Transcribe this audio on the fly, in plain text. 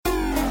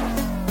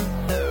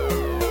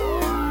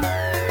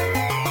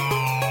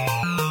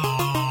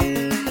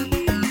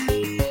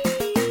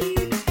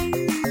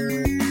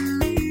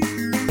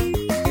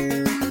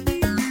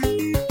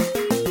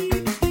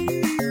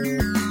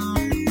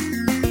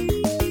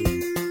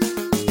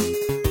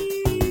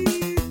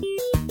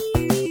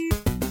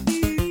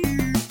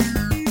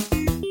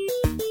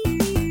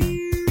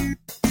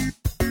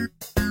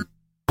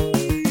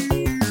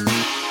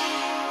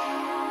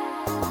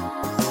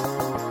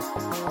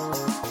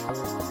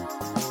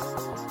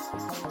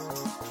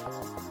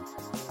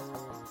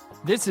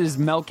This is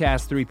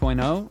Meltcast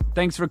 3.0.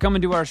 Thanks for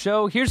coming to our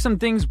show. Here's some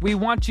things we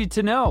want you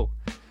to know.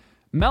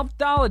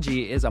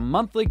 Meltology is a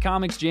monthly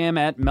comics jam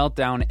at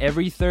Meltdown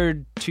every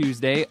third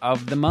Tuesday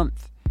of the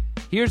month.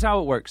 Here's how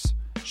it works.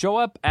 Show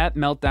up at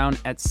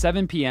Meltdown at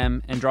 7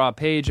 p.m. and draw a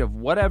page of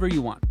whatever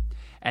you want.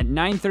 At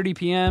 9:30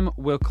 p.m.,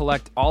 we'll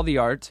collect all the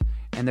art,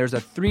 and there's a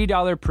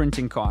 $3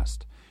 printing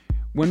cost.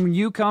 When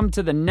you come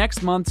to the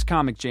next month's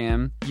comic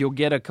jam, you'll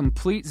get a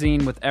complete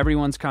zine with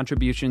everyone's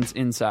contributions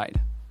inside.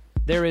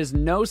 There is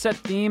no set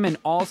theme and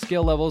all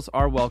skill levels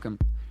are welcome.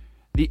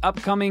 The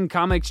upcoming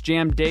Comics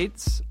Jam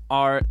dates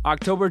are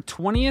October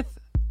 20th,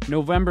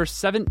 November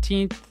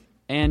 17th,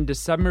 and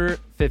December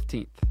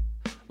 15th.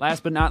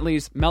 Last but not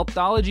least,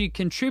 Meltology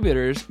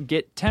contributors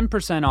get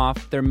 10%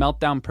 off their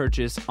Meltdown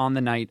purchase on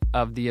the night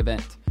of the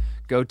event.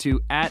 Go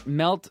to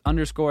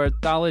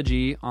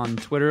 @melt_thology on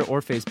Twitter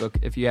or Facebook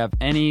if you have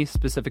any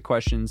specific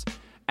questions.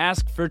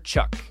 Ask for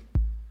Chuck.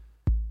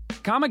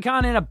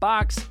 Comic-Con in a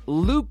Box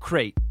Loot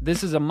Crate.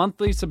 This is a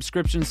monthly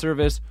subscription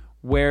service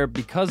where,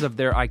 because of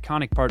their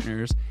iconic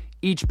partners,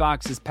 each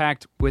box is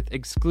packed with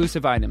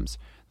exclusive items.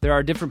 There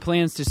are different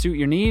plans to suit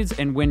your needs,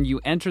 and when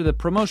you enter the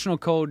promotional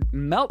code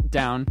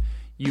MELTDOWN,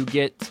 you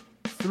get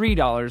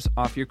 $3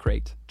 off your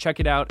crate.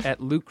 Check it out at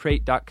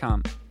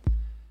lootcrate.com.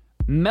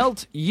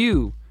 Melt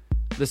U,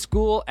 the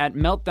school at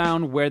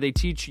Meltdown where they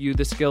teach you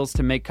the skills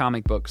to make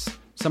comic books.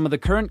 Some of the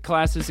current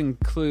classes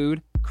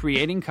include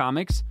creating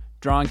comics,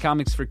 drawing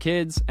comics for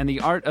kids, and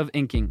the art of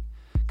inking.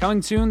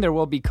 Coming soon, there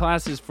will be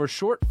classes for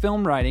short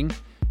film writing,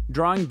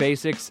 drawing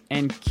basics,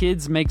 and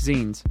kids make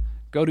zines.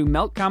 Go to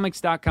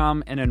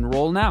meltcomics.com and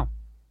enroll now.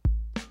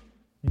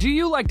 Do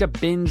you like to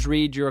binge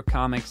read your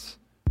comics?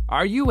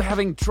 Are you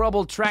having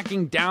trouble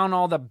tracking down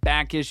all the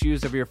back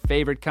issues of your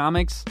favorite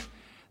comics?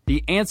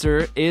 The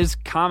answer is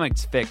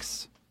Comics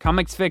Fix.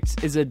 Comics Fix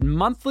is a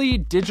monthly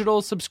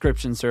digital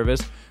subscription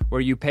service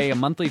where you pay a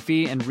monthly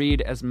fee and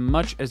read as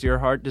much as your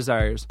heart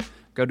desires.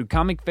 Go to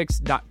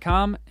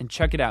comicfix.com and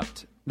check it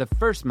out. The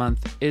first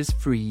month is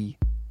free.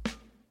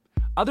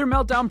 Other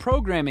Meltdown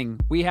programming.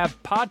 We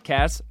have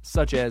podcasts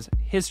such as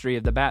History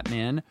of the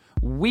Batman,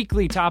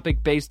 weekly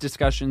topic-based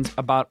discussions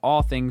about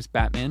all things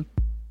Batman,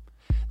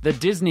 The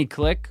Disney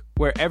Click,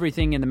 where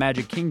everything in the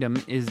Magic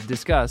Kingdom is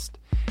discussed,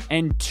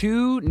 and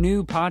 2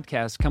 new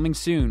podcasts coming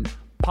soon,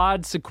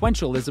 Pod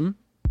Sequentialism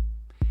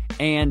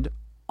and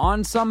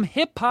On Some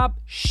Hip-Hop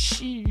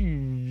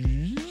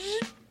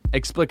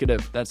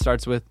Explicative. That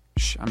starts with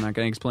I'm not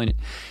going to explain it.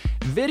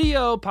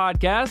 Video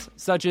podcasts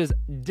such as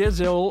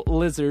Digital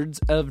Lizards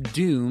of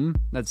Doom.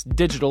 That's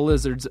Digital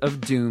Lizards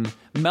of Doom.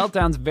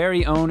 Meltdown's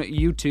very own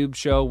YouTube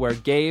show where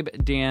Gabe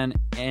and Dan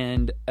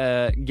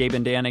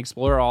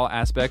explore all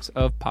aspects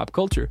of pop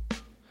culture.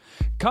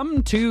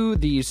 Come to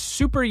the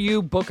Super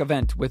U book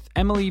event with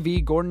Emily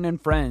V. Gordon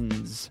and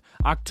friends.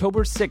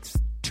 October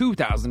 6th,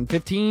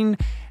 2015.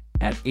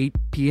 At 8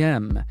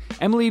 p.m.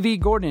 Emily V.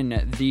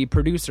 Gordon, the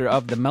producer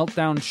of The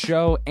Meltdown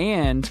Show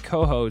and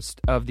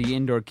co-host of the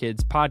Indoor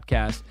Kids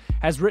podcast,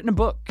 has written a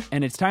book,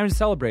 and it's time to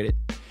celebrate it.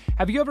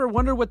 Have you ever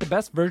wondered what the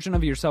best version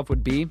of yourself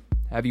would be?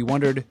 Have you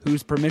wondered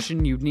whose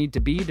permission you'd need to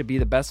be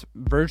the best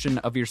version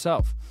of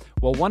yourself?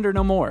 Well, wonder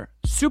no more.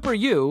 Super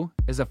You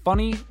is a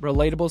funny,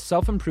 relatable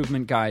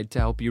self-improvement guide to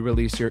help you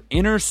release your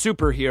inner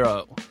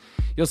superhero.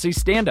 You'll see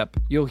stand-up.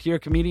 You'll hear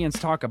comedians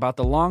talk about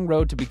the long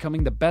road to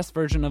becoming the best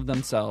version of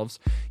themselves.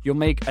 You'll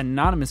make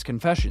anonymous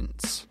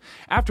confessions.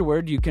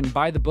 Afterward, you can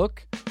buy the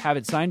book, have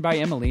it signed by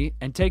Emily,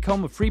 and take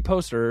home a free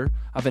poster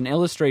of an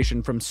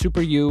illustration from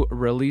Super You,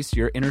 Release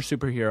Your Inner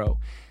Superhero.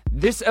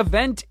 This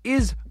event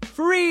is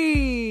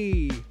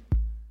free!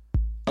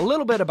 A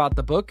little bit about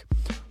the book.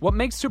 What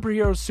makes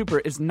superheroes super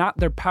is not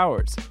their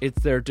powers.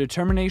 It's their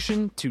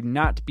determination to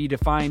not be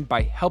defined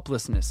by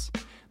helplessness.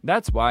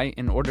 That's why,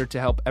 in order to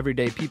help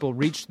everyday people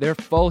reach their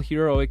full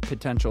heroic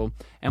potential,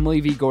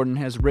 Emily V. Gordon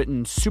has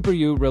written Super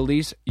You,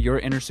 Release Your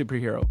Inner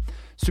Superhero.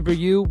 Super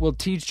You will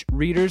teach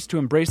readers to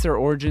embrace their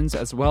origins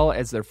as well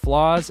as their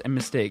flaws and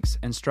mistakes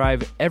and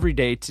strive every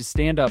day to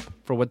stand up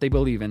for what they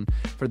believe in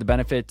for the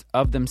benefit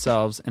of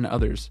themselves and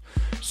others.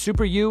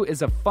 Super You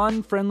is a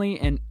fun, friendly,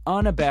 and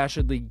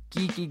unabashedly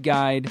geeky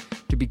guide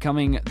to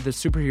becoming the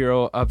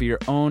superhero of your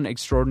own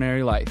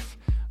extraordinary life.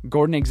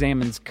 Gordon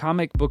examines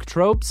comic book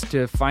tropes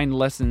to find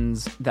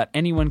lessons that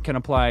anyone can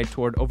apply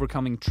toward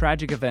overcoming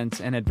tragic events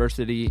and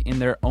adversity in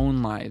their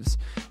own lives,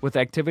 with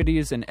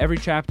activities in every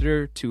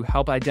chapter to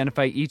help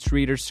identify each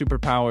reader's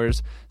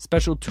superpowers,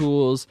 special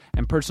tools,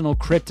 and personal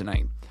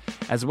kryptonite,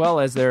 as well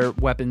as their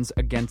weapons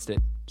against it.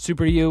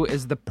 Super You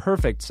is the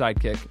perfect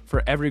sidekick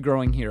for every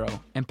growing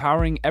hero,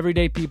 empowering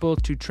everyday people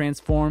to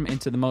transform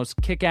into the most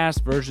kick-ass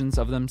versions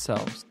of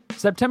themselves.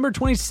 September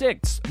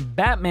 26th,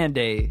 Batman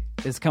Day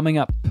is coming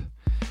up.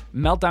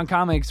 Meltdown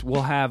Comics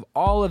will have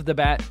all of the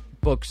Bat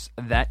books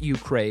that you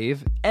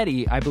crave.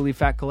 Eddie, I believe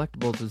Fat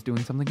Collectibles is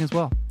doing something as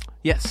well.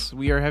 Yes,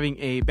 we are having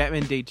a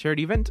Batman Day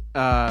charity event.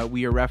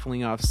 We are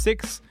raffling off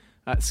 6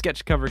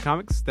 sketch cover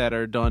comics that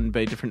are done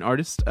by different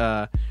artists,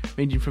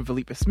 ranging from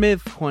Philippa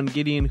Smith, Juan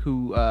Gideon,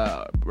 who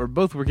are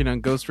both working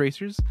on Ghost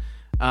Racers,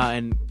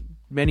 and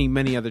many,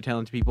 many other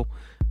talented people.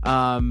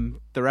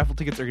 The raffle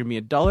tickets are going to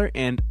be $1,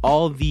 and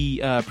all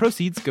the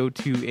proceeds go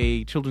to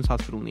a children's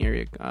hospital in the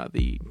area,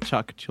 the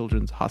Chuck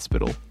Children's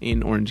Hospital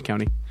in Orange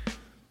County.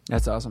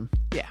 That's awesome.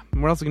 Yeah,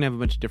 and we're also going to have a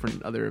bunch of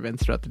different other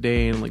events throughout the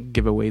day and like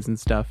giveaways and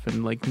stuff.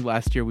 And like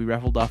last year, we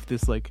raffled off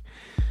this like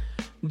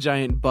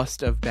giant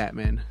bust of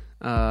Batman.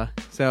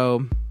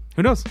 So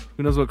who knows?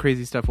 Who knows what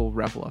crazy stuff we'll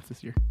raffle off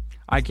this year?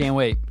 I can't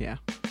wait. Yeah,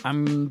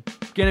 I'm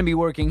gonna be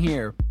working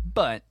here,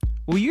 but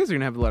well, you guys are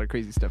gonna have a lot of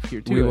crazy stuff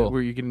here too. We will.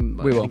 Where you can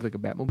like, We I will. think like a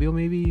Batmobile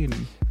maybe. And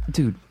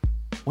dude,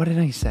 what did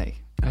I say?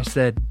 I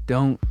said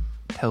don't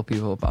tell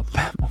people about the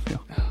Batmobile.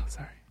 oh,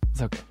 sorry,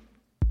 It's okay,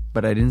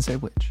 but I didn't say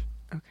which.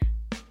 okay.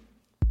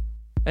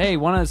 Hey,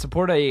 want to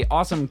support a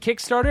awesome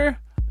Kickstarter?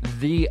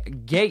 The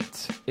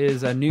Gate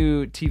is a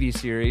new TV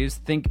series.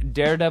 Think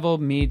Daredevil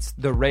meets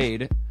The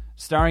Raid,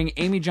 starring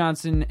Amy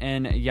Johnson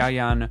and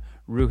Yayan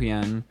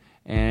Ruhian,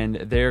 and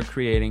they're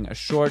creating a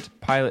short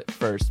pilot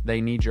first.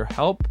 They need your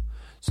help,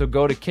 so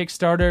go to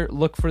Kickstarter,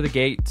 look for The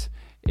Gate.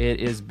 It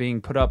is being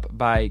put up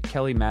by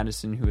Kelly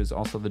Madison, who is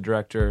also the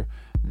director.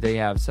 They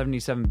have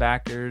 77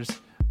 backers.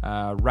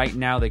 Right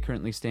now, they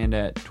currently stand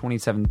at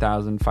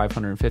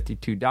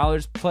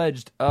 $27,552,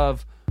 pledged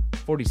of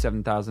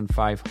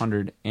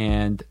 $47,500,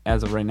 and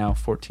as of right now,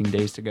 14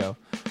 days to go.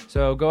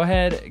 So go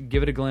ahead,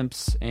 give it a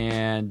glimpse,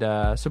 and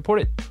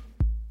support it.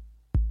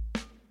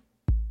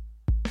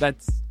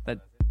 That's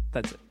it.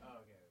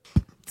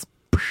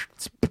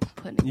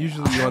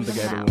 Usually you want the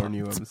guy to warn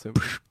you, I'm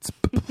assuming.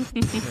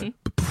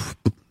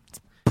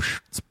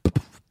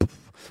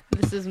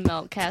 This is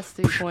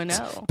Meltcast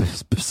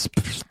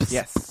 3.0.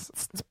 Yes.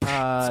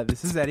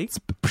 This is Eddie.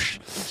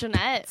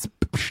 Janette.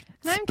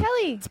 And I'm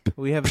Kelly.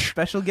 We have a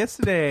special guest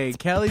today.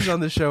 Kelly's on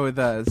the show with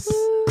us.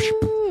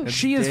 And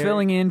She is Derrick,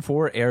 filling in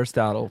for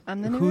Aristotle.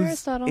 I'm the new who's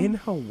Aristotle. in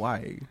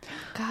Hawaii,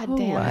 God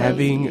damn it.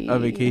 having a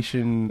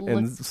vacation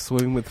and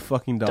swimming with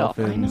fucking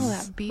dolphins. I know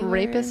that B word.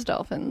 Rapist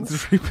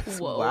dolphins.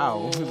 Whoa.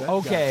 Wow.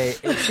 Okay,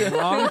 it's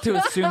wrong to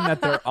assume that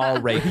they're all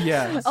rapists.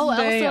 Yeah. Oh,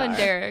 Elsa They and are.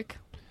 Derrick.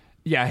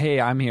 Yeah, hey,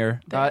 I'm here.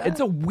 It's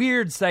a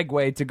weird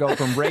segue to go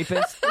from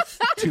rapist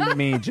to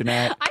me,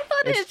 Jeanette. I thought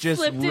It's it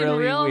just slipped in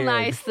really real weird.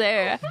 nice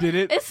there. Did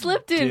it? It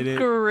slipped in Did it?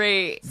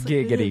 great.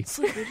 Giggity.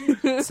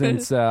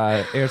 Since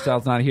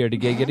Aristotle's not here to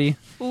giggity.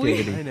 I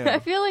Giggity. know. I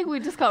feel like we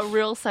just got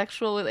real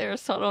sexual with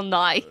Aristotle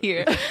not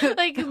here.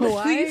 Like,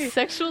 these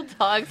sexual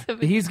talks have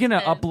been He's going to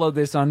intense. upload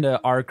this onto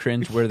our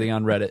cringeworthy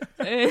on Reddit.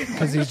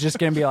 Because he's just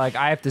going to be like,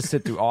 I have to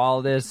sit through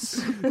all this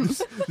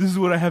This is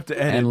what I have to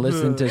edit. and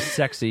listen to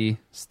sexy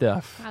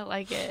stuff. I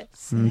like it.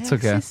 It's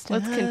okay. Let's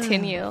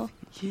continue.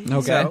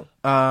 Okay.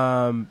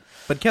 So,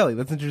 but Kelly,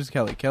 let's introduce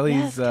Kelly. Kelly's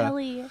Yes,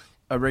 Kelly.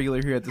 a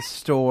regular here at the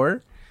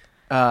store.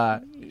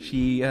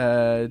 She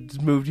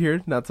just moved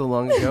here not so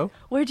long ago.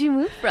 Where'd you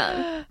move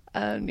from?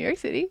 New York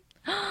City.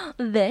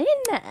 Very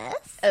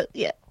nice. Oh,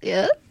 yeah.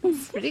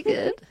 It's pretty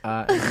good.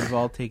 And we've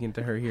all taken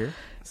to her here.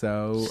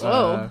 So,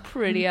 So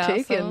Pretty awesome.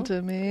 taken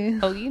to me.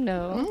 Oh, you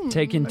know.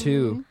 Taken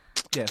two.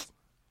 yes.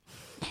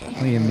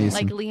 Liam Neeson.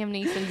 Like Liam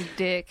Neeson's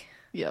dick.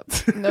 Yep.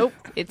 Nope.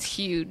 It's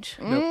huge.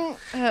 Nope.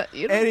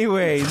 You don't-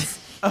 Anyways,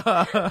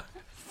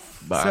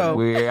 But so-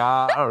 we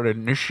are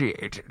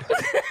initiated.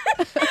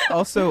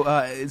 also,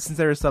 since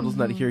Aristotle's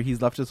not here,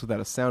 he's left us without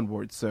a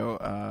soundboard.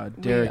 So,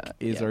 Derrick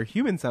is our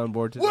human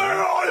soundboard today.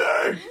 Where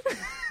are they?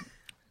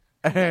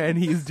 And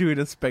he's doing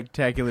a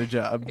spectacular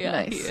job. Yeah,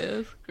 Nice. he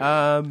is.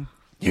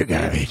 You're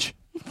garbage.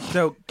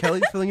 So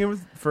Kelly's filling in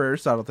for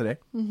Aristotle today,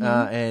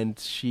 and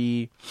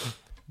she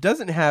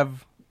doesn't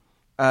have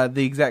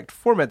the exact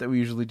format that we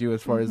usually do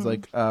as far as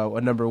like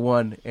a number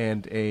one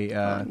and a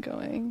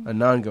ongoing.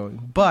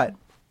 non-going, but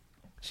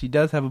she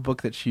does have a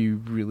book that she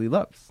really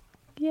loves.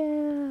 Yeah.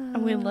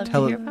 And we'd love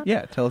Tell to hear us, about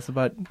yeah, tell us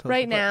about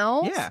Right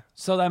now? Yeah,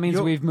 So that means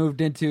Yo- we've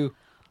moved into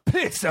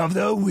Picks of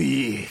the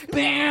Week.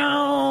 Bam!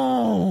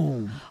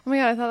 Oh my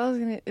god, I thought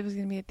it was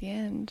gonna be at the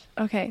end.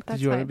 Okay, that's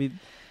did you want to fine.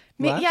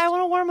 be? last? Yeah, I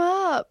want to warm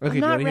up. Okay, I'm do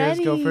you not wanna hear us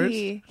ready. go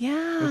first?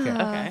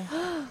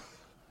 Yeah.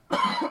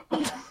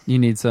 Okay. You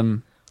need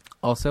some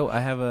Also, I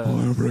have a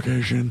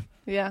lubrication.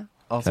 Yeah.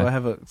 also Okay. I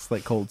have a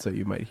slight cold, so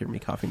you might hear me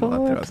coughing a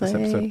lot throughout this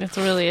Foreplay. episode. It's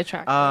really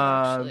attractive,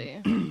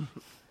 actually.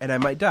 And I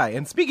might die.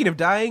 And speaking of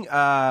dying,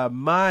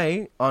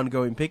 my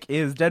ongoing pick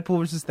is Deadpool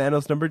versus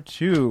Thanos number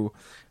 2.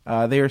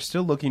 They are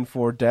still looking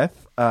for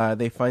death.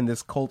 They find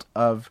this cult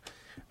of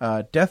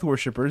death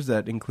worshippers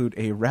that include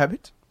a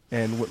rabbit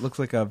and what looks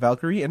like a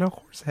Valkyrie and a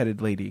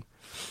horse-headed lady.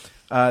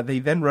 They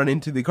then run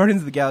into the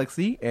Guardians of the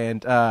Galaxy,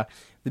 and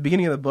the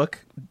beginning of the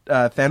book,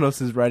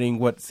 Thanos is writing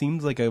what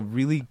seems like a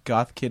really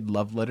goth kid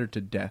love letter to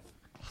death.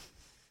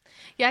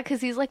 Yeah, because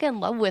he's like in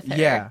love with her.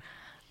 Yeah.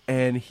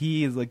 And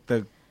he is like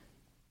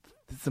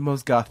it's the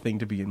most goth thing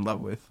to be in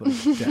love with, like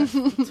death.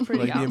 It's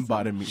pretty Like the awesome.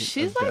 embodiment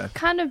She's of like death.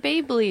 kind of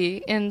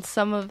babely in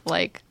some of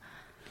like.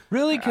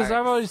 Really? Because Her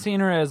I've always seen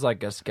her as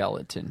like a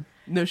skeleton.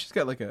 No, she's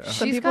got like a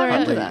Some She's people are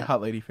got into a- that.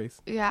 hot lady face.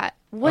 Yeah.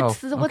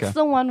 What's okay.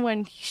 the one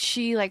when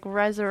she like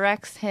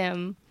resurrects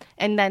him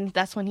and then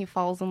that's when he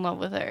falls in love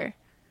with her?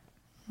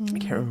 I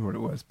can't remember what it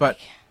was, but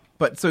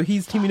so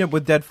he's teaming up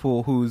with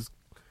Deadpool, who's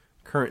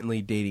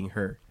currently dating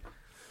her.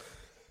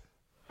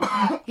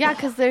 Yeah,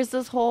 because there's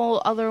this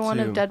whole other one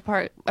of Too.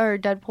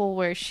 Deadpool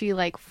where she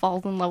like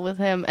falls in love with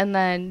him and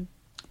then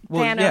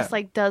Well, Thanos yeah.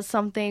 like does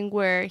something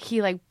where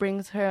he like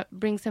brings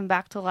him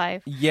back to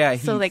life. Yeah,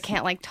 So he's- they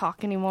can't like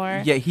talk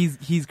anymore. Yeah,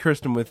 he's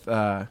cursed him with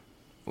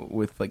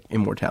like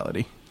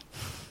immortality.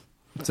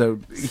 So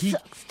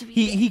Sucks to be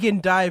he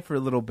can die for a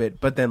little bit,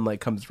 but then like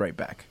comes right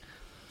back.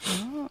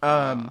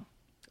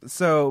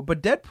 So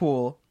but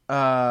Deadpool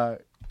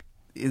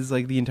is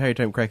like the entire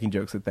time cracking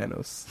jokes at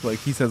Thanos. Like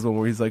he says one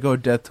where he's like, "Oh,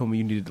 Death told me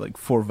you needed like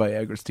 4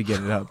 Viagras to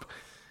get it up."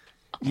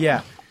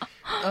 Yeah.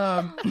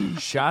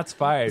 Shots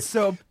fired.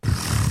 So,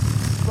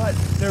 but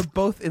they're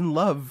both in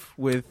love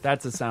with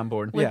That's a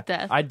soundboard. With yeah.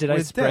 Death. I did I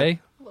With spray?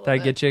 Little Did I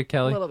bit. get you, A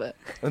Kelly? little bit.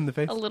 in the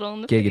face. A little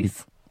in the Giggity.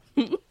 face.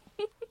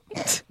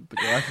 The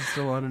glass is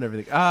still on and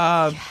everything.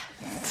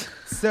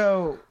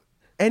 So,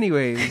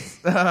 anyways,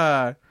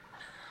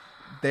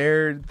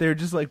 they're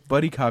just like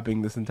buddy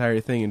copying this entire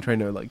thing and trying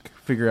to like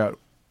figure out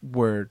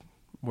where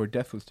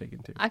Death was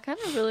taken to. I kind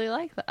of really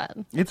like that.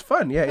 It's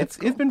fun, yeah. It's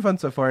been fun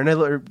so far, and I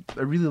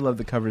really love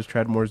the covers.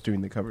 Trad Moore's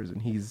doing the covers,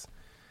 and he's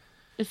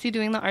Is he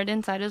doing the art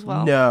inside as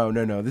well?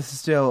 no. This is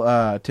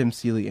still Tim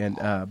Seeley and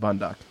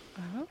Bondoc.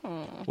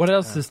 What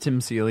else has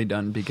Tim Seeley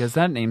done? Because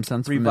that name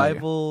sounds familiar.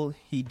 Revival.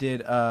 He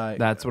did.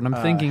 That's what I'm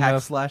thinking Hack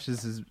of. Slash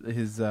is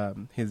his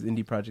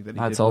indie project that he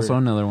did. That's also where-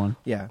 another one.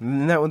 yeah,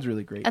 and that one's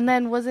really great. And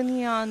then wasn't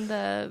he on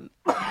the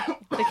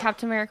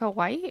Captain America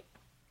White?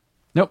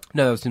 Nope.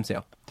 No, that was Tim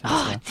Sale.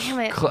 Oh, damn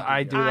it.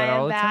 I do that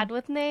all the I'm time. bad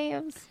with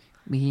names.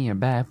 We are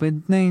bad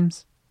with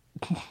names.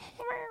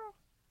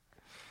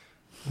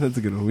 That's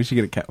a good one. We should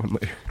get a cat one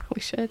later.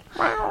 We should.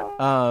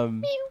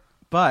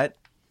 But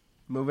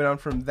moving on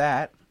from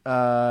that,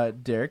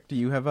 Derrick, do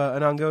you have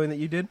an ongoing that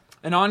you did?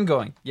 An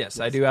ongoing. Yes,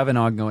 I do have an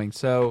ongoing.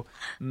 So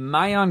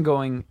my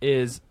ongoing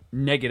is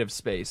Negative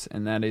Space,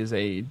 and that is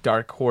a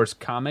Dark Horse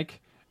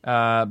comic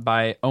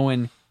by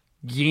Owen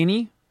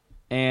Guiney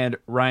and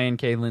Ryan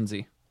K.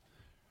 Lindsay.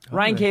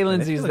 Ryan K. I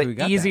Lindsay is feel like we the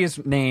got that.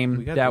 easiest name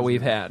We got that those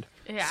we've names. had.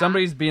 Yeah.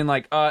 Somebody's being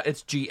like,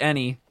 it's G.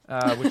 Any,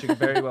 which it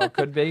very well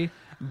could be,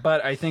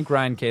 but I think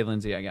Ryan K.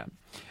 Lindsay I got.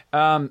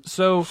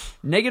 So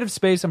Negative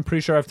Space, I'm pretty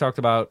sure I've talked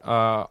about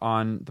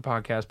on the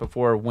podcast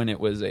before when it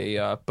was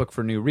a book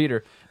for new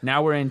reader.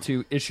 Now we're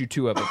into issue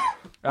 2 of it.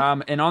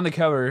 And on the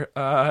cover,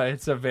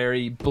 it's a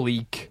very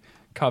bleak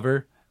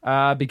cover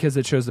because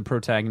it shows the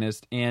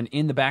protagonist. And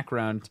in the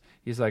background,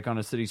 he's like on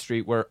a city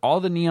street where all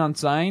the neon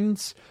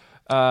signs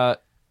are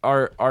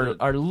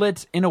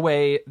lit in a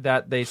way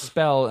that they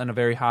spell in a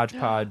very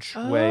hodgepodge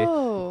way.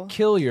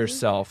 Kill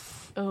yourself.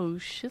 Oh,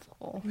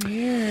 shizzle.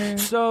 Weird.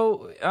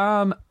 So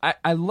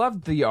I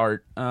loved the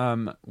art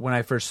when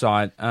I first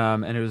saw it,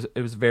 and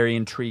it was very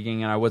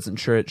intriguing, and I wasn't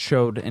sure it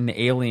showed an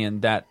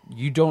alien that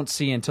you don't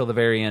see until the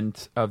very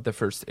end of the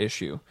first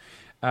issue.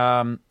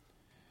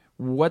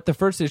 What the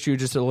first issue,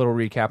 just a little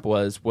recap,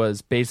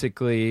 was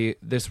basically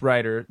this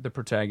writer, the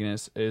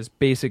protagonist, is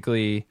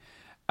basically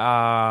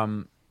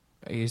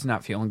he's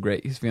not feeling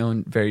great. He's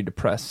feeling very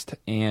depressed,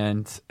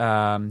 and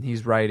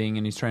he's writing,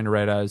 and he's trying to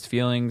write out his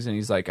feelings, and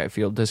he's like, I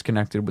feel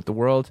disconnected with the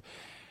world.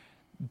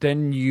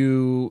 Then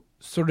you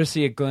sort of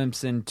see a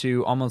glimpse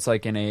into almost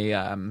like in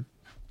a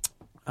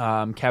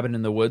Cabin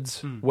in the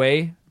Woods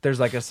way. There's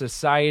like a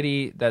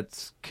society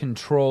that's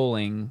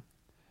controlling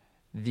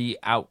the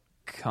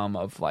outcome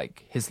of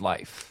like his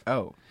life.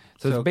 Oh,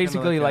 So it's kinda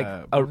basically like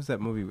what was that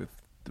movie with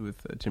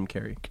Jim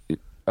Carrey?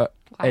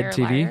 Ed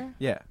TV.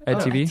 Yeah, Ed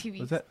TV? TV.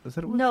 Was that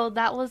it? No,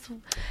 that was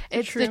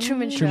it's the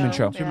Truman Show. Truman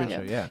Show. Truman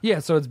Show? Yeah. Yeah,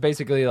 so it's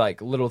basically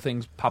like little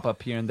things pop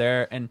up here and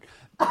there, and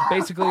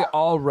basically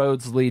all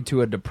roads lead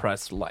to a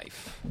depressed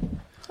life.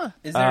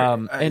 Is there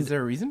and- is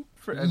there a reason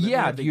for?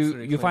 Yeah,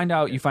 you find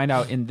out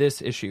in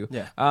this issue.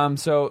 Yeah.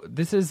 So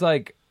this is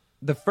like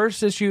the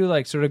first issue,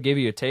 like sort of gave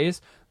you a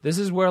taste. This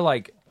is where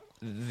like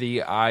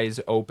the eyes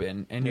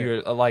open and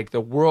you're like the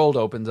world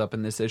opens up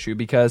in this issue,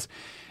 because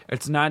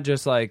it's not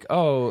just like,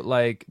 oh,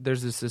 like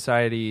there's a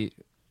society.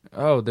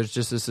 Oh, there's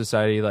just a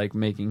society like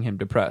making him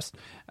depressed.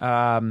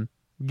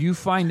 You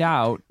find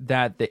out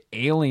that the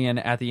alien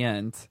at the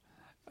end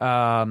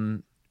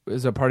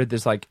is a part of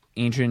this like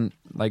ancient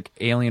like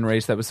alien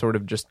race that was sort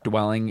of just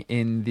dwelling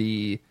in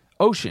the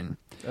ocean.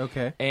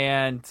 Okay.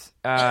 And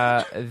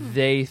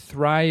they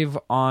thrive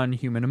on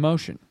human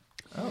emotion.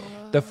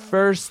 The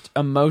first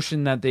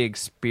emotion that they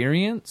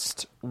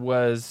experienced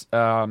was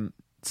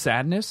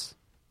sadness,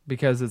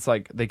 because it's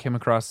like they came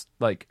across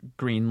like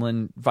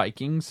Greenland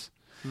Vikings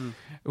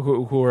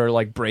who are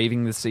like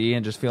braving the sea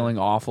and just feeling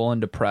awful and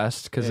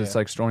depressed because it's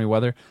like stormy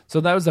weather. So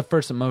that was the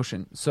first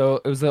emotion.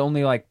 So it was the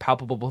only like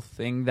palpable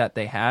thing that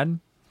they had.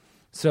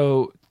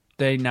 So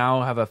they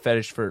now have a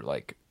fetish for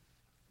like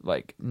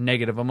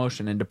negative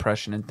emotion and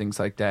depression and things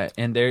like that.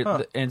 And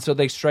and so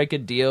they strike a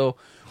deal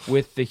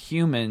with the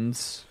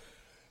humans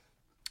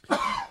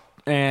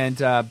and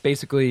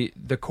basically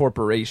the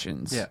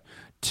corporations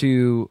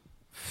to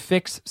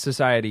fix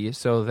society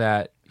so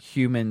that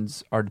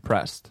humans are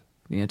depressed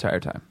the entire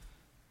time.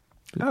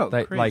 Oh,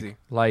 crazy.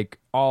 Like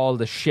all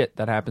the shit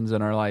that happens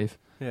in our life,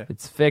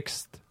 it's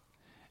fixed.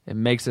 It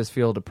makes us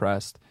feel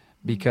depressed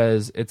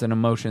because it's an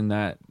emotion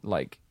that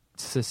like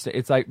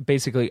it's like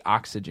basically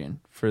oxygen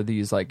for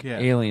these like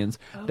aliens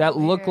that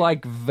look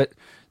like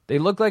they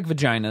look like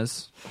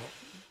vaginas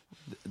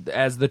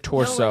as the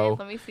torso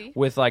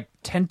with like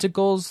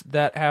tentacles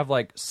that have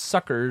like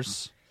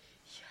suckers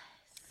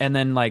and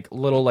then like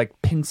little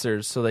like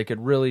pincers so they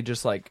could really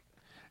just like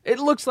it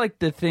looks like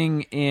the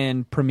thing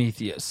in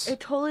Prometheus. It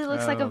totally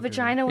looks like a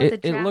vagina with a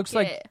jacket. It looks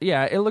like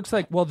it looks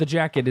like well the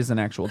jacket is an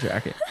actual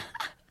jacket.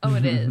 Oh,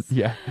 it is.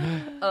 Yeah.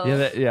 Oh.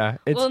 Yeah.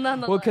 It's, well,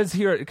 nonetheless.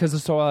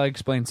 Because so I'll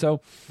explain.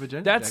 So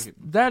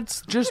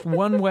that's just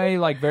one way,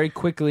 like very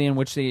quickly, in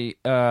which the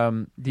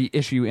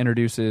issue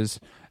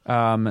introduces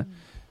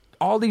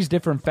all these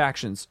different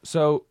factions.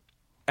 So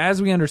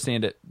as we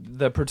understand it,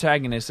 the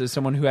protagonist is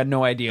someone who had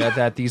no idea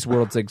that these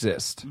worlds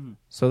exist.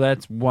 So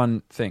that's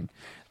one thing.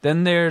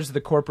 Then there's the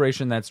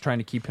corporation that's trying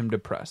to keep him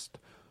depressed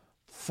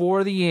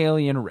for the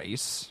alien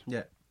race.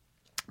 Yeah.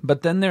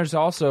 But then there's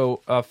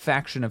also a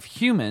faction of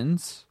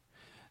humans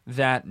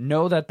that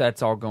know that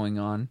that's all going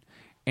on,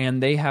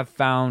 and they have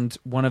found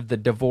one of the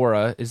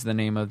Devora is the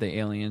name of the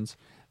aliens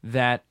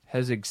that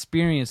has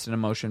experienced an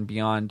emotion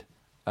beyond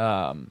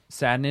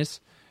sadness,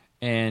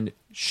 and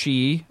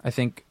I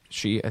think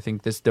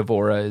this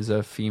Devora is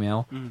a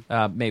female,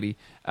 maybe,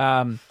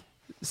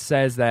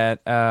 says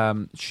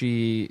that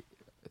she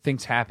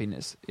thinks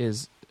happiness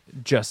is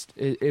just,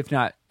 if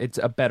not, it's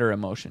a better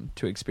emotion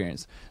to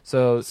experience.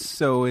 So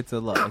it's a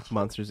lot like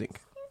Monsters Inc.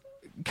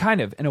 Kind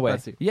of, in a way.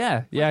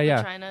 Yeah.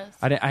 Vaginas.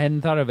 I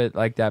hadn't thought of it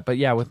like that, but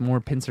yeah, with more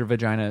pincer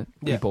vagina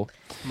people.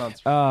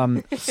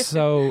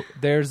 So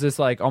there's this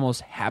like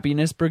almost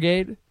happiness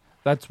brigade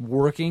that's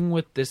working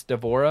with this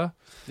Devora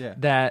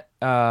that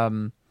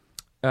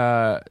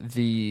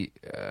the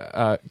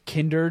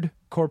Kindred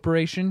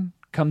Corporation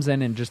comes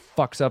in and just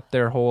fucks up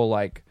their whole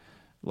like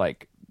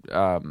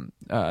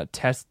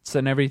tests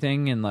and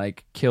everything and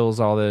like kills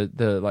all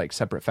the like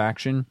separate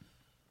faction.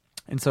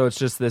 And so it's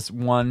just this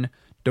one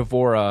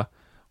Devora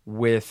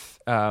with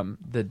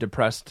the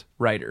depressed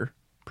writer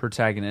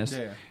protagonist.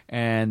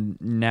 And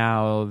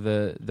now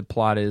the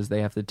plot is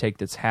they have to take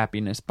this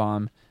happiness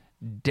bomb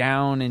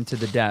down into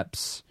the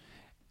depths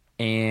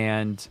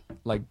and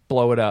like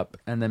blow it up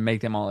and then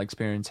make them all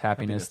experience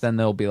happiness. Then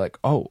they'll be like,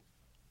 oh,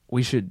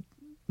 we should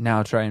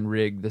now try and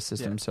rig the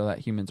system so that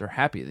humans are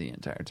happy the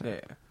entire time.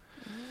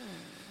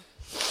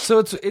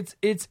 So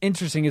it's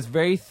interesting. It's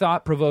very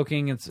thought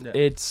provoking.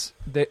 It's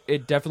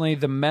definitely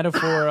the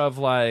metaphor of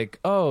like,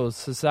 oh,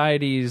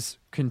 society's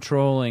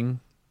controlling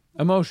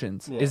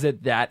emotions. Is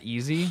it that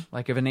easy?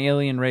 Like if an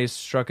alien race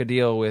struck a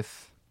deal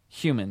with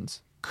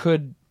humans,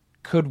 could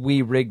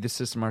we rig the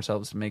system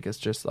ourselves to make us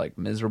just like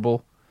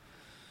miserable,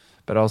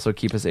 but also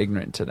keep us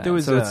ignorant to that? There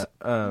was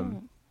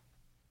an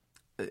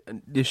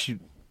issue.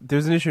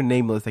 There's an issue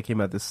Nameless that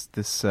came out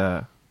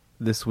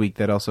this week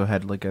that also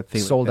had like a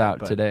thing sold like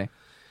out today.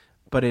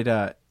 But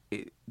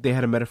they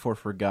had a metaphor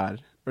for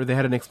God, or they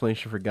had an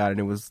explanation for God, and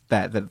it was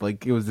that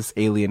like it was this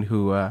alien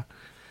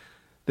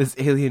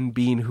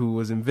being who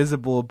was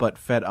invisible but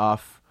fed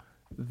off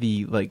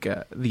the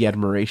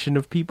admiration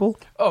of people.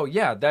 Oh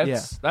yeah,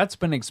 that's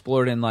been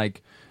explored in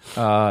like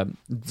the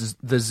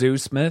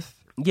Zeus myth.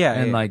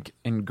 And like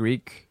in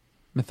Greek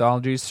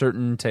mythology,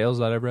 certain tales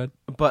that I've read.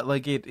 But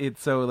like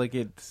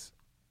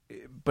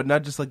but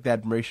not just like the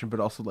admiration,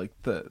 but also like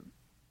the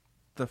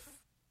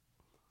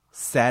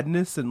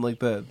sadness and like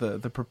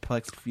the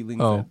perplexed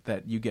feelings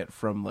that you get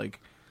from like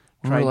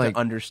trying to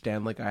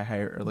understand like a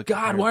higher or like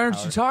God, why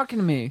aren't you talking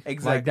to me?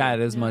 Exactly. Like that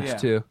as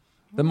much too.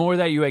 The more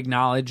that you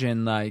acknowledge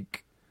and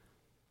like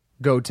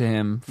go to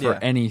him for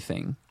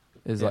anything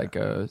is like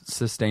a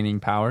sustaining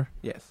power.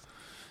 Yes.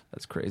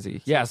 That's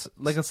crazy. Yes,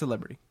 like a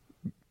celebrity.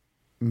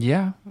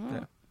 Yeah,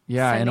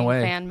 in a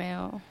way. Fan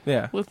mail.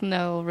 Yeah, with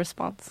no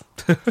response.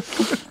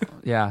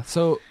 Yeah.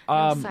 So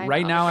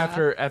right now,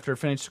 after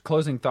finished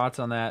closing thoughts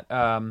on that,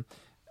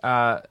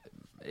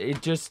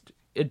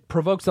 it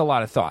provokes a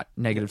lot of thought.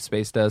 Negative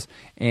Space does,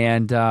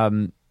 and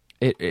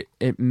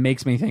it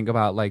makes me think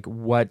about like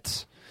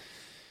what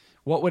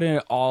would an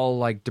all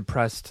like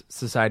depressed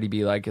society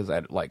be like? Is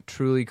that like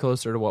truly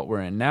closer to what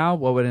we're in now?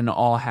 What would an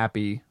all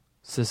happy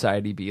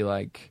society be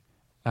like?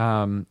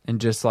 And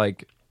just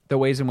like the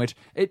ways in which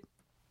it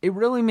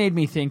really made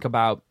me think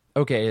about,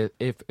 okay,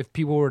 if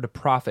people were to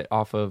profit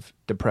off of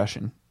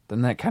depression,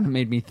 then that kind of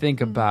made me think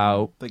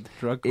about, like,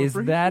 drug is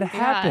that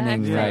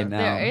happening right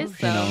now? There is,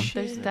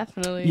 there's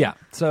definitely. Yeah.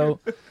 So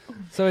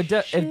it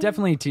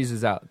definitely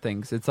teases out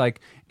things. It's like,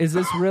 is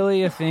this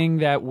really a thing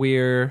that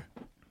we're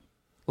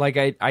like?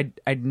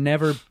 I'd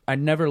never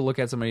look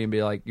at somebody and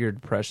be like, your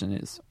depression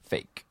is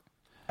fake.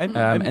 I've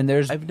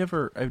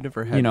never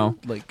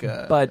had like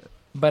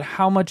but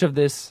how much of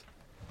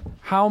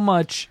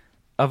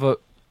a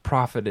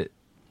profit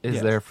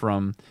is there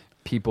from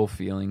people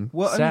feeling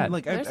I sad. mean,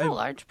 like, There's a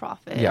large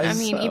profit. Yeah. I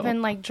mean, So-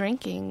 even like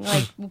drinking.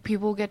 Like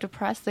people get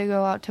depressed, they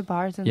go out to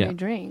bars and Yeah. they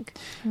drink.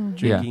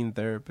 drinking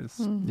therapists.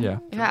 yeah.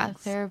 Yeah,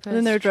 therapists. And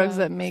then there are drugs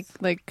that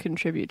drugs.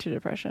 contribute to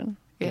depression.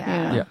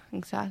 Yeah, Yeah.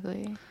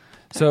 exactly.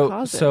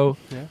 cause it.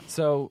 Yeah.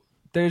 So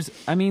there's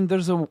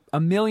a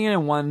million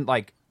and one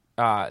like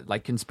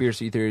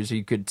conspiracy theories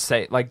you could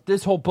say. Like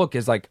this whole book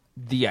is like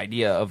the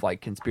idea of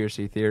like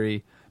conspiracy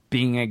theory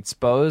being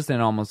exposed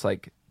and almost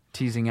like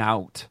teasing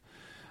out.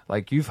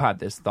 Like you've had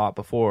this thought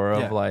before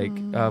of Yeah.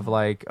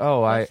 like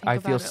oh I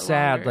think feel about it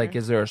sad. longer. Like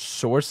is there a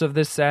source of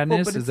this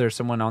sadness? but Is there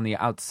someone on the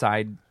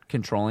outside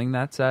controlling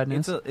that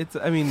sadness?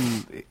 I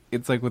mean,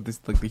 it's like what this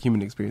like the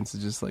human experience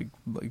is just like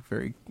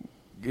very.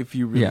 If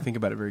you really Yeah. think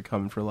about it, very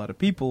common for a lot of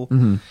people.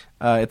 Mhm.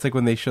 It's like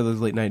when they show those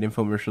late night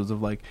infomercials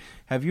of like,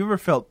 have you ever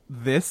felt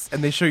this?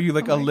 And they show you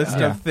like a list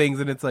God. of things,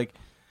 and it's like,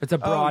 It's a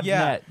broad yeah.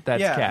 net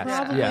that's Yeah. cast.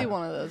 Probably Yeah.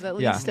 one of those, at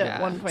Yeah. least at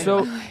Yeah. one point.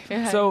 So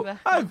Yeah, so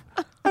exactly.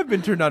 I've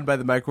been turned on by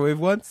the microwave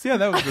once. Yeah,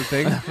 that was the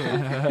thing.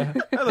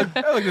 I looked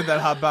at that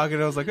hot pocket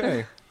and I was like,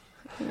 hey,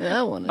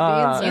 I want to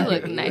Uh, be You inside.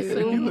 look nice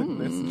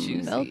and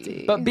juicy.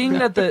 Melty. but being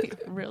that the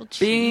Real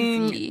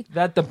cheesy.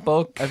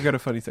 book I've got a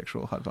funny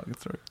sexual hot pocket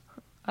story.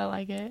 I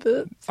like it.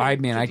 I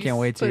mean I can't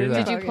wait to hear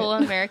that. Did you pull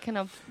American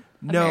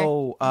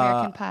No,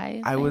 American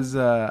Pie? I thing? was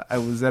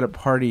at a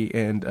party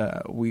and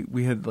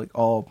we had like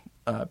all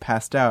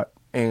passed out,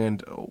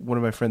 and one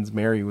of my friends,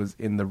 Mary, was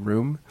in the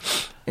room,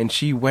 and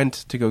she went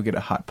to go get a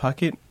hot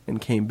pocket and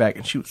came back,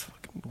 and she was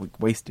fucking like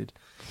wasted.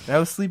 And I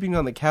was sleeping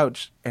on the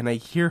couch, and I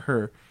hear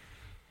her,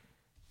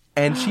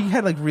 and she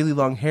had like really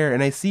long hair,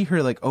 and I see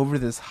her like over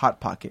this hot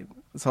pocket,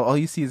 so all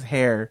you see is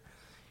hair,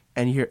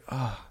 and you hear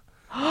oh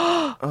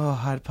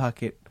hot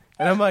pocket,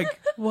 and I'm like.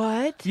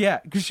 What? Yeah,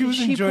 because she was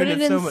She enjoying put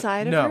it so much.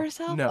 inside of No,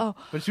 herself? No, Oh.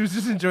 but she was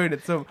just enjoying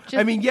it so much. Just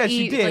I mean, yeah,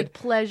 she eat, did. like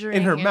pleasure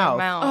in her your mouth.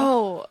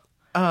 Oh,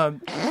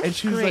 And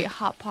she was Great like,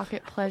 hot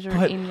pocket pleasure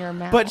but, in your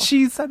mouth. but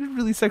she sounded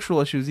really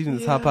sexual as she was eating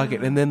this hot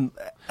pocket, and then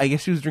I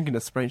guess she was drinking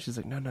a Sprite. She's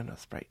like, no,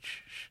 Sprite.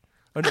 Shh.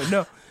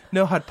 Oh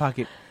no, hot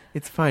pocket.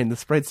 It's fine. The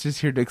Sprite's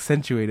just here to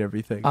accentuate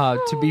everything.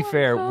 To be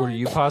fair, were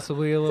you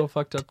possibly a little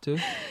fucked up too?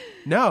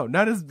 No,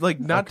 not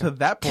to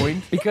that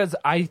point. Because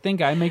I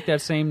think I make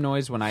that same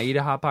noise when I eat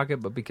a hot pocket,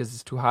 but because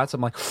it's too hot, so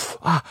I'm like,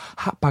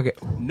 hot pocket.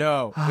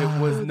 No, it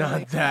was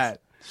not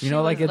that. You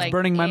know, like it's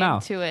burning my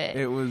mouth. To it.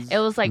 It was. It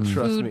was like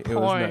Trust food me, it was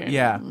porn. not.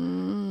 Yeah,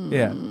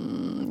 yeah.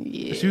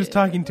 yeah. She was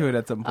talking to it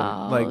at some point.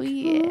 Oh like,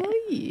 yeah.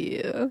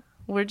 Yeah.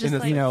 We're just In a-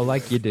 like You know,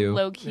 like you do.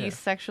 low key Yeah.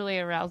 sexually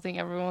arousing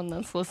everyone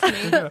that's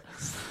listening.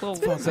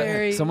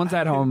 Very. Someone's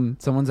at home.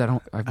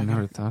 I've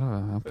never thought of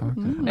a hot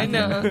pocket. I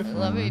know.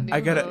 Let me do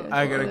I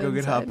gotta go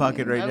get hot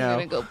pocket right I'm now.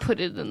 gonna go put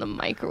it in the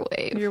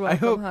microwave. You're I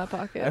welcome, hope- Hot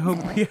Pocket. I hope.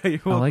 Yeah, you're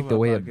I like welcome, the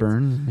way Hot it Pockets.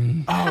 burns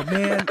me. Oh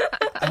man,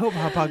 I hope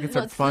Hot Pockets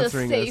are What's the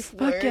sponsoring safe us.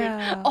 word?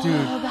 yeah. Oh, Dude.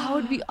 that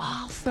would be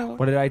awesome.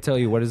 What did I tell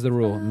you? What is the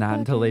rule? Not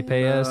until they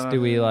pay us do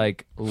we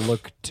like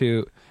look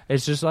to.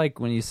 It's just like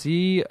when you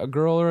see a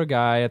girl or a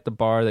guy at the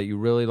bar that you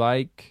really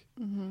like,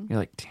 you're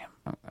like,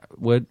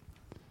 damn,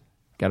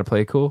 gotta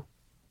play it cool.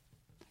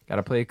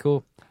 Gotta play it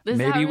cool. Is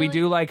that Maybe we really-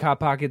 do like Hot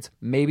Pockets.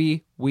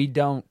 Maybe we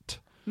don't.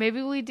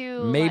 Maybe we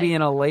do. Maybe like,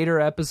 in a later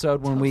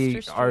episode when we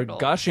toaster are strudels.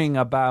 gushing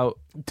about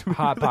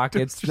Hot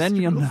Pockets, toaster then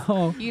you'll strudels?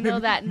 know. you know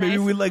that Maybe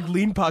nice. we like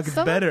Lean Pockets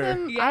Some better. Of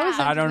them, Yeah. I was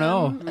I don't into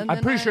know. them, and I'm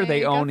then pretty sure they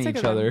I got own sick each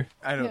of them. other.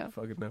 I don't Yeah.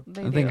 fucking know.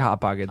 They I think do. Hot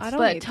Pockets. I don't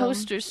But eat them.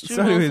 toaster So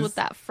strudels anyways- with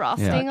that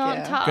frosting Yeah. on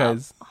Yeah. top.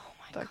 Guys,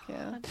 Fuck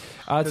yeah.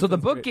 So the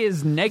sounds book great.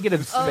 is Negative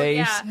Oh,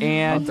 Space, yeah.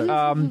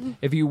 and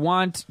if you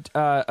want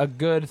a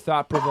good,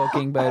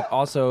 thought-provoking, but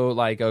also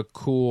like a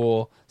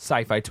cool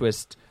sci-fi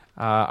twist,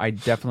 I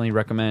definitely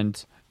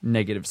recommend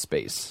Negative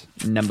Space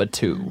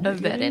 #2.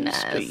 Very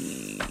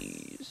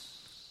nice.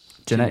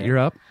 Janette, you're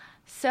up.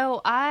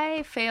 So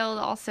I failed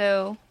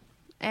also,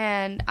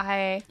 and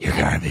You're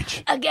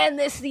garbage. again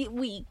this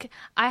week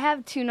I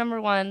have 2 number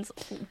ones,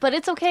 but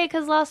it's okay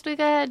because last week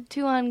I had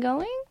 2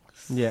 ongoing.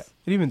 yeah,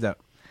 it evens out.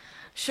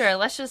 Sure,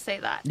 let's just say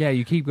that. Yeah,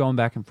 you keep going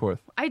back and forth.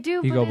 I do.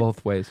 You but go it's-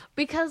 both ways.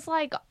 because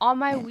like on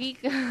my week,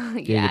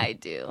 yeah, I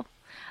do.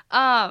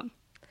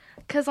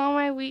 Because on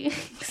my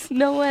weeks,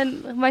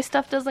 my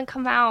stuff doesn't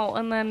come out,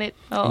 and then it.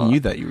 Oh, You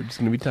thought you were just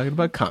going to be talking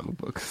about comic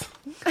books.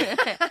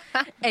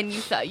 and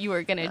you thought you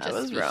were gonna That just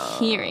was be wrong.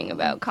 hearing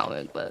about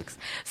comic books.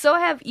 So I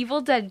have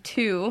Evil Dead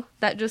 2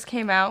 that just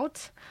came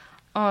out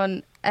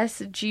on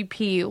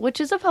SGP, which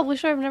is a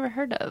publisher I've never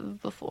heard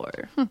of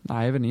before.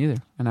 I haven't either,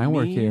 and I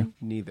work Me here.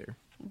 Neither.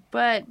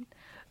 But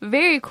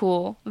very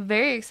cool,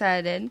 very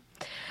excited.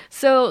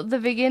 So the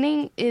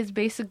beginning is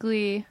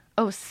basically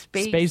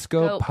Space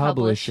Goat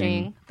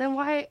Publishing. Then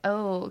why?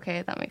 Oh,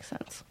 okay, that makes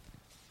sense.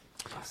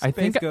 I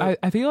think Goat.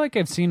 I feel like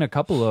I've seen a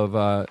couple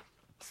of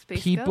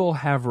Space people Goat?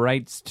 have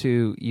rights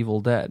to Evil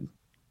Dead.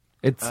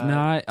 It's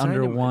not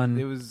under Dynamite. one.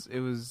 It was.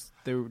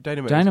 They were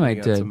Dynamite. was Dynamite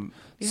putting out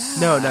did.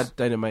 some- No, not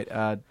Dynamite.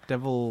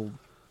 Devil.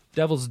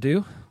 Devils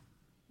do?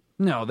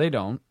 No, they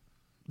don't.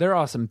 They're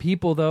awesome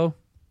people, though.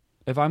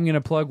 if I'm going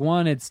to plug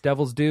one, it's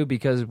Devil's Due,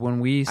 because when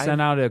we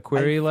sent out a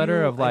query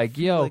letter of like,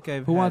 yo,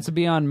 who wants to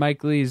be on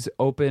Mike Lee's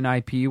open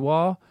IP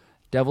wall,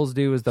 Devil's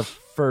Due was the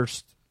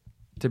first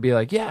to be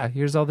like, yeah,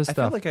 here's all this stuff.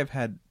 I feel like I've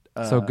had...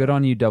 so good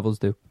on you, Devil's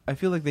Due. I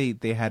feel like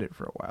they had it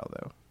for a while,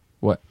 though.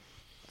 What?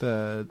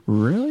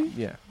 Really?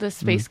 Yeah. The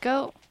Space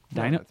Goat?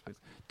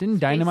 Didn't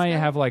Dynamite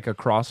have like a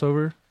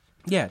crossover?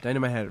 Yeah,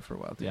 Dynamite had it for a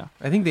while, too. Yeah.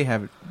 I think they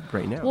have it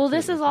right now. Well,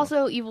 this is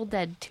also Evil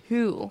Dead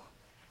 2.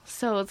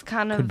 So it's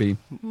kind of Could be.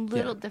 a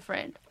little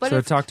different. But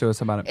So talk to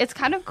us about it. It's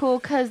kind of cool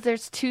because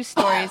there's two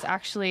stories,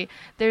 actually.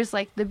 There's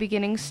like the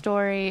beginning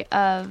story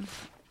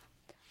of...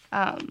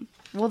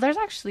 well, there's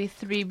actually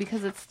three,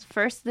 because it's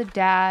first the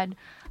dad,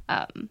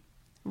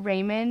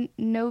 Raymond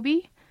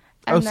Noby.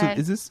 And so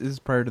is this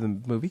prior to the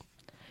movie?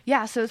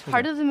 Yeah, so it's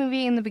part of the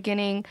movie in the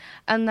beginning,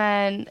 and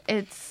then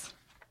it's...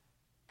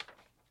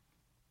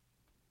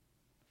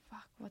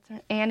 what's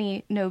her...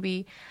 Annie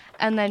Noby.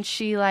 And then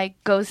she,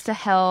 like, goes to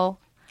hell.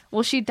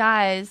 Well, she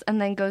dies and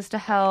then goes to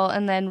hell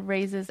and then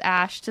raises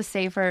Ash to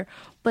save her.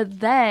 But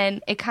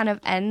then it kind of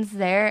ends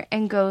there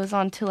and goes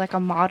on to, like, a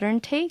modern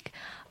take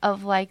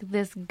of, like,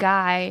 this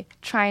guy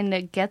trying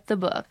to get the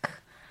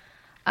book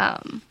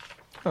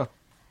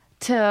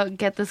to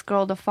get this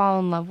girl to fall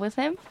in love with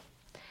him.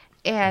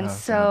 And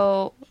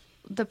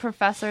the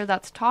professor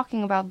that's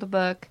talking about the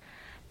book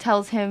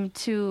tells him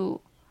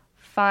to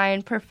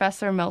find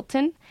Professor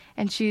Milton,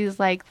 and she's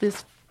like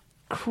this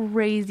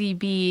crazy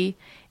bee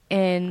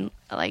in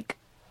like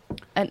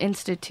an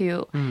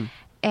institute,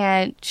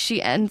 and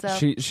she ends up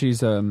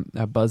she's a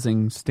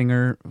buzzing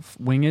stinger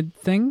winged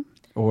thing,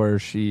 or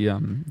she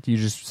you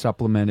just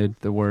supplemented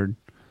the word.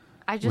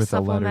 I just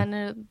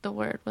supplemented the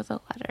word with a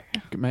letter.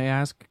 May I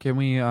ask, can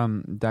we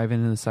dive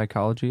into the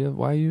psychology of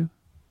why you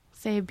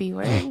say a B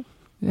word?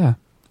 Yeah.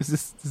 Is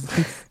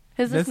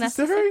this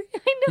necessary? I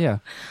know. Yeah,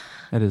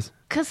 it is.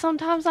 Because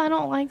sometimes I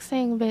don't like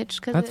saying bitch.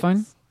 That's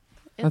fine.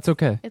 That's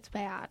okay. It's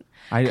bad.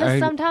 Because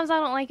sometimes I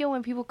don't like it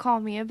when people call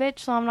me a bitch,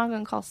 so I'm not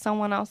going to call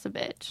someone else a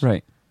bitch.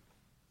 Right.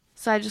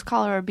 So I just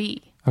call her a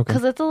B. Okay.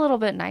 Because it's a little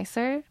bit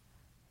nicer.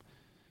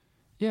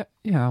 Yeah,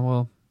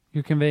 well,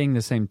 you're conveying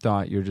the same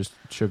thought. You're just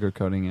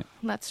sugarcoating it.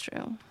 That's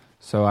true.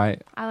 So I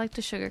like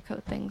to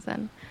sugarcoat things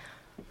then.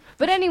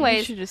 But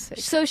anyways,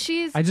 so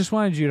she's... I just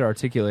wanted you to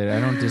articulate it. I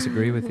don't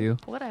disagree with you.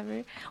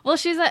 Whatever. Well,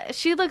 she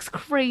looks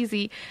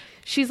crazy.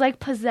 She's like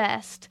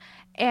possessed.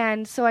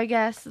 And so I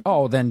guess...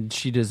 Oh, then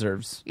she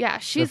deserves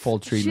the full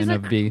treatment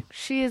of B.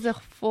 She is a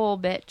full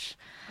bitch.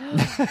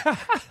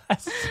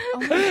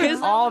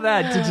 All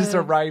that to just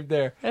arrive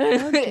there.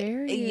 How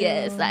dare you?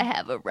 Yes, I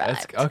have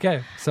arrived.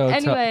 Okay, so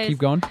Anyways, keep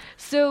going.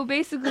 So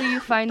basically you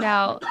find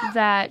out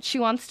that she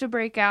wants to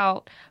break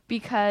out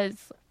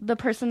because the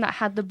person that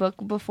had the book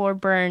before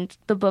burned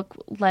the book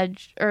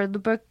the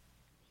book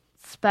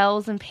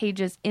spells and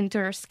pages into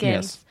her skin.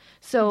 Yes.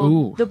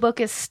 So the book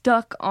is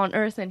stuck on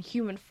Earth in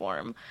human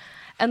form.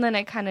 And then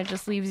it kind of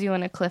just leaves you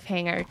in a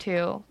cliffhanger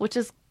too, which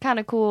is kind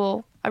of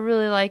cool. I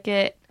really like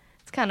it.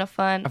 It's kind of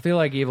fun. I feel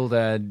like Evil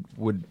Dead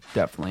would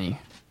definitely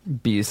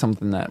be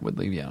something that would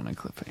leave you on a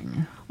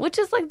cliffhanger. Which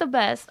is like the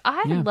best.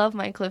 I love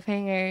my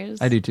cliffhangers.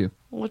 I do too.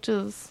 Which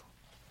is,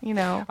 you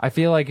know. I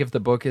feel like if the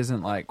book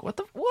isn't like, what?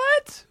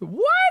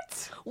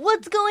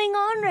 What's going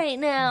on right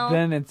now?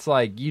 Then it's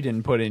like you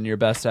didn't put in your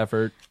best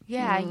effort.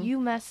 Yeah,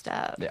 you messed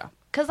up. Yeah.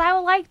 Because I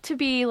would like to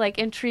be like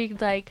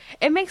intrigued. Like,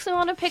 it makes me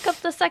want to pick up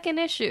the second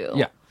issue.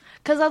 Yeah.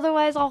 Because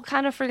otherwise I'll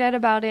kind of forget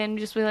about it and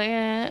just be like,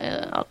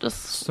 I'll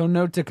just... So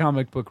note to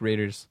comic book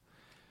readers.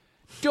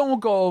 Don't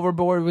go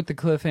overboard with the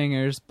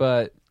cliffhangers,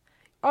 but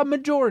a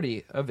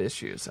majority of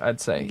issues, I'd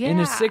say. Yeah. In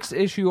a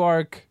 6-issue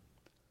arc,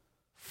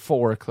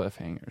 4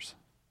 cliffhangers.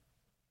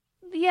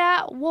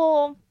 Yeah,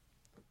 well,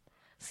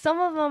 some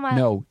of them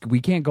No,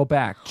 we can't go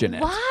back,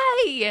 Janette.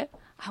 Why?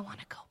 I want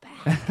to go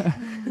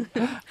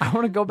back. I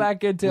want to go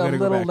back into a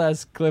little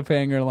less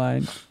cliffhanger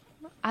line.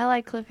 I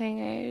like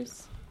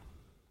cliffhangers.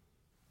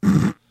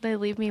 They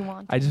leave me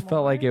wanting I just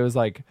felt like it was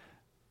like,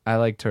 I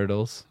like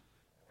turtles.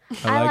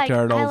 I like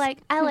turtles. I like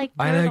turtles.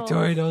 I like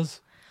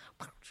turtles.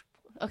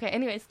 Okay,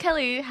 anyways,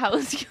 Kelly,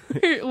 what's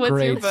your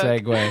Great book?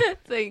 segue.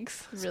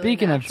 Thanks. Really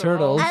Speaking of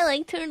natural. turtles. I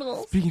like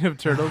turtles. Speaking of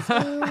turtles,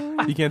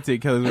 you can't see it.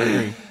 Kelly's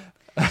wearing green.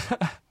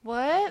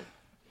 What?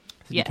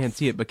 You can't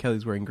see it, but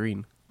Kelly's wearing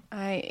green.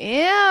 I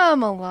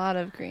am a lot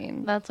of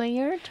green. That's why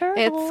you're a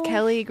turtle. It's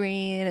Kelly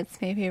green.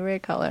 It's my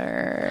favorite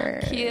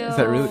color. Cute. Is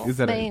that really? Is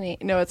that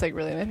No, it's like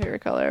really my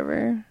favorite color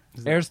ever.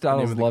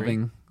 Aristotle's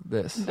loving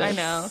this. I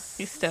know.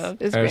 He's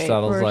stoked. It's great.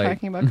 Aristotle's We're like,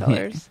 talking about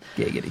colors.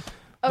 Giggity.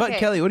 But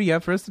Kelly, what do you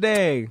have for us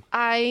today?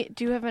 I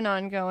do have an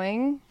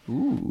ongoing.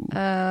 Ooh.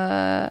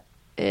 It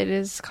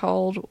is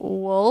called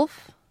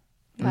Wolf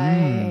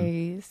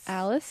by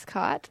Alice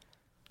Cott.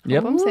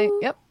 Yep. Hope I'm saying,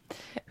 yep.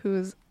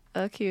 Who's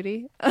a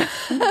cutie.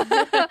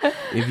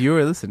 If you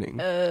were listening.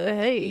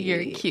 Hey.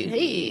 You're cute.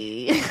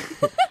 Hey.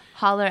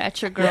 Holler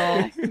at your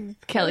girl,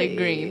 Kelly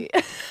Green.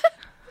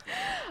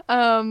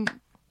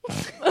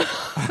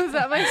 Is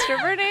that my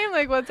stripper name?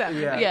 Like, what's that?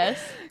 Yeah. Yes.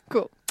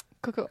 Cool.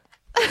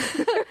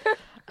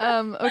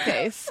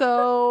 Okay,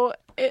 so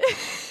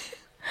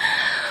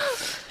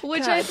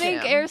Which God I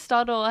think damn.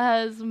 Aristotle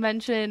has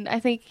mentioned. I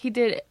think he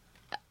did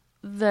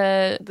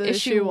the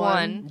issue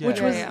 1. Yeah.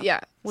 which was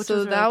Which so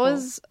was really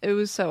that cool. it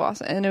was so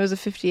awesome, and it was a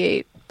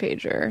 58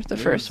 pager, the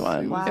first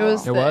one. Wow. It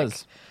was It thick.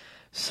 was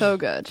So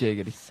good.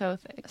 giggity. So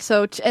thick.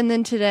 So and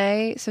then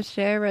today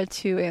I read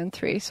 2 and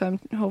 3, so I'm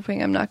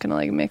hoping I'm not gonna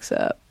like mix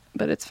up,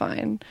 but it's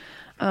fine.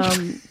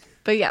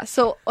 But yeah,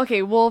 so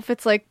okay, Wolf,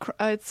 it's like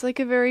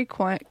a very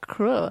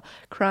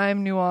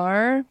crime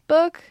noir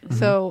book,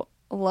 so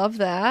love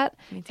that.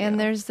 Me too. And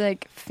there's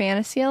like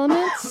fantasy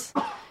elements.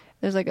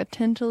 There's like a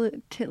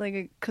like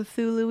a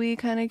Cthulhu-y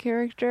kind of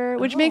character,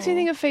 which makes me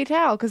think of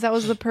Fatale because that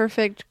was the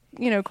perfect,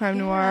 crime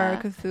noir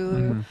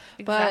Cthulhu.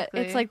 But Exactly.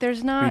 it's like there's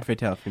Read not.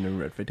 Fatale if you never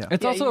read Fatale.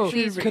 It's Yeah, also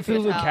you should read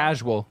Cthulhu Fatale.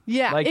 casual.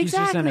 Yeah, like he's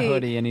just in a exactly.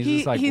 hoodie and he's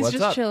just like, he's "What's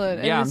just up?" chilling,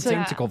 and Yeah, I'm it's like-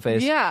 tentacle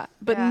face. Yeah,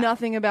 but Yeah.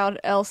 nothing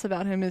else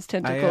about him is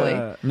tentacly.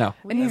 No,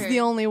 And he's Weird. the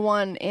only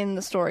one in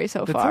the story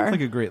so That far. sounds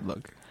like a great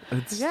look.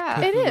 It's Yeah.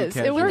 It Cthulhu is. It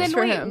casual. works Then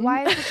for wait, him.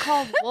 why is it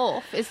called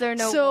Wolf? Is there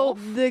no So wolf?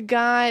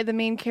 the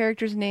main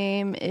character's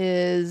name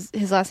is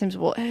his last name's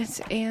Wolf. It's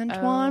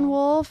Antoine Oh.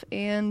 Wolf,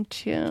 and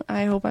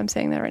I hope I'm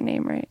saying that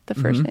name right. The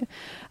first name.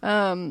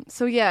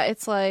 So yeah,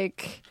 it's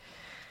like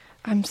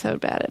I'm so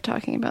bad at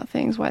talking about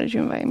things. Why did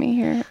you invite me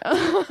here?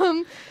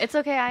 It's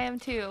okay, I am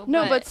too.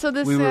 No, but so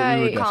this We were guy,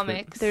 desperate.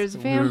 comics. there's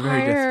We were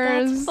very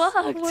vampires. That's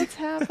fucked. What's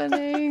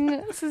happening?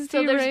 This is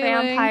So there's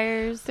derailing.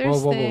 vampires.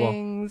 There's Whoa.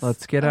 things.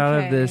 Let's get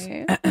out of this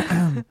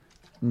Okay.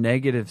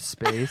 negative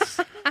space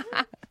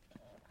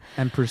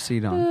and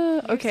proceed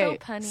on. Okay, so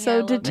punny, I so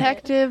love it.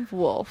 Detective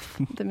Wolf,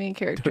 the main Don't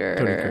character,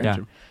 encourage Yeah.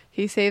 him.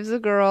 he saves a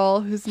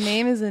girl whose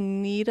name is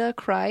Anita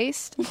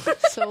Christ.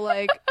 So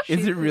like,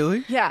 Is it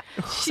really? yeah.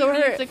 She So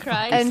needs to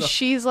cry. and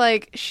she's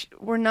like,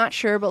 we're not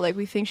sure, but like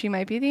we think she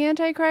might be the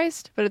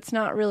Antichrist, but it's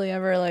not really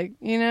ever like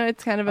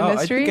it's kind of a Oh, I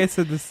mystery. think I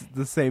said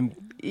the same.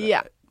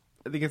 Yeah,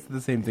 I think it's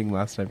the same thing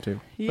last time too.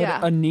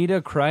 yeah. But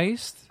Anita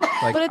Christ?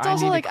 Like, But it's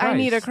also like I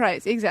need a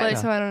Christ, exactly.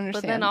 But- So I don't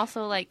understand. But then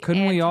also like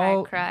Couldn't we all?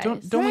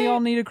 Antichrist. Don't we Right? all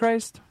need a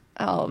Christ?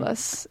 all of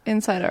us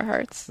inside our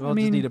hearts. We all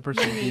mean- just need a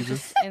person of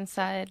Jesus.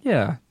 inside.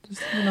 Yeah,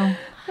 just there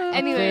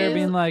Anyways,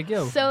 being like,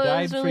 yo, so it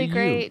died was for really you.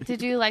 great.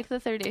 Did you like the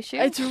 3rd issue?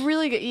 It's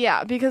really good,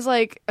 yeah. Because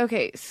like,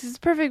 okay, this is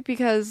perfect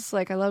because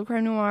like I love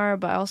crime noir,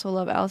 but I also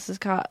love Alice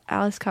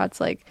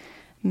Cott's like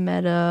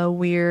meta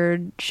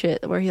weird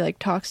shit where he like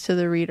talks to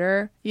the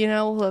reader, with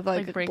like,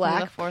 like breaking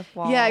black. the fourth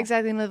wall. Yeah,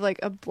 exactly. And with like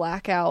a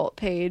blackout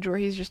page where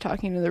he's just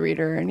talking to the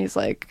reader and he's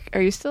like,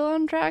 "Are you still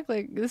on track?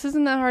 Like this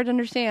isn't that hard to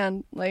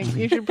understand. Like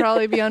you should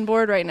probably be on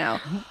board right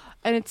now."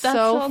 And it's That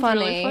so sounds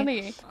really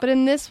funny. But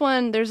in this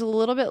one, there's a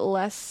little bit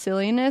less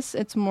silliness.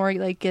 It's more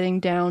like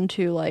getting down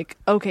to like,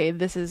 okay,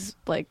 this is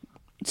like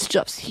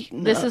stuff's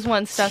heating This up. is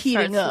when stuff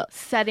heating starts up.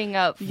 setting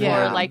up for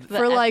Yeah, like the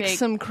for like epic-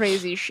 some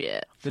crazy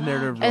shit. The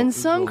narrative And is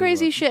some rolling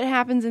crazy up. shit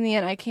happens in the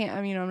end.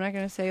 I'm not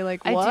gonna say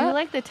like what. I do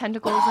like the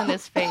tentacles in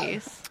his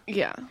face.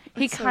 Yeah,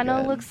 He it's so kind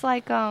of good. looks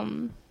like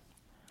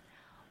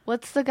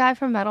what's the guy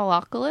from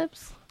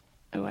Metalocalypse?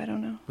 Oh, I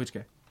don't know. Which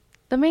guy?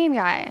 The main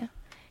guy.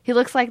 He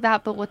looks like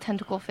that, but with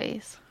tentacle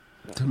face.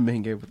 The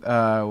main guy with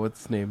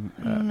what's his name?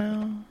 I don't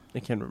know. I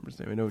can't remember his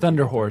name. I know what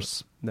Thunder you're talking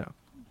Horse. about.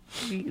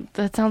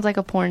 That sounds like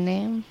a porn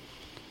name.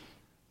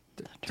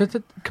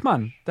 Come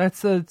on,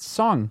 that's a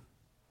song.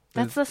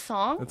 That's the No,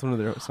 song? that's one of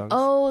their songs.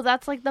 Oh,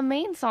 that's like the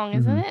main song,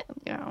 isn't it?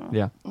 Yeah.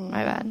 Yeah,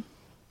 My bad.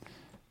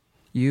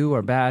 you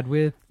are bad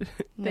with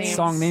Names.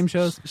 song name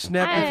shows.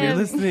 Snap if I you're am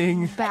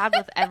listening. Bad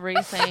with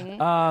everything.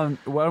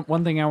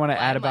 One thing I want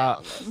to add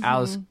about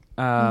Alice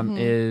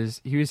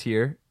is he was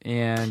here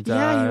and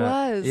Yeah, he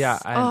was. Yeah,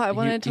 I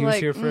wanted to he was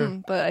like, here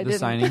for but I the didn't.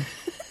 signing.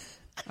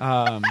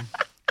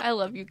 I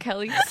love you,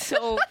 Kelly,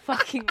 so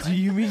fucking much. Do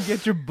you mean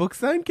get your book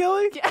signed,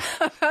 Kelly?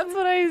 That's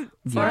what I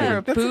For her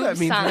That's what boob that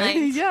means, right?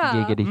 signs.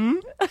 Yeah.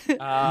 Giggity. You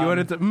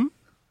wanted to?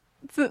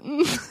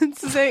 To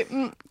say,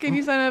 can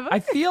you sign up? I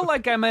feel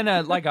like I'm in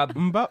a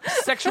Bop.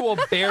 sexual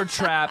bear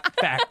trap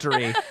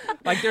factory.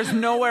 Like there's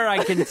nowhere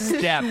I can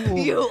step.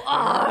 You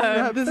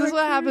are. This is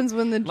what happens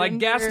when the Like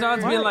gender-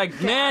 Gaston's being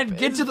like, man,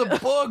 get to the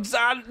books.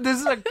 This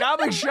is a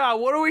comic shop.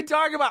 What are we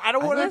talking about? I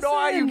don't want to know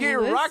how you get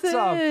your rocks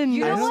off.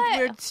 You know what?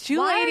 There's two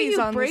Why ladies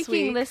are you on breaking this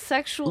week. this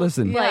sexual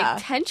Listen. like Yeah.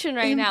 tension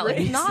right now? It's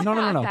Embrace. not No.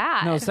 that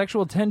bad. No,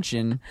 sexual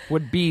tension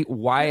would be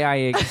why I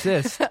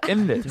exist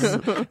in this.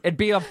 It'd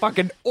be a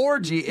fucking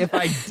orgy if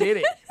I did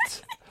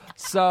it.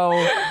 So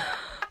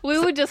We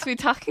would just be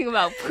talking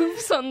about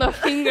poops on the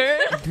finger.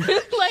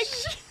 Like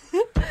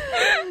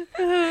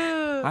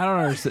I don't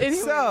understand.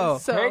 Anyway, So,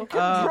 so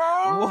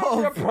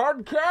Wolf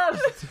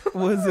podcast.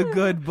 was a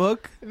good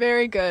book.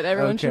 very good.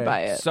 Everyone should Okay. buy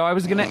it. So I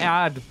was gonna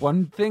add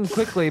one thing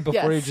quickly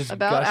before Yes, you just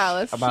about gush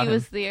Alice. about he him.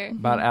 was there.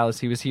 About Alice.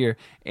 He was here,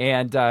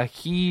 and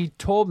he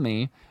told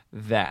me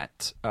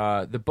that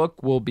the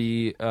book will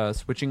be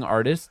switching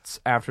artists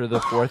after the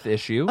 4th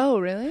issue. Oh,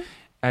 really?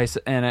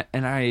 And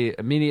I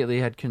immediately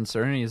had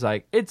concern. He's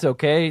like, "It's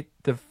okay.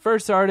 The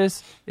first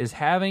artist is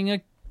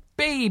having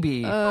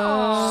baby.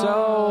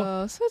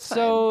 So it's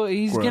so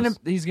he's Gross.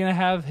 gonna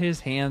have his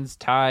hands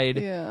tied.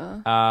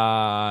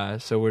 Yeah.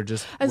 So we're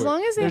just As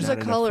long as there's not a in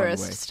a fun way.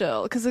 colorist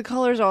still, because the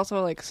colors are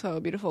also like so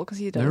beautiful. Because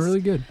he does they're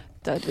really good.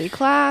 deadly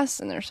class,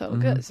 and they're so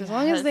good. So as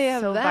long as they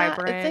have so that,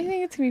 vibrant. I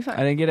think it's gonna be fine.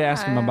 I didn't get to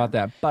ask him about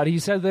that, but he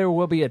said there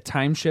will be a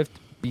time shift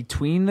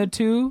between the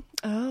two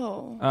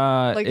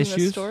like issues.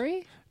 in the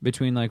story.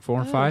 Between like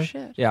 4 and Oh, 5.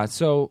 shit. Yeah,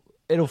 so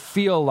it'll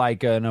feel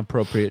like an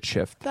appropriate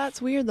shift.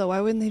 That's weird though.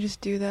 Why wouldn't they just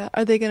do that?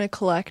 Are they going to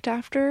collect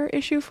after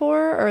issue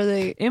 4, or are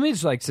they?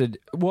 Image likes it.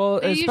 Well,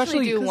 They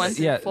especially usually do 1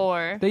 through yeah,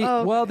 4. They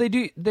Oh, well they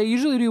do. They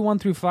usually do 1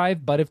 through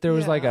 5. But if there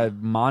was like Yeah. a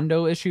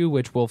Mondo issue,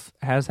 which Wolf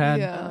has had,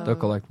 Yeah. they'll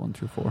collect 1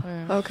 through 4.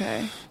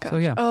 Okay. Gotcha. So,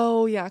 yeah.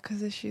 Oh yeah,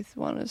 because issue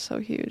 1 is so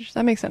huge.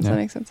 That makes sense. Yeah. That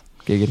makes sense.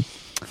 Giggity.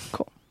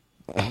 Cool.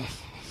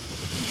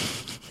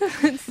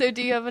 So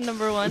do you have a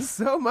number 1?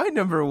 So my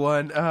number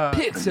one,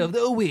 Picks of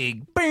the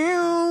week.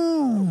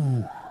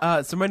 so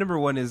my number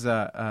one is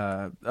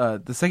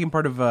the second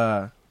part of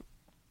a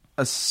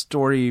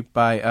story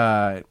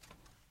by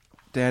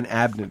Dan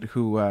Abnett,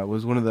 who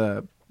was one of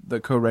the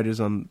co-writers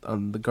on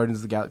the Guardians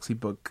of the Galaxy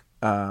book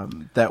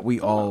that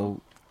we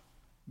all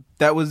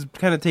that was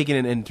kind of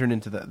taken and turned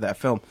into that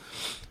film.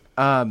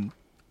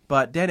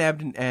 But Dan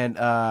Abnett and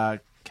God,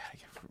 I forget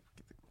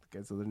the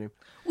guy's other name.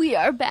 We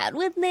are bad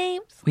with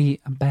names. We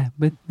are bad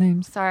with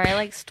names. Sorry,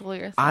 I stole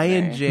your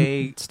thunder.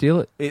 I&J. Steal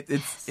it.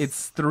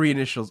 It's 3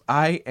 initials.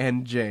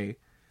 I&J.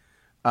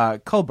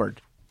 Culbert.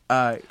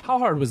 How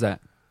hard was that?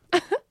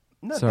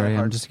 Not Sorry, that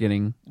hard. I'm just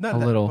getting Not a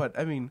that, little but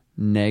I mean,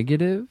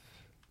 negative.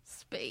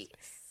 Space.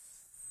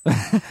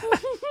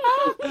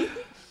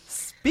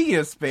 speaking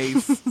of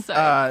space,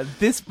 Sorry.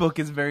 this book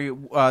is very.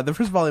 The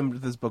first volume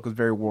of this book was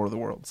very War of the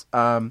Worlds.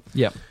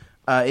 Yep.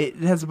 It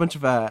has a bunch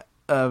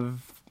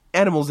of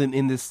animals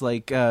in this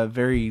like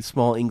very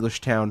small English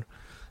town.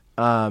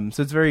 So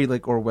it's very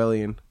like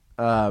Orwellian.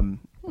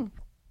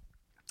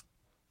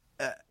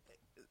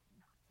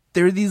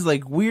 There are these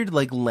like weird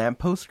like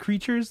lamppost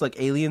creatures, like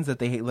aliens that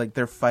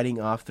they're fighting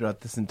off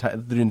throughout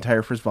the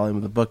entire first volume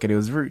of the book, and it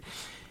was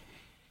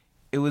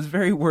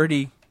very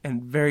wordy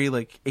and very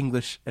like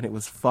English, and it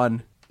was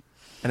fun,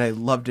 and I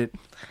loved it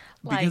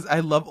because I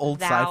love old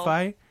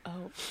sci-fi.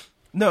 Oh.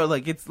 No,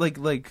 like it's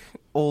like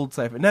old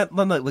sci-fi, not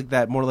like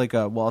that, more like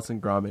a Wallace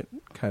and Gromit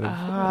kind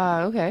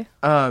of. Okay.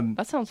 Um,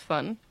 That sounds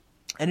fun.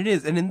 and it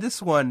is, and in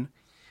this one,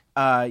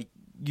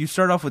 you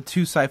start off with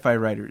 2 sci-fi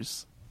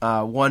writers.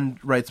 One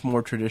writes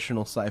more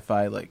traditional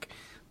sci-fi, like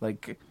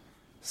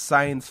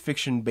science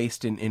fiction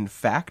based in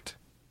fact,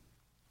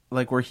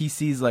 like where he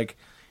sees like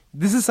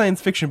this is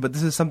science fiction, but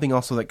this is something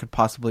also that could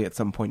possibly at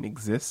some point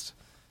exist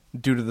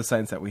due to the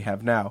science that we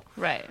have now.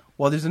 Right.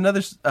 Well, there's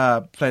another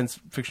science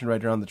fiction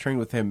writer on the train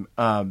with him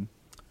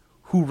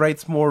who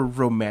writes more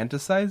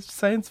romanticized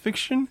science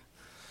fiction,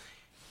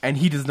 and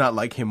he does not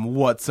like him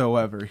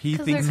whatsoever. He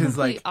thinks they're his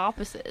like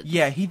opposites.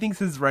 yeah, he thinks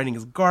his writing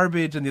is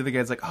garbage, and the other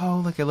guy's like,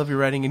 "Oh, like I love your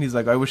writing," and he's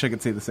like, "I wish I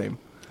could say the same."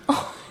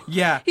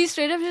 Yeah, He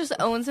straight up just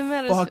owns him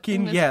at his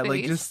fucking his yeah, face.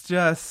 like just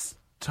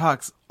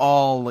talks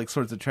all like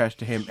sorts of trash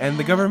to him, and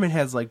the government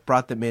has like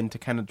brought them in to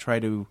kind of try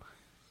to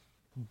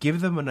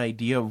give them an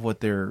idea of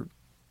what they're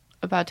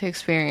about to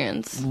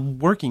experience.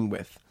 working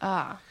with.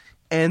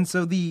 And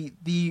so the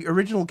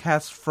original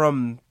cast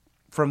from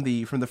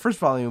the first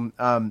volume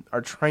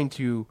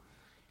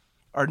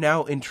are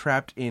now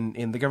entrapped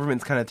in the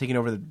government's kind of taking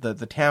over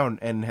the town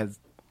and has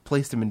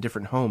placed them in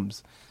different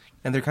homes,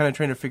 and they're kind of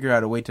trying to figure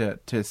out a way to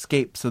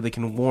escape so they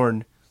can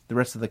warn the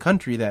rest of the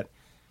country that,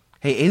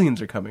 hey,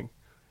 aliens are coming.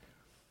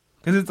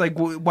 Because it's like,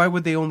 why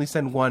would they only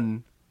send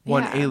one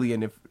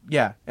alien if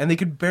and they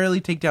could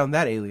barely take down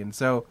that alien,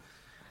 so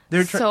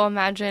they're So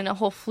imagine a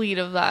whole fleet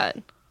of that.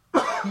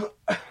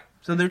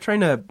 so they're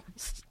trying to.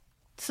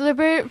 So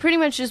they're pretty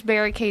much just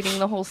barricading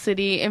the whole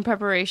city in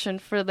preparation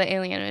for the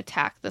alien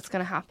attack that's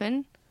going to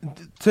happen.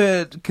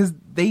 Because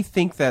they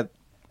think that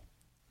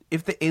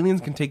if the aliens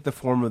can take the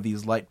form of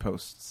these light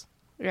posts,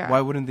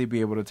 why wouldn't they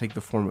be able to take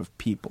the form of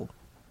people?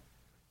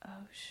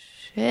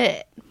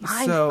 Shit.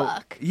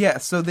 Mindfuck. Yeah,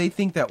 so they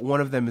think that one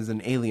of them is an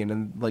alien,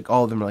 and like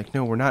all of them are like,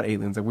 no, we're not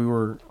aliens. Like we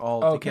were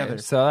all together.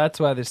 So that's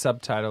why the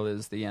subtitle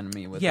is the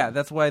enemy with Yeah, them.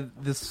 that's why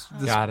this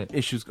Got it.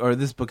 issues or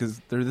this book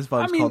is this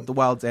volume's I mean, called The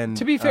Wilds End.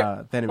 to be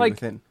fair, The Enemy like-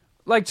 Within.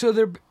 Like, so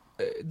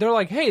they're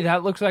like, hey,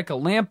 that looks like a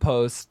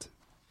lamppost.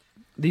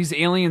 These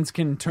aliens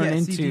can turn Yeah,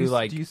 into see, do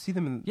like you see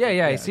them?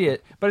 I see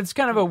it, but it's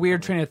kind of a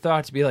weird train of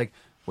thought to be like,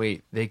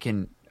 wait, they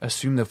can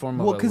assume the form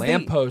of Well, a 'cause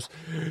lamppost.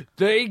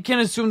 They can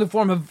assume the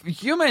form of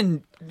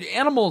human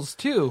animals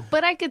too,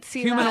 But I could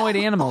see humanoid that.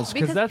 animals,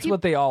 because that's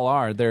what they all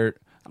are. They're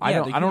I Yeah,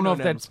 don't the know if humanoid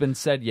that's animals. been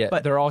said yet.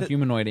 But They're all the-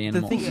 humanoid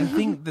animals.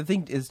 The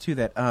thing is too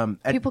that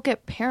People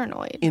get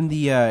paranoid. in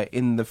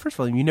the first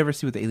volume you never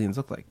see what the aliens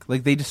look like.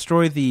 Like they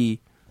destroy the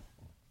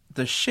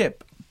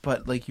ship,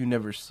 but like you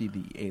never see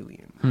the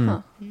alien.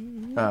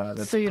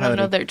 That's So you don't know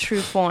piloted. their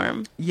true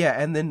form.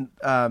 Yeah, and then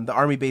the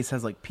army base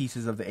has like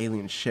pieces of the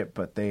alien ship,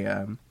 but they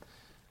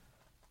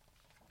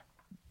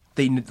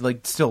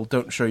like still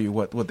don't show you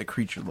what the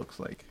creature looks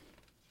like.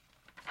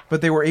 But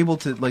they were able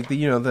to, like,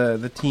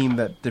 the team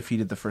that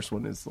defeated the first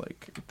one is,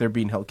 like, they're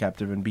being held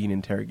captive and being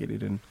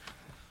interrogated, and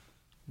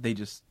they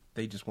just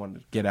wanted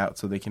to get out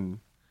so they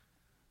can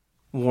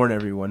warn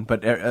everyone.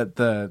 But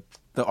the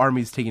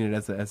army's taking it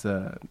as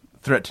a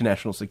threat to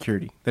national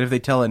security. That if they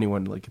tell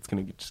anyone, like, it's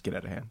going to just get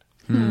out of hand.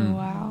 Oh,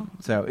 wow.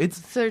 So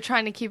they're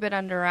trying to keep it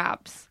under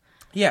wraps.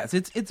 Yes,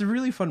 it's a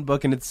really fun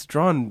book, and it's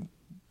drawn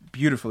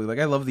beautifully. Like,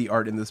 I love the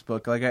art in this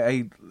book. Like,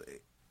 I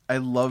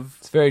love...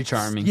 It's very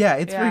charming. Yeah,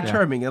 it's very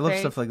charming. I love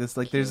Very stuff like this.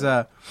 Like, there's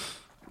a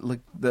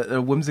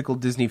whimsical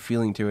Disney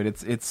feeling to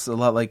it. It's a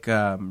lot like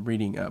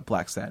reading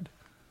Black Sad.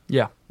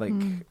 Yeah. Like,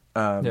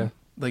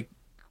 like,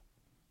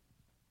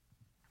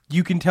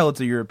 you can tell it's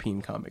a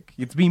European comic.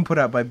 It's being put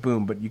out by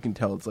Boom, but you can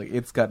tell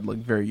it's got like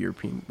very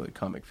European like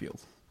comic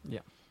feels. Yeah.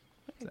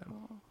 So.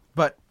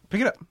 But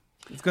pick it up.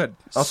 It's good.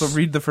 Also,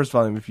 read the first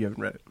volume if you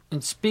haven't read it.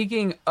 And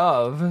speaking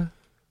of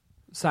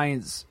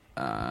science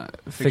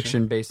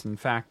fiction based in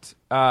fact,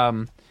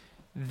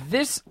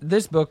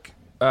 this book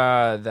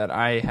that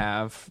I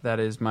have, that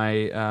is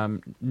my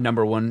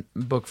number one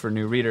book for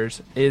new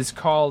readers, is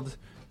called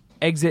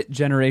Exit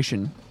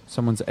Generation.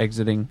 Someone's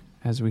exiting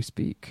as we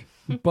speak.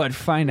 But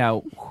find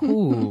out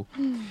who.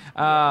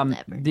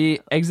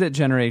 The Exit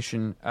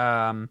Generation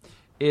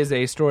is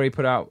a story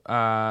put out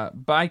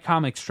by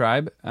Comics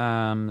Tribe.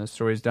 The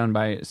story is done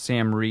by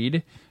Sam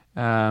Reed,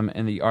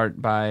 and the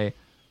art by...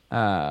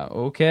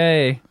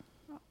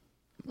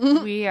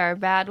 We are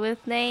bad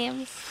with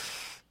names.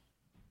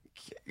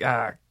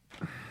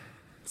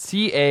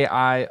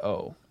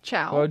 CAIO.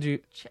 Chow. What would you...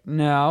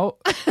 No.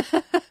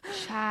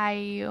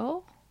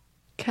 Chayo?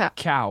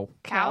 Cow.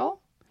 Cow?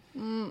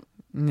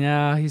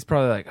 Yeah, he's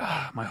probably like,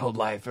 my whole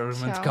life,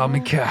 everyone's called me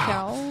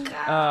Cow.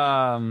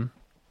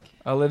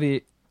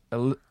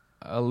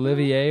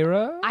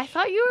 Oliviera? I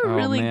thought you were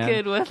really man.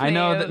 good with names. I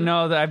know that.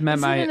 No, that I've met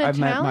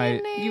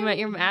my. You met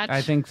your match?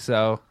 I think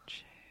so.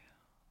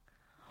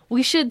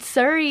 We should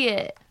Surrey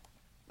it.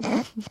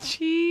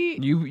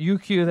 You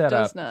cue that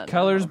Does up. not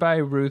Colors know. by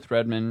Ruth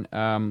Redmond.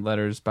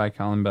 Letters by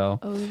Colin Bell.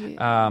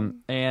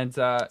 And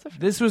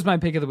this was my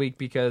pick of the week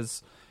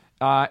because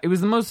it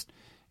was the most.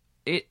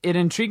 It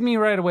intrigued me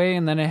right away,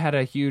 and then it had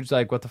a huge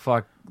like what the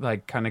fuck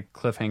like kind of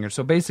cliffhanger.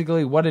 So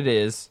basically, what it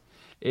is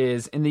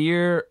in the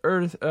year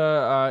Earth,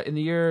 in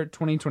the year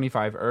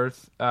 2025,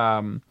 Earth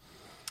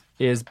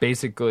is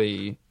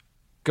basically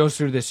goes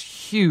through this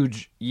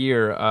huge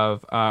year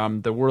of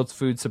the world's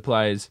food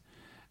supplies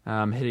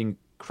hitting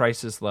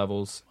crisis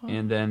levels,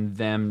 and then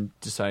them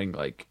deciding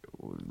like,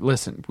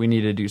 listen, we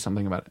need to do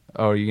something about it.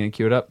 Oh, are you gonna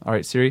cue it up? All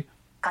right, Siri.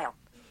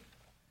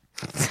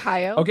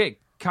 Kaio. Okay,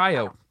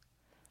 Kaio.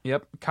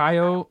 Yep,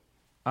 Kaio.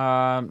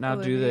 Now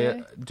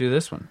Olivier? do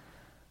this one.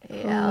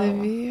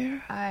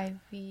 Olivier.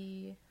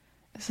 L-I-V-E-I-R-A?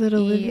 Is it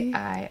Olivier?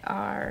 I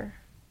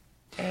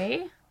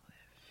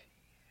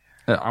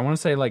want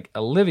to say like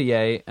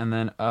Olivier and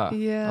then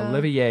Yeah.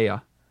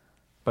 Olivier,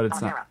 but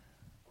it's not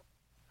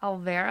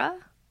Alvera?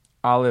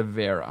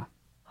 Oliveira.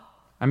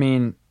 I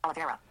mean,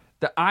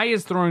 the I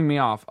is throwing me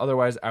off.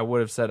 Otherwise, I would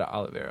have said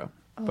Oliveira.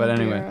 But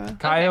anyway, Oliveira.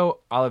 Caio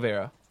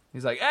Oliveira.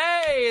 He's like,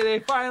 hey, they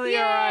finally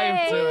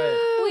arrived to it.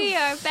 We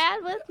are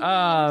bad with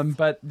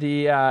But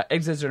the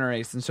Exit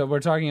Generation. So we're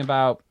talking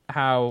about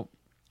how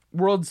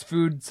world's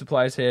food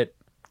supplies hit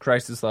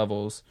crisis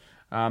levels.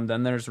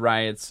 Then there's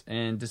riots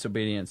and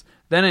disobedience.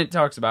 Then it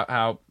talks about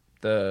how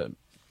the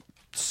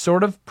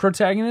sort of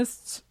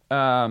protagonists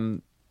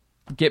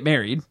get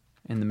married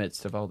in the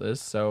midst of all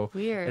this. So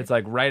Weird. It's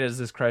like right as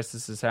this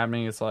crisis is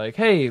happening, it's like,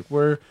 hey,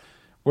 we're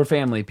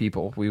family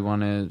people. We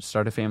want to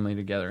start a family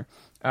together.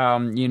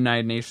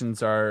 United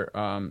Nations are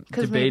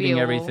debating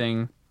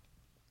everything.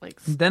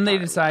 Then they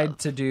decide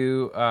to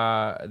do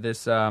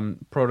this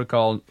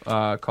protocol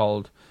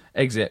called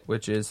Exit,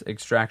 which is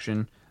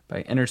extraction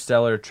by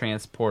interstellar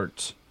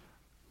transport.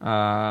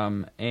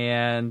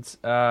 And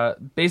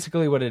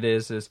basically what it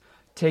is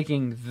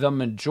taking the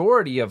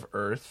majority of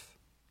Earth.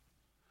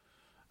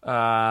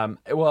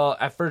 Well,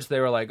 at first they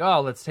were like, oh,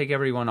 let's take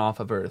everyone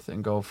off of Earth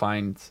and go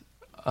find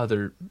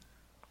other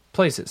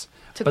places.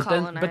 But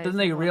then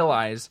they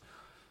realize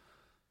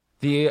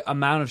the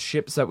amount of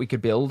ships that we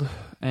could build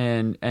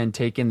and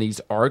take in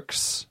these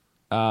arcs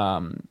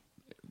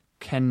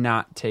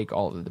cannot take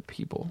all of the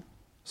people.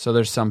 So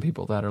there's some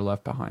people that are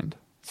left behind.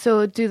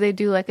 So do they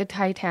do like a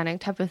Titanic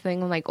type of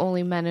thing, like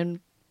only men and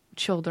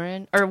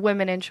children, or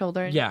women and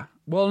children? Yeah.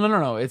 Well,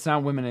 no. It's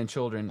not women and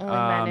children. Only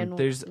men and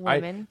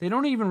women? They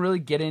don't even really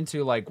get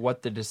into like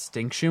what the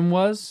distinction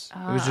was.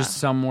 It was just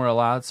some were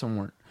allowed, some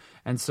weren't.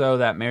 And so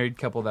that married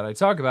couple that I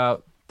talk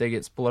about, they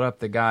get split up.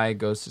 The guy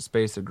goes to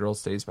space, the girl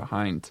stays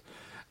behind.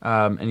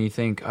 And you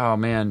think, oh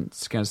man,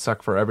 it's gonna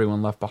suck for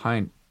everyone left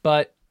behind.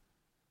 But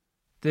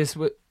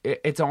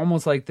it's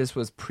almost like this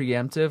was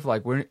preemptive.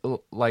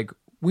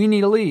 We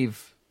need to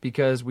leave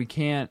because we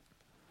can't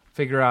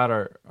figure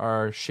out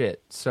our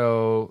shit.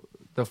 So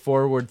the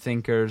forward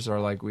thinkers are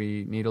like,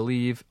 we need to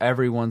leave.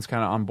 Everyone's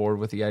kind of on board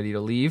with the idea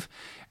to leave,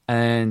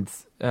 and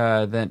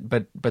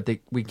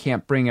we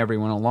can't bring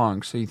everyone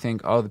along. So you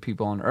think, oh, the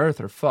people on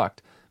Earth are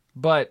fucked.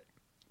 But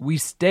we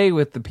stay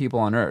with the people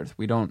on Earth.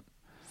 We don't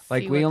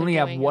like See we what only they're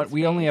have doing what in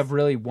we only space. have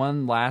really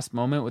one last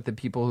moment with the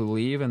people who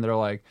leave, and they're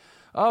like,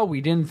 "Oh,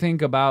 we didn't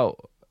think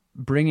about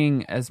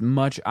bringing as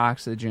much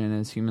oxygen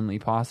as humanly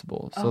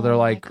possible." So they're Oh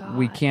my like,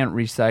 "We God. can't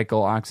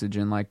recycle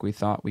oxygen like we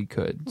thought we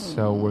could."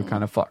 So we're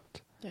kind of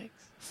fucked.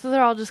 So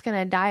they're all just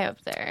gonna die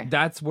up there.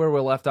 That's where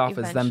we're left off, is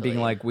them being Eventually.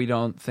 like, we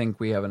don't think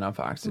we have enough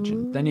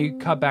oxygen. Then you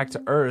cut back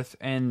to Earth,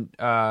 and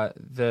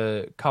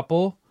the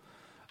couple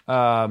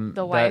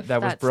The wife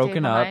that was that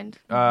broken stayed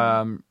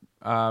up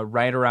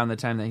right around the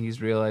time that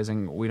he's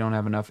realizing we don't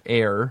have enough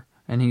air,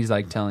 and he's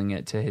like telling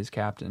it to his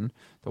captain.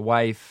 The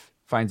wife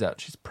finds out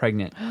she's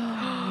pregnant.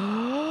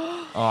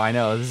 Oh, I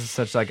know. This is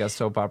such like a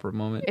soap opera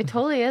moment. It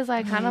totally is.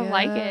 I kind of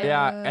like it.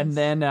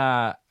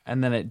 Yeah,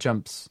 and then it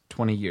jumps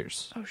 20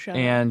 years. Oh, shut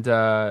and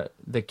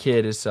the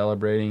kid is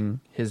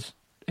celebrating his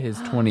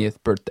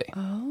 20th birthday.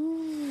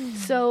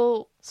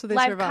 So they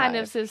life kind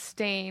of survived.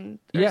 sustained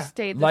or Yeah,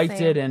 stayed the life same.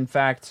 did. In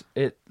fact,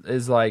 it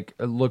is like,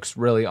 it looks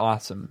really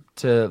awesome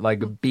to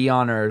like be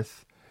on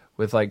Earth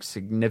with like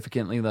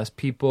significantly less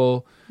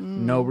people,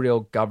 no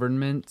real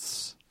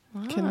governments,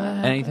 Can that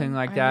happen? anything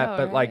like I that. know,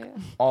 But like right?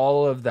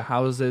 all of the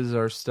houses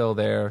are still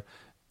there.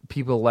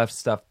 People left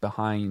stuff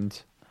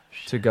behind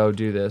to go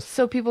do this.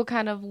 So people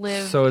kind of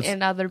live So it's-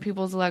 in other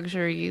people's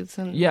luxuries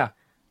and Yeah,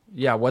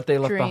 what they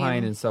left Dream.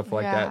 behind and stuff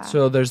like Yeah. that.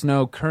 So there's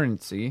no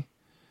currency.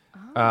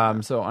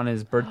 So on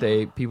his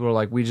birthday, people are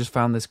like, "We just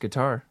found this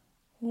guitar."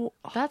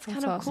 that's kind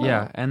of awesome. cool.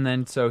 Yeah, and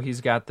then so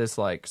he's got this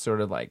like sort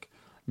of like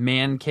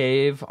man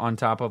cave on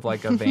top of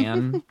like a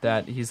van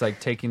that he's like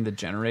taking the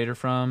generator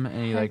from,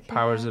 and he like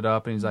powers it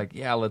up, and he's like,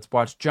 "Yeah, let's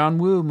watch John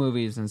Woo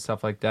movies and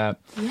stuff like that."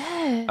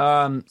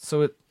 Yes.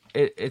 So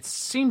it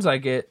seems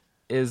like it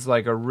is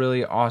like a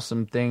really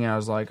awesome thing, and I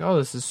was like, "Oh,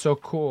 this is so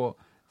cool."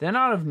 Then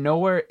out of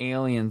nowhere,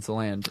 aliens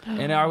land,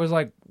 and I was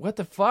like, "What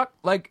the fuck?"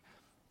 Like,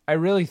 I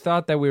really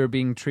thought that we were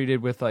being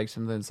treated with like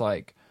something that's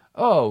like,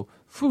 "Oh,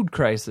 food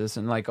crisis,"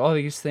 and like all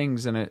these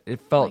things, and it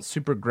felt Like-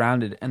 super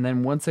grounded. And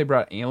then once they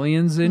brought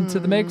aliens into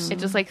the mix, it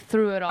just like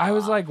threw it all. I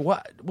was off. like,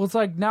 "What?" Well, it's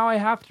like now I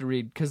have to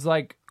read, because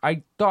like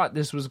I thought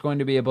this was going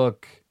to be a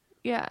book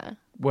yeah.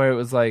 where it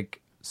was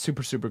like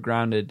super super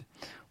grounded.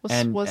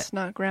 What's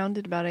not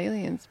grounded about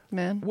aliens,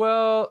 man?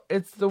 Well,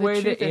 it's the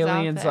way truth that is out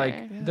aliens there.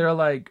 like they're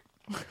like,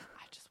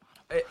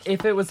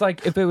 if it was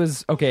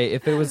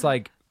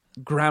like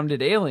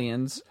grounded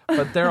aliens,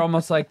 but they're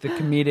almost like the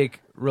comedic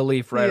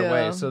relief right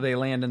away. Yeah. So they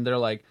land and they're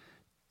like,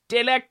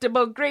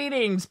 "Delectable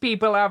greetings,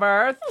 people of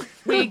Earth.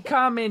 We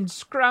come in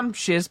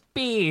scrumptious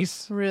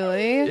peace."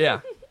 Really? Yeah,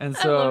 and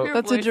love so your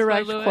That's a voice,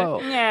 direct by the way.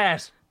 quote.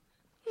 yes,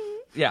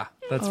 yeah,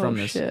 that's Oh from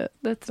this. shit.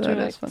 That's That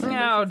is direct. funny.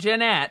 Now,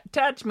 Janette,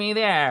 touch me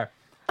there.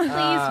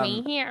 Please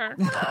me here.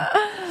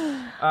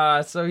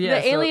 So yeah,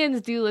 The so- aliens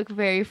do look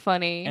very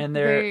funny And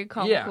they're- very yeah,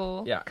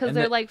 comical. yeah. Because And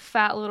they're the- like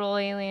fat little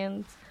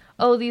aliens.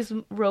 Oh, these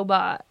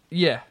robot.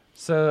 Yeah.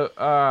 So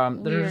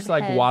they're Weird just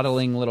like heads.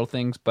 waddling little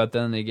things, but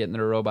then they get in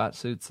their robot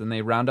suits and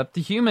they round up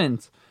the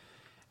humans.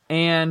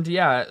 And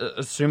yeah,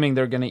 assuming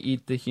they're going to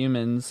eat the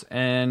humans.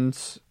 And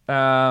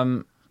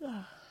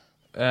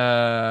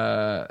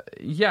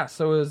yeah,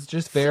 so it was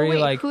just very so wait,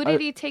 like who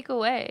did he take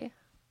away?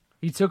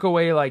 he took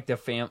away like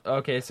the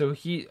Okay, so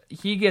he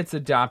gets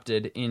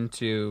adopted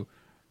into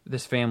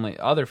this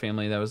other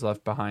family that was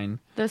left behind.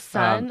 The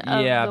son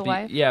of the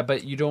wife? Yeah,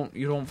 but you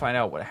don't find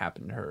out what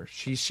happened to her.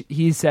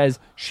 He says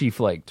she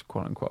flaked,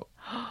 quote unquote.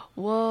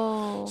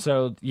 Whoa.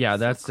 So yeah,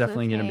 that's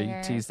definitely going to be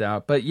cliffhanger. teased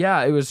out. But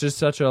yeah, it was just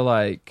such a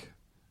like.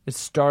 It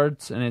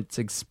starts and it's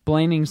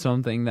explaining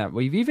something that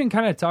we've even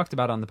kind of talked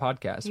about on the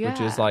podcast, which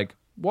Yeah. is like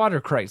water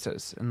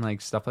crisis and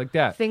like stuff like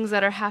that. Things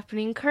that are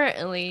happening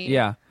currently.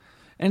 Yeah,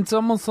 and it's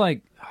almost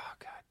like, oh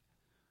god,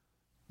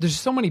 there's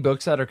so many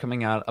books that are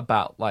coming out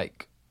about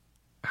like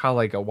how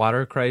like a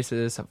water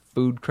crisis, a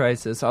food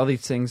crisis, all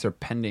these things are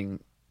pending,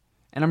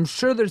 and I'm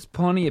sure there's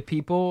plenty of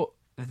people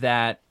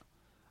that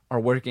are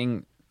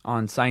working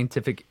on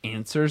scientific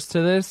answers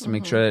to this to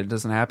make sure that it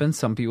doesn't happen.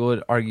 Some people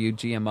would argue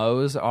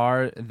GMOs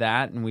are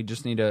that, and we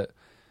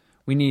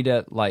need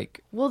to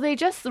like Well, they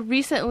just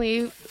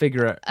recently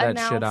figure that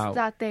announced shit out.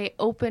 that they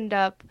opened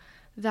up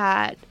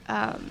that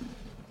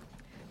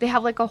they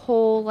have like a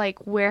whole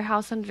like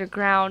warehouse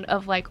underground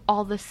of like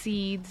all the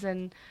seeds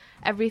and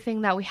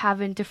everything that we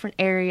have in different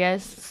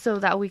areas so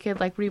that we could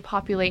like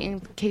repopulate in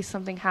case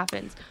something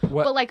happens.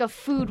 What- But like a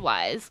food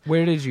wise.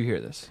 Where did you hear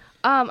this?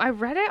 I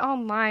read it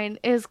online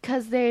is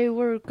because they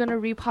were gonna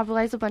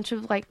repopulate a bunch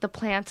of like the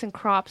plants and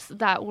crops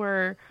that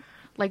were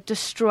like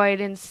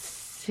destroyed in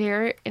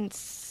Syria?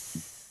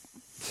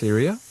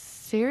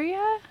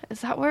 Syria?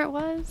 Is that where it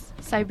was?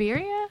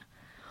 Siberia?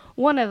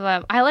 One of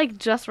them. I like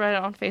just read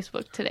it on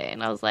Facebook today,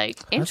 and I was like,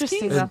 interesting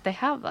cute. that they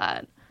have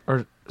that.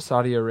 Or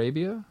Saudi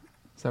Arabia?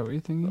 Is that what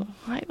you're thinking?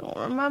 I don't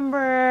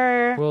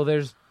remember. Well,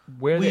 there's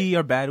where We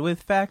are bad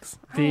with facts.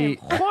 the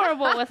I'm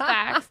horrible with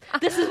facts.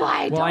 This is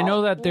why I well, don't I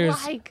know that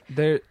there's like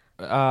there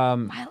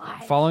my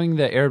life. following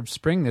the Arab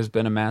Spring, there's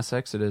been a mass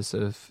exodus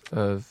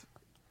of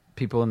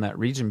people in that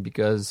region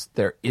because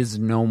there is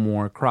no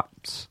more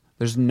crops.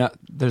 There's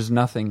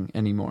nothing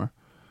anymore.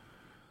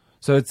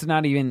 So it's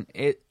not even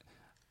it.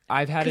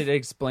 I've had it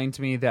explained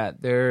to me that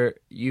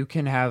you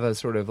can have a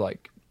sort of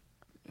like,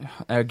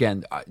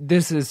 again,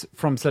 this is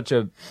from such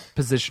a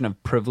position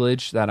of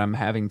privilege that I'm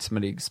having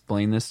somebody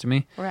explain this to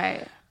me.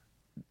 Right.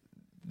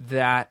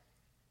 That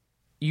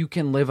you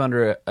can live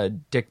under a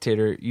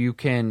dictator, you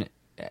can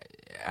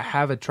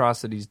have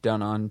atrocities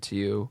done onto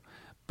you,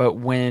 but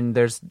when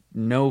there's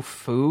no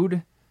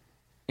food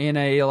in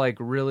a like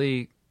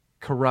really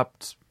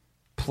corrupt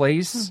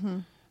place,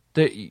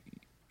 that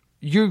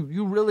your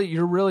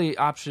really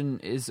option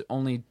is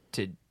only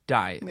to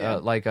die,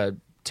 like a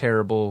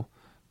terrible,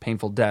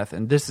 painful death.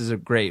 And this is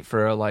great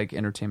for a like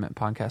entertainment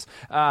podcast.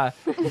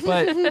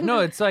 But no,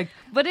 it's like,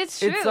 but it's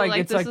true.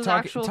 It's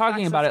like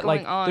talking about it.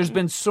 Like on. there's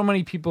been so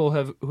many people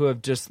who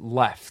have just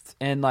left,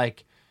 and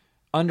like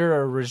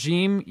under a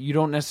regime, you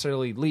don't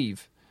necessarily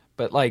leave,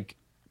 but like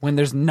when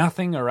there's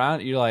nothing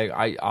around, you're like,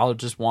 I'll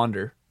just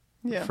wander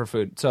for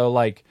food. So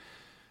like.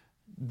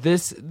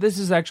 This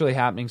is actually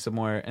happening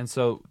somewhere, and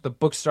so the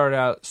book started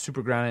out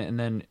super grounded, and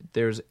then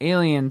there's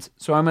aliens.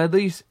 So I'm at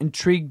least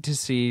intrigued to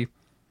see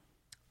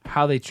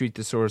how they treat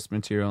the source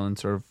material, and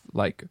sort of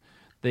like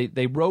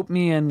they rope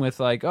me in with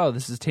like, oh,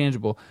 this is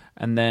tangible,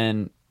 and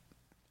then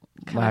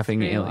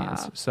laughing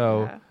aliens.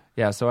 So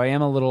so I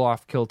am a little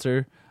off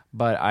kilter,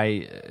 but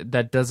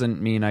that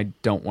doesn't mean I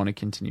don't want to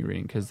continue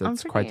reading, because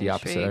that's quite the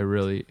opposite. I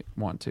really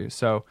want to.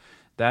 So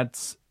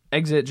that's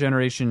Exit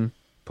Generation,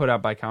 put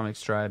out by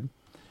Comics Tribe.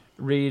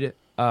 Read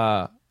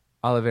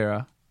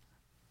Oliveira,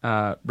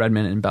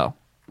 Redmond, and Bell.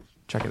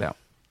 Check it out.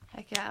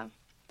 Heck yeah.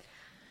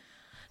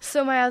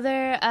 So my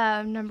other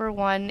number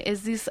one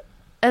is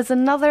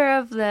another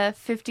of the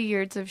 50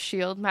 Years of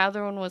S.H.I.E.L.D. My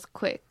other one was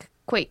Quake.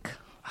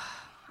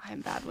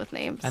 I'm bad with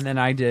names. And then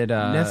I did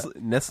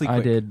Nestle I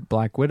did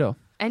Black Widow.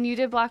 And you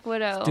did Black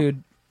Widow.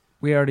 Dude,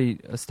 we already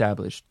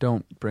established.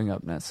 Don't bring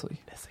up Nestle.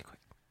 Nestle Quick.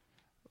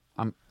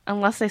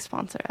 Unless they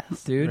sponsor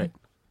us. Dude. Right.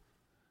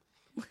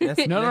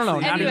 No.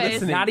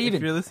 Anyways. Not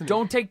even.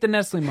 Don't take the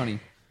Nestle money.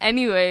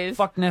 Anyways.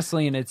 Fuck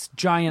Nestle and its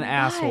giant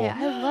asshole.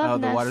 I love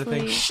the Nestle. water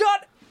thing?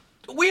 Shut!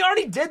 We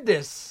already did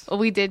this. Oh,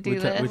 we did do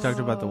this. We talked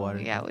about the water.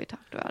 Yeah, we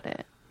talked about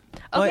it.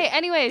 But Okay,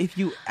 anyways. if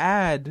you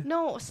add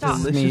No, stop.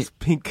 delicious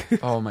pink...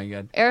 Oh my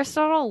god.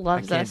 Aristotle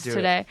loves I can't us do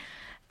today.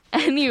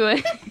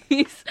 Anyways.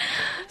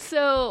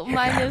 So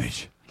mine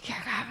is... You're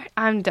garbage.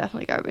 I'm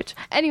definitely garbage.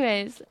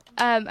 Anyways,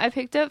 I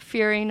picked up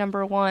Fury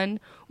 #1,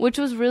 which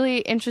was really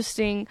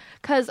interesting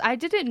because I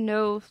didn't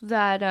know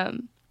that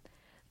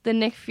the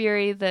Nick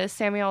Fury, the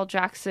Samuel L.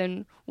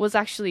 Jackson, was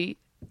actually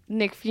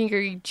Nick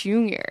Fury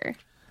Jr.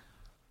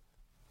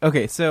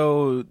 Okay,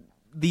 so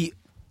the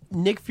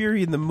Nick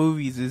Fury in the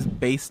movies is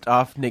based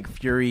off Nick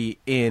Fury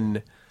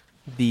in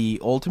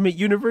the Ultimate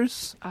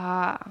Universe.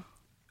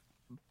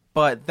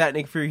 But that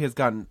Nick Fury has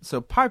gotten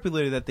so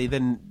popular that they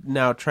then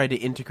now try to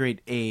integrate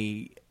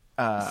a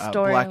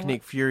Black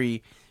Nick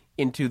Fury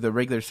into the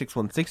regular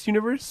 616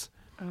 universe,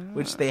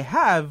 which they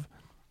have.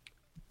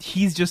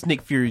 He's just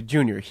Nick Fury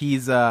Jr.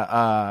 He's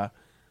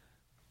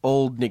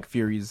old Nick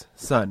Fury's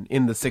son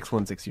in the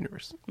 616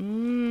 universe.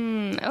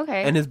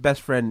 Okay. And his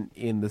best friend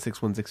in the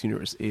 616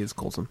 universe is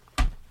Coulson.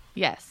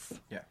 Yes.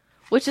 Yeah.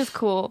 Which is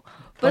cool.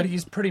 But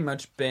he's pretty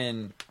much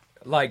been,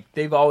 like,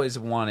 they've always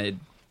wanted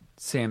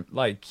Sam,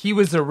 like, he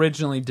was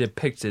originally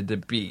depicted to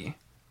be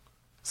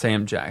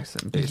Sam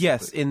Jackson, basically.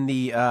 Yes, in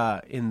the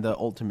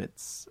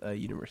Ultimates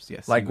universe,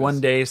 yes. Like, one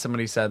day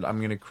somebody said, I'm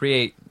going to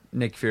create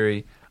Nick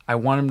Fury. I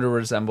want him to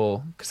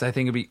resemble, because I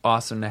think it'd be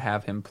awesome to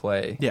have him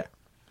play. Yeah.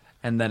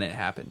 And then it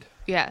happened.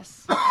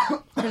 Yes.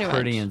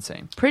 Pretty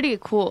insane. Pretty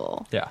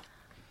cool. Yeah.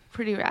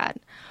 Pretty rad.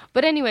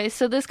 But anyway,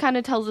 so this kind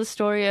of tells the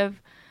story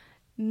of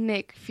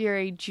Nick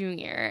Fury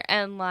Jr.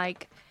 and,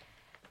 like,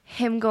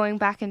 him going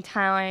back in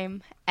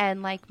time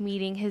and like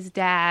meeting his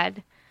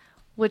dad,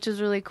 which is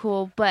really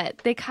cool. But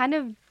they kind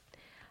of,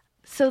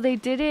 so they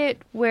did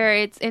it where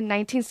it's in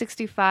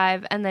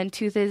 1965 and then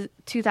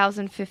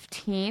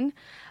 2015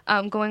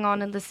 going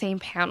on in the same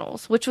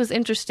panels, which was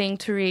interesting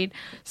to read.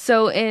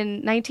 So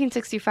in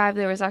 1965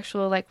 there was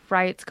actual like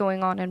riots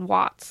going on in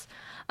Watts,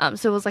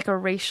 so it was like a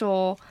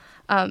racial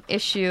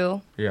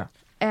issue. Yeah.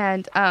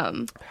 And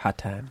hot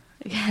time.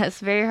 Yes,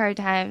 very hard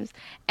times.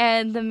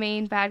 And the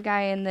main bad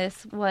guy in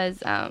this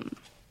was, and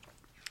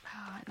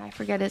I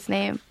forget his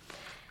name.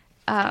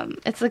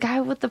 It's the guy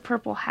with the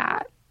purple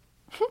hat.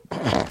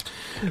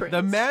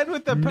 The man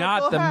with the purple hat.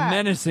 Not the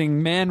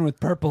menacing man with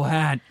purple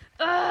hat.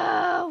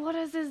 What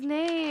is his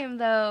name,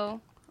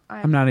 though?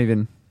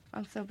 I'm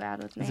so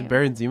bad with names. Is it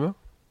Baron Zemo?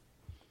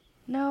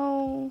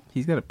 No.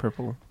 He's got a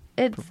purple.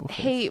 It's purple face.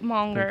 Hate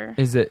Monger.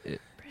 Is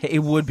it?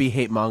 It would be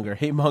Hate Monger.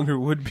 Hate Monger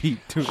would be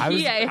too. I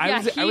was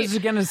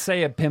just gonna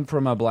say a pimp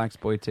from a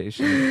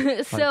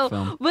blaxploitation. So,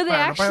 film. but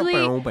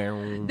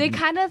they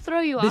kind of throw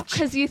you off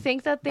because you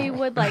think that they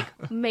would like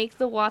make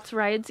the Watts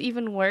riots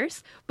even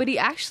worse. But he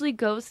actually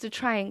goes to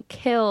try and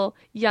kill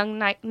young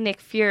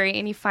Nick Fury,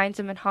 and he finds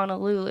him in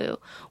Honolulu,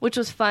 which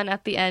was fun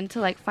at the end to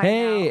like find out.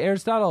 Hey,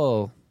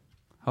 Aristotle,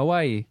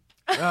 Hawaii.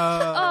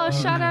 Oh,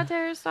 shout out to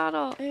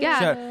Aristotle.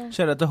 Yeah.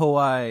 Shout out to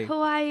Hawaii.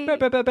 Hawaii. Burp,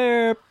 burp, burp,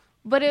 burp.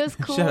 But it was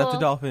cool. Shout out to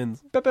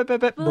dolphins. Blah, blah,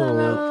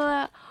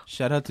 blah.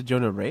 Shout out to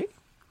Jonah Ray.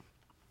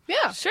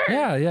 Yeah. Sure.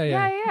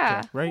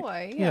 Yeah. Right?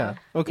 Boy, Yeah.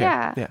 Okay.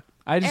 Yeah. Yeah.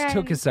 I just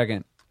took a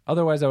second.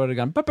 Otherwise, I would have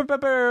gone. Burp, burp,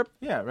 burp, burp.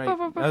 Yeah, right. I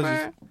was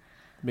just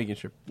making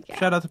sure. Yeah.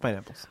 Shout out to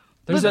pineapples.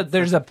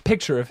 There's a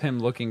picture of him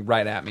looking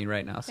right at me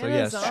right now. So And a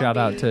yes, zombie. shout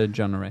out to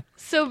Jonah Ray.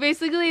 So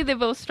basically, they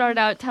both start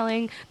out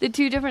telling the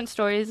two different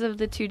stories of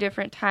the two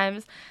different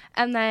times,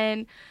 and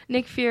then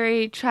Nick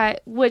Fury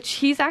which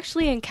he's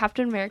actually in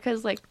Captain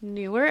America's like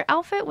newer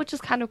outfit, which is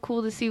kind of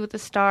cool to see with the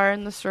star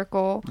and the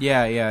circle.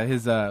 Yeah.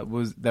 His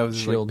was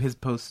Shield. like his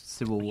post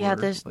Civil War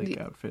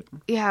outfit.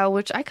 Yeah,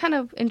 which I kind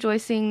of enjoy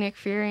seeing Nick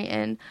Fury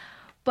in,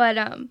 but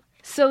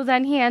So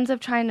then he ends up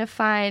trying to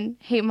find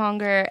Hate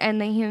Monger, and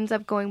then he ends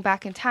up going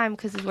back in time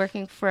because he's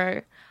working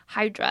for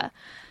Hydra.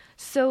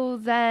 So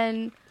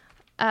then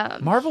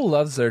Marvel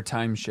loves their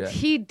time shit.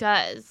 he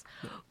does,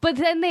 but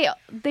then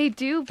they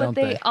do, but Don't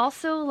they they?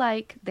 also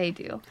they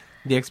do.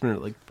 The X-Men are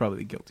like probably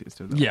the guiltiest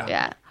of that.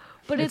 Yeah,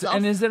 but it's also,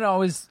 and is it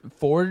always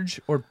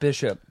Forge or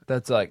Bishop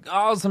that's like,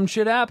 oh, some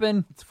shit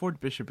happened? It's Ford,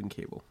 Bishop, and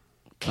Cable.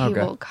 Cable.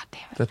 Okay. God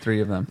damn it. The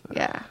three of them.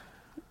 Yeah,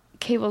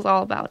 Cable's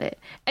all about it.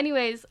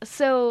 Anyways,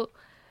 so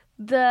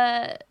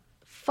the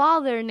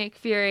father, Nick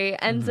Fury,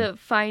 ends up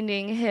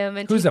finding him,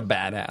 and Who's a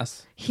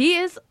badass? he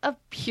is a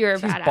pure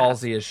He's badass.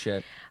 ballsy as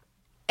shit.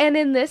 And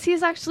in this,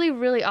 he's actually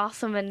really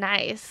awesome and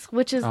nice,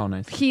 which is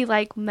nice. he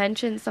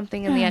mentioned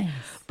something in the end.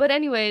 But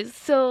anyways,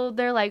 so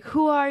they're like,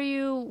 "Who are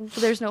you?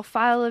 There's no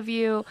file of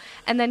you."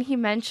 And then he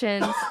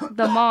mentions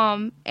the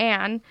mom,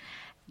 Anne,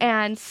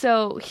 and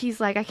so he's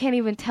like, "I can't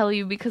even tell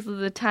you because of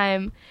the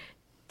time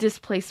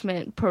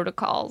displacement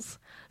protocols."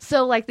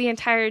 So the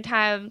entire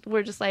time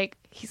we're just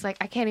he's like,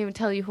 "I can't even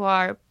tell you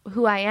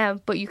who I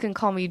am, but you can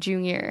call me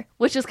Junior,"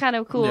 which is kind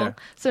of cool. Yeah.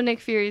 So Nick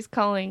Fury's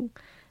calling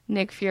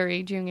Nick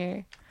Fury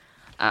Junior.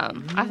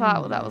 I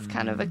thought that was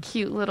kind of a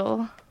cute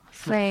little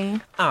thing.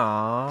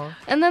 Aww.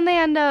 And then they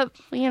end up,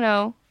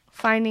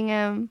 finding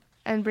him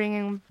and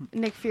bringing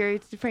Nick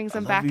Fury, brings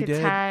him back in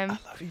time.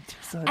 I love you too,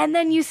 son. And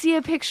then you see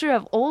a picture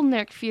of old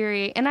Nick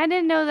Fury, and I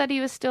didn't know that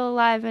he was still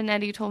alive, and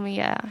Eddie told me,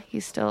 yeah,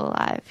 he's still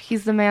alive.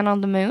 He's the man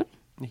on the moon.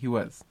 He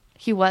was.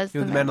 He was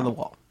the man on the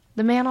wall.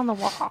 The man on the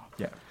wall.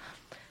 Yeah.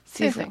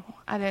 Season.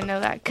 I didn't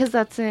know that, because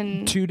that's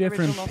in Two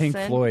different Original Pink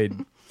Sin.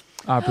 Floyd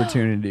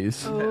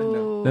opportunities.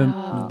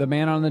 The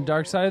man on the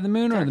dark side of the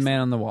moon or the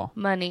man on the wall?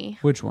 Money.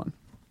 Which one?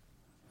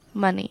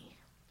 Money.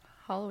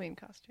 Halloween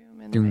costume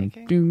in the Doom,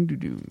 making. doom, doom,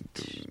 doom,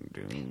 doom,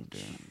 doom,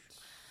 doom.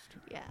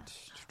 Yeah.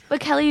 But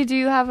Kelly, do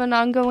you have an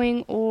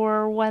ongoing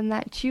or one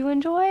that you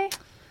enjoy?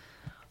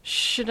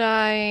 Should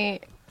I?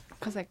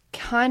 Because I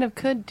kind of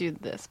could do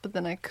this, but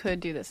then I could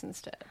do this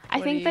instead. I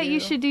What think do that you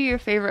should do your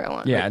favorite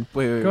one. Yeah,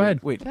 Wait. go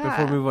ahead. Wait, Yeah.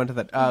 before we move on to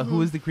that, who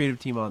was the creative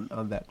team on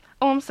that?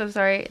 Oh, I'm so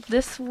sorry.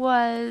 This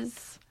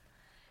was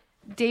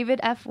David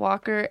F.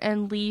 Walker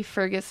and Lee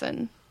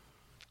Ferguson.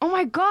 Oh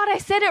my god, I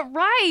said it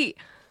right!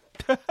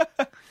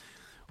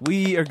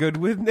 We are good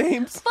with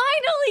names.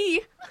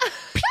 Finally!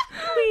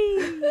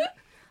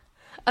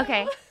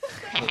 Okay.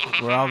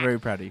 We're all very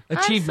proud of you.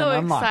 Achievement I'm so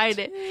unlocked.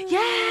 excited.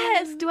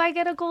 Yes! Do I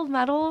get a gold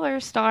medal or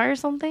star or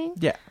something?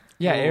 Yeah.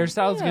 Yeah,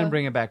 Aristotle's Yeah. going to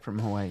bring it back from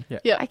Hawaii.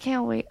 Yeah. I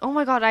can't wait. Oh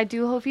my god, I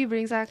do hope he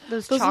brings back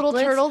those Those chocolates.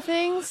 little turtle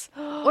things?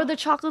 Or the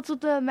chocolates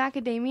with the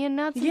macadamia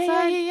nuts Yeah,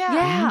 inside. yeah.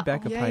 Bring Yeah. me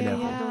back a Yeah, pineapple.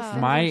 yeah.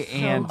 My Those are so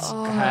aunt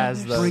good. has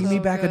they're those. Bring me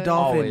so back a good.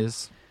 dolphin.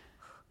 Always.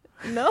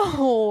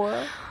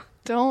 No.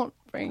 Don't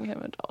bring him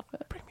a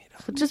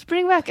dolphin. Just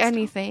bring back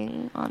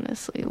anything,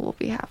 honestly. We'll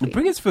be happy.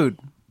 Bring us food,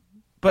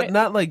 but Right.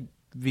 not like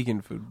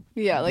vegan food.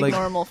 Yeah, like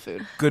normal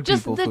food. Good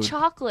Just people the food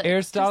chocolate.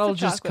 Aristotle, Just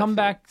the just chocolate come food.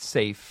 back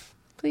safe.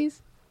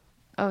 Please.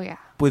 Oh, yeah.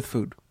 with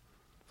food.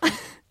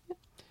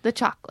 The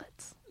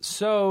chocolates.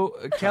 So,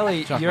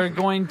 Kelly, you're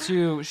going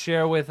to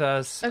share with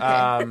us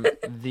Okay.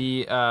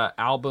 the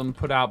album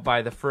put out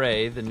by the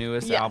Fray, the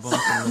newest Yes. album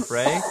from the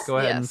Fray. Go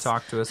ahead and Yes.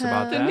 talk to us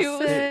about The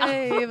that.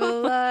 Save a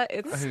lot.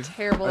 It's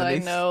terrible that I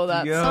know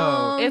that Yo.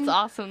 song. It's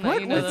awesome that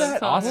What you know was that that?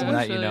 song. Awesome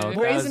that you know actually. that.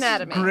 Grey's was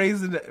Anatomy.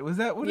 Grey's Anatomy. Was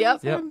that what it Yep.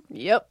 was? Yep. on?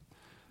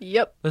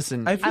 Yep.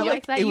 Listen, I feel I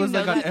like that it you was know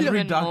like on that every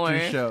even doctor more.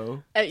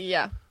 show.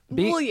 Yeah.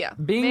 Well, yeah.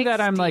 being Makes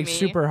that I'm like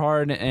steamy. super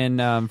hard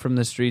and from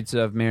the streets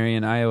of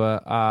Marion,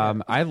 Iowa,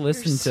 I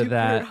listened to super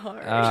that.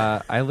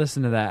 hard. I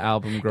listened to that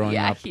album growing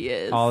Yeah, up he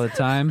is. all the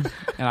time,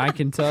 and I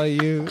can tell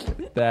you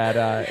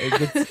that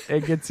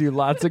it gets you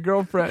lots of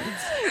girlfriends.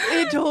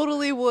 It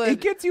totally would. It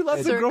gets you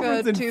lots of Circa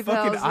girlfriends in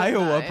fucking 2009.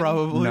 Iowa,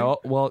 probably. No,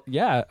 well,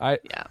 yeah,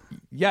 Yeah.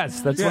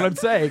 yes, that's Yeah. what I'm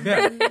saying.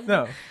 Yeah.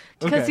 No.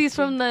 Because Okay. he's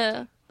from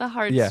the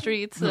hard Yeah.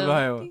 streets Of of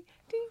Iowa.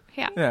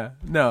 yeah. Yeah.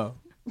 No.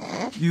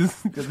 You.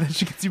 That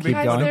she gets you Keep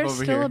making going. fun They're of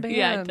over still here. a band.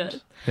 Yeah, it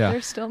does. Yeah,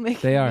 They're still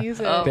making They are.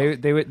 music. Oh.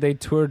 they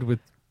toured with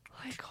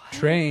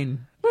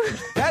Train.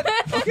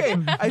 Okay,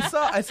 I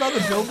saw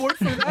the billboard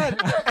for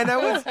that, and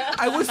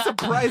I was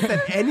surprised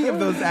that any of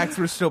those acts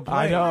were still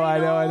I playing.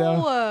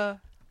 know.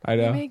 I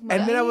know. Make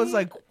And then I was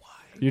money. like,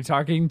 You're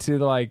talking to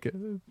like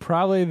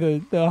probably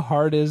the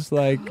hardest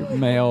like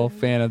male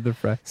fan of the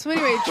Fray. So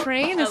anyway,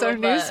 Train is I our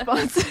love new that.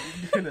 sponsor.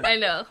 I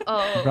know.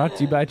 Oh. Brought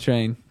to you by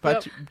Train.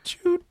 but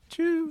choo choo.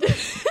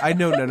 choo. I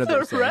know none of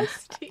their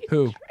songs.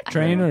 Who?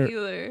 Train or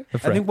Either. the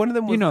Fray? I think one of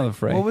them was. You know the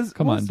Fray.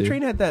 Come on, dude.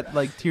 Train had that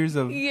like Tears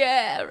of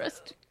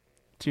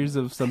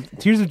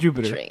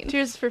Jupiter. Train.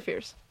 Tears for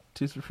Fears.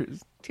 Tears for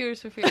Fears.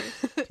 Tears for Fears.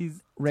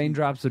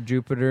 Raindrops of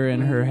Jupiter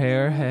in her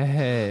hair. Hey,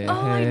 hey,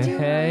 Oh, hey, I do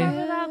hey.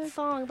 remember that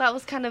song. That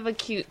was kind of a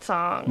cute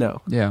song.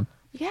 No. Yeah,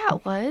 Yeah,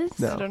 it was.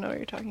 No. I don't know what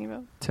you're talking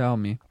about. tell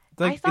me.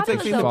 I thought it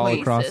was Plain- Fall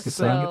Oasis, across the It's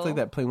like, sun. it's like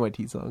that Plain White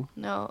Tee song.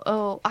 No.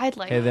 Oh, I'd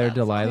like Hey there, that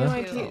song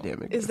Delilah. too.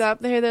 Damn it. Is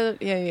that there?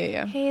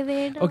 Yeah. Hey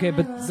there, Okay,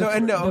 but Delilah. So,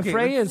 and no, the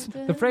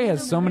okay, Fray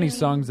has so many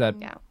songs that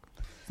Yeah.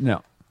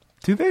 no,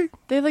 Do they?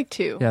 They have like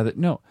two. yeah,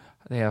 no,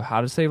 they have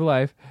How to Save a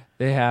Life.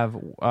 They have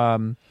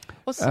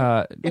What's It's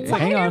Why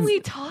hang are on.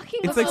 we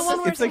talking It's about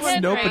like- it's like Head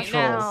Snow right Patrols.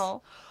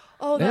 now?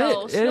 Oh, It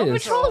no. is. Snow It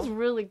is. Patrol Patrol is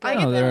really good. I No,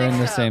 get them they're in the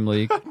mixed up. same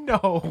league.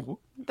 No.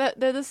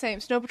 They're the same.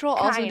 Snow Patrol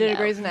also Kind did a of.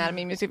 Grey's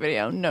Anatomy music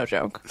video. No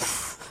joke.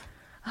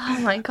 Oh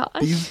my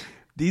gosh.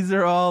 These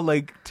are all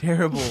like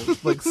terrible,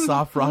 like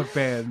soft rock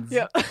bands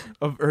Yep.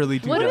 of early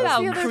 2000s. What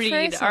about the other Creed?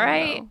 Fray All song,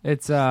 right.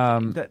 It's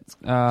That's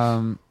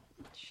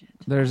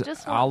there's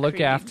Just I'll want Look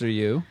Creed. After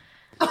You.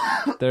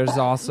 There's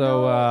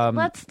also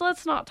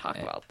Let's not talk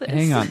about this.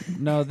 hang on.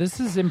 No, this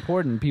is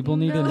important. People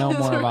need to know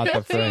more about the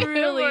It's Fray.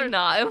 really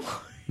not.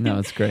 No,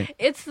 it's great.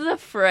 It's the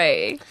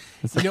Fray.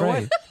 It's the You know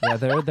Fray. Yeah,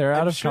 they're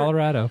out I'm of sure-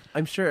 Colorado.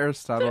 I'm sure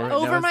Aristotle right now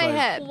Over is my like,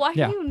 head. Why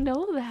Yeah. do you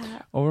know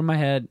that? Over my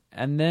head,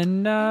 and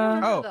then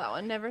Oh. That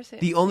one. Never seen.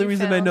 The only You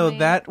reason I found know me.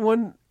 that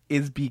one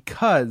is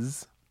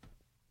because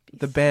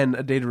the band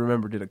A Day to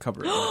Remember did a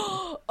cover of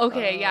it.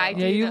 Okay, yeah, I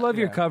do. yeah, you know. love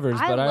your Yeah. covers,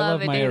 I but I love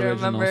love A my Day to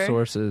original Remember.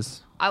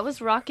 sources. I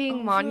was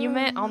rocking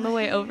Monument on the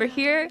way over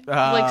here,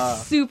 Ah. like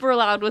super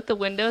loud with the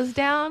windows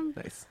down.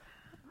 Nice.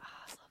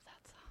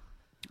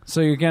 So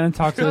you're gonna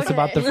talk to us Okay.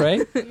 about the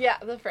Fray? Yeah,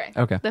 the Fray.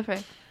 Okay. The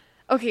Fray.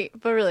 Okay,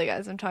 but really,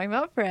 guys, I'm talking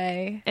about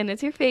Fray, And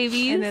it's your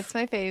favies. and it's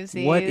my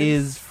favesies. What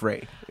is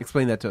Fray?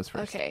 Explain that to us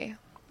first.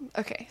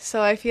 Okay,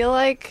 so I feel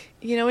like,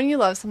 you know, when you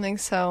love something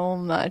so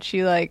much,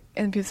 you like,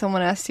 and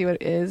someone asks you what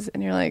it is,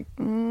 and you're like,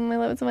 I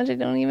love it so much I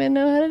don't even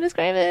know how to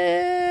describe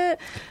it.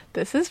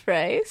 This is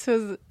Fray,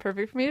 so it's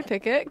perfect for me to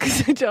pick it,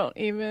 because I don't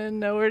even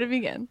know where to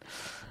begin.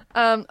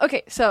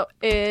 Okay, so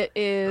it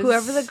is...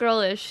 Whoever the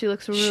girl is, she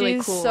looks really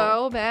she's cool.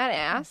 so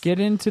badass. Get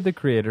into the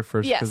creator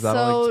first, Yeah, because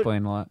that'll so-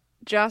 explain a lot.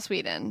 Joss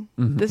Whedon.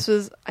 Mhm. This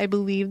was, I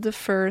believe, the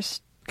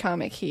first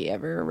comic he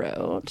ever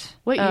wrote.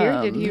 What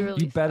year did he You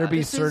release? better be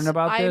This certain is-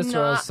 about I'm this, or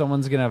else not-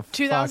 someone gonna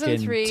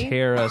 2003. fucking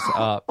tear us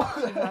up.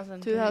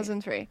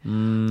 2003.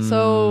 Mm,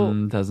 So-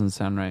 doesn't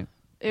sound right.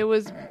 It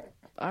was...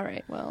 All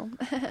right, well...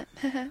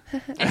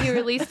 And he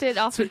released it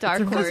off of Dark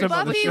it's a Horse. first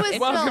time on the Buffy show. was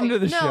Welcome no, to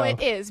the no, show.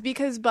 it is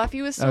because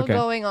Buffy was still Okay.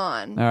 going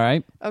on. All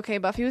right. Okay,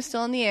 Buffy was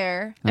still in the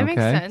air, That makes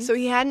Okay. sense. so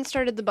he hadn't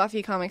started the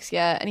Buffy comics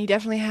yet, and he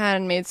definitely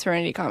hadn't made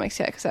Serenity comics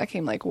yet because that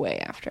came like way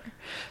after.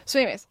 So,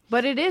 anyways,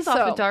 But it is off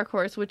So- of Dark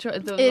Horse, which are,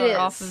 those It are is.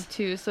 off of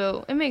too,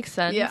 so it makes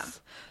sense. Yeah.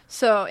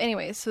 So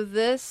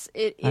this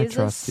it I is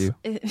trust you.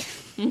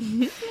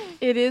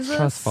 It is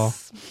Trustful.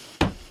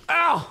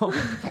 Ow!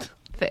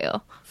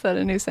 Fail. Is that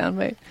a new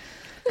soundbite,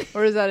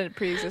 or is that a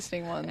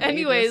pre-existing one? that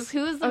you Anyways, just-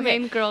 who is the Okay.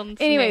 main girl? In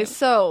this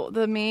Anyways,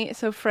 name?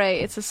 so Fray,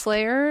 it's a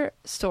Slayer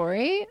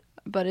story,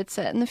 but it's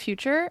set in the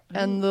future,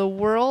 and the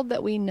world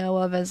that we know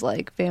of as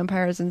like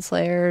vampires and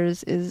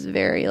Slayers is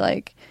very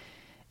like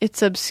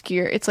it's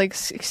obscure. It's like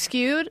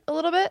skewed a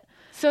little bit.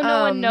 So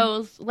no one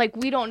knows, like,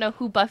 we don't know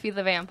who Buffy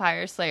the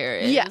Vampire Slayer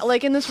is. Yeah,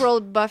 like in this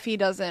world, Buffy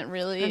doesn't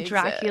really And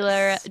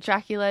Dracula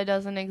exist.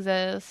 doesn't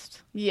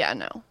exist. Yeah,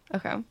 no.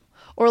 Okay.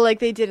 Or like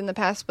they did in the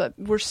past, but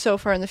we're so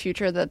far in the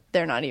future that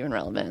they're not even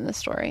relevant in this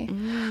story.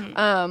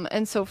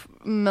 And so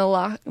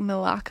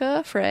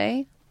Malaka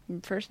Fray,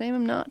 first name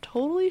I'm not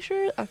totally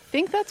sure. I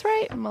think that's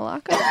right.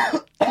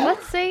 Malaka.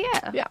 Let's say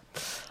yeah.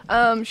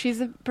 Yeah. She's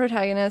the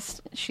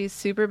protagonist. She's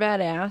super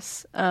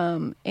badass.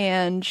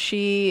 And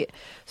she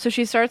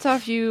starts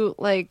off, you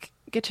like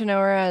get to know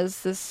her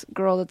as this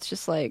girl that's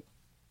just like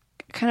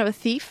kind of a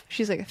thief.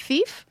 She's like a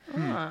thief.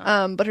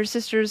 But her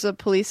sister's a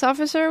police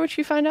officer, which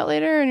you find out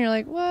later, and you're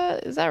like,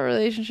 what is that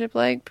relationship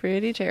like?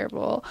 Pretty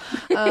terrible.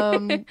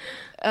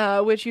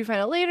 Which you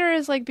find out later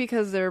is like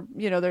because they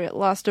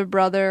lost a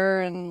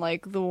brother, and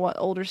like the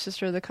older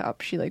sister of the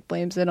cop, she like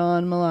blames it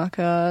on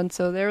Malaka, and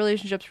so their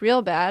relationship's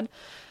real bad.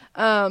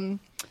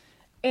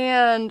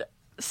 And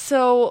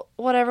so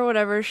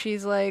whatever,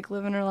 she's like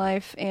living her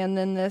life, and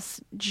then this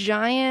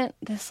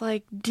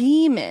like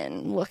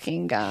demon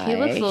looking guy. He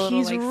looks a little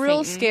he's like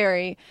real Satan.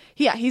 scary.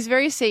 Yeah, he's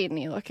very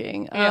Satan-y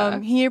looking. Yeah.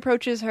 He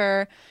approaches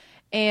her,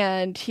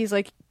 and he's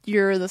like,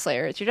 "You're the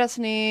Slayer. It's your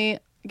destiny."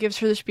 Gives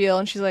her the spiel,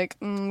 and she's like,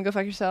 "Go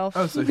fuck yourself."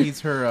 Oh, so he's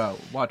her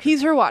watcher.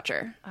 He's her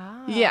watcher.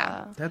 Ah.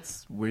 Yeah.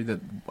 That's weird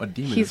that a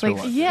demon He's is her like,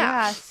 watcher.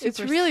 Yeah, super it's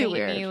really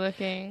Satan-y weird.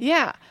 looking.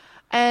 Yeah,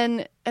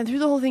 and through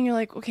the whole thing, you're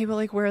like, okay, but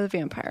like, where are the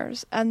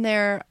vampires? And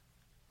there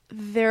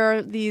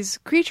are these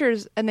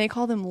creatures, and they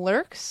call them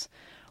lurks,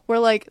 where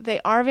like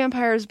they are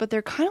vampires, but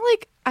they're kind of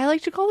like, I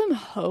like to call them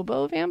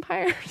hobo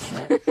vampires.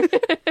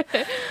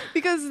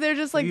 because they're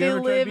just like Have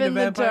you they ever tried live being in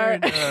a the vampire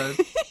dark.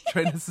 and,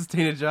 trying to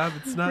sustain a job?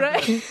 It's not.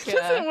 Right? It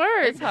doesn't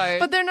work. It's hard.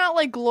 But they're not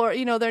like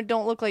they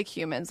don't look like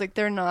humans. Like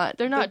they're not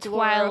They're not the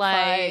glorified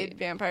Twilight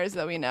vampires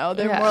that we know.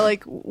 They're Yeah. more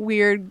like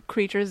weird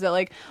creatures that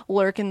like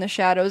lurk in the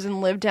shadows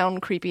and live down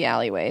creepy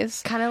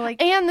alleyways. kind of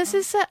like And this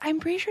is set. I'm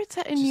pretty sure it's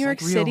set in Just New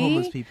York like real City.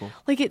 homeless people.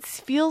 Like it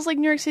feels like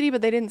New York City,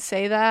 but they didn't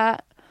say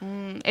that.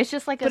 it's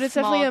just like But a it's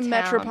small definitely a town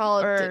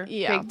metropolitan- or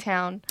yeah. big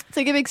town. It's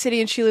like a big city,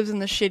 and she lives in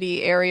the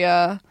shitty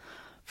area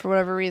for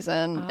whatever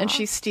reason, and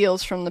she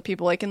steals from the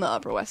people like in the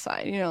Upper West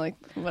Side. You know, like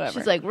whatever.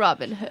 She's like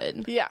Robin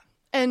Hood. yeah.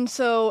 And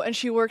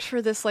she works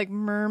for this like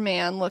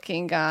merman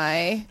looking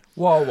guy.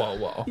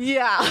 Whoa.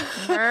 Yeah.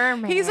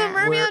 Merman. He's a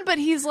merman, but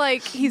he's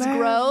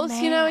gross,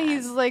 you know?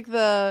 He's like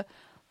the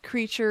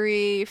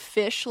creaturey,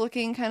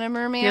 fish-looking kind of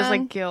merman. He has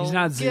like gills. He's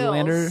not Gills.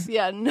 Zoolander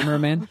Yeah, no,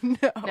 merman? no,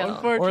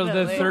 Or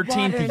the unfortunately.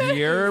 13th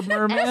year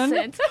merman?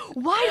 Essence.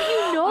 Why do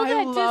you know I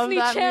that love Disney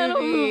that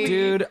Channel movie.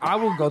 Dude, I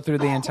will go through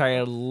the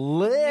entire Me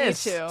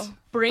list. too.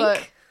 Brink.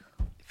 But,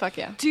 fuck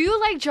yeah. Do you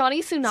like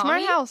Johnny Tsunami?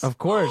 Smart House. Of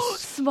course.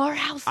 Smart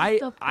House. Is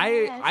the best.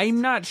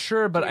 I'm not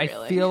sure, but I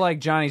Really? feel like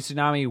Johnny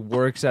Tsunami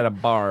works at a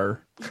bar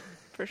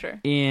For sure.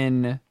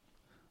 in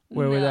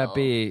where would that No.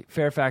 be?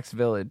 Fairfax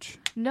Village.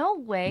 No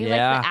way.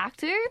 Yeah. Like the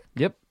actor?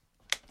 Yep.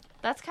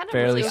 That's kind of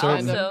Fairly really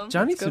certain. awesome.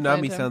 Johnny Let's go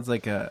find Tsunami him. sounds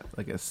like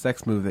a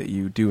sex move that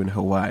you do in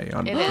Hawaii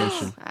on It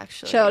vacation. is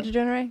actually. Shout out to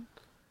Jenna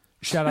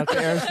Shout out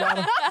to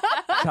Aristotle.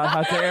 Shout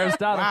out to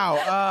Aristotle.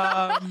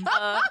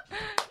 Wow.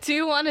 Do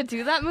you want to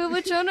do that move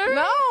with Jonah?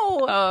 No.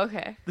 Oh,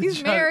 okay.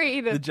 He's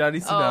married. The Johnny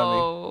Tsunami.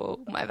 Oh,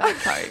 my bad.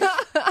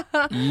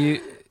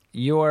 Sorry.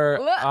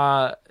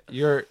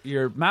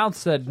 Your mouth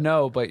said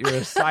no, but your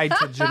aside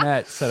to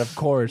Janette said of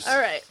course. All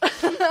right.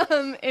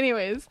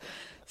 Anyways,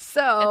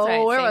 so That's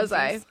right, where same was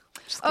I? things.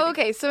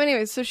 Okay, so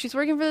anyways, so she's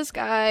working for this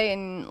guy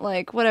and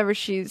like whatever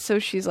she's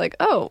like,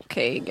 oh,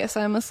 okay, guess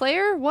I'm a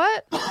slayer.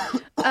 What?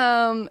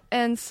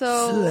 And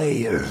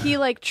so he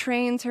like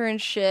trains her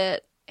and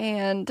shit,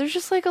 and there's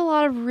just like a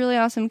lot of really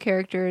awesome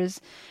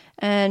characters,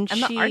 and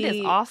the art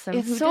is awesome.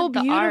 It's Who so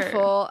did the art?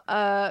 beautiful.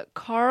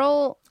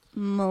 Carl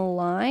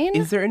Malign.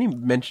 Is there any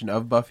mention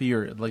of Buffy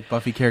or like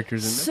Buffy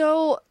characters in this?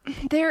 So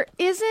there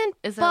isn't.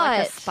 Is there but,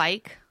 like a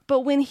spike?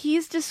 But when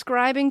he's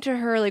describing to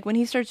her, like when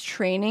he starts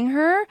training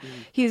her,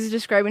 he's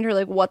describing to her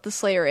like what the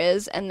Slayer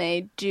is, and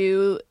they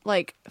do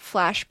like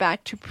flashback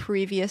to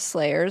previous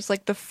Slayers,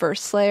 like the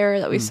first Slayer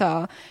that we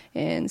saw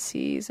in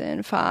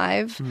season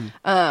 5.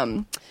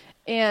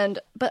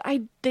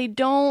 They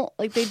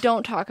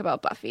don't talk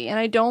about Buffy, and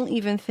I don't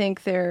even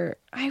think they're.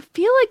 I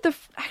feel like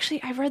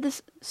actually I've read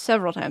this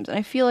several times, and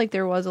I feel like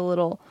there was a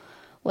little.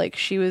 Like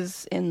she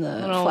was in the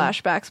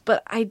flashbacks,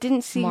 but I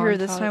didn't see her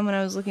this montage. time when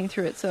I was looking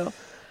through it, so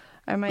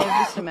I might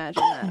have just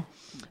imagined that.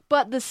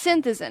 But the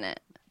synth is in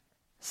it,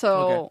 so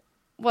Okay.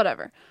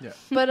 whatever. Yeah.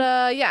 But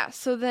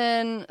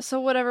so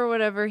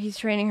whatever. He's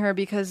training her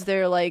because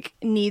there like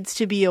needs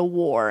to be a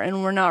war,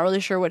 and we're not really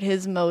sure what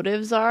his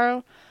motives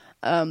are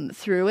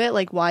through it,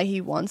 like why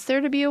he wants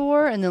there to be a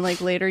war, and then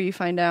like later you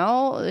find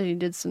out that he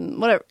did some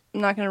whatever. I'm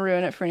not going to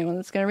ruin it for anyone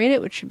that's going to read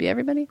it, which should be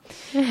everybody.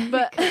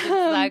 But Is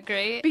that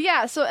great? but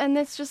yeah, so and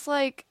it's just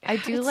like I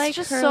do it's like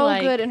just her, so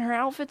like- good, and her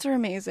outfits are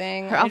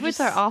amazing. Her outfits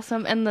are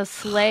awesome, and the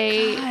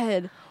sleigh.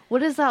 God.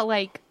 What is that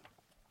like?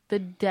 The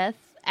death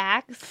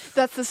axe?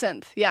 That's the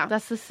synth. Yeah.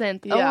 That's the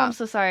synth. Oh, Yeah. I'm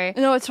so sorry.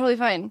 No, it's totally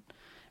fine.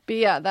 But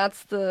yeah,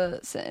 that's the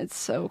synth. It's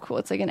so cool.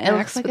 It's like an It looks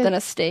axe, like but then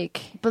a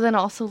stake. But then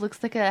also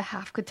looks like a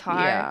half guitar.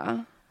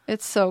 Yeah.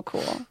 It's so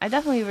cool. I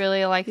definitely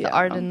really like the Yeah.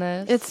 art in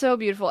this. It's so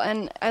beautiful,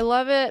 and I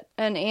love it.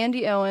 And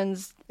Andy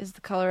Owens is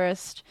the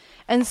colorist,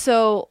 and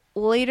so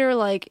later,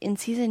 like in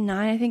season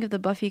 9, I think of the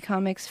Buffy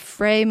comics,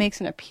 Fray makes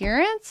an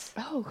appearance,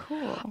 oh,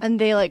 cool. and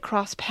they like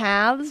cross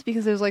paths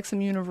because there's like some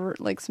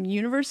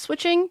universe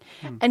switching,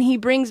 and he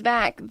brings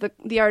back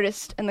the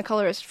artist and the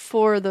colorist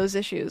for those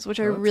issues, which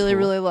I really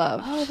really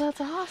love. Oh,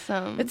 that's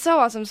awesome. It's so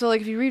awesome. So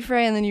like if you read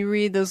Fray and then you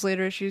read those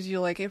later issues,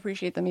 you'll like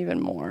appreciate them even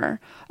more.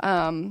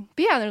 But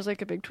yeah, there's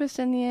like a big twist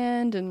in the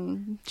end,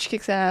 and she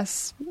kicks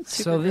ass. Super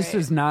So this great.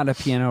 is not a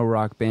piano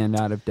rock band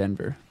out of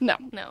Denver. no,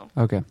 no.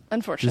 Okay.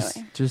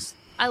 unfortunately. Just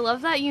I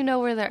love that you know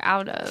where they're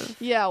out of.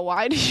 Yeah,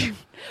 why do you?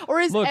 Or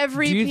is look,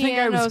 every do you think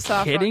I piano was soft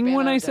rock kidding band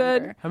when out I of said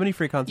Denver? How many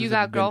free concerts You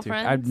have got you been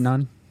to? girlfriends? I've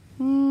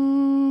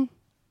none?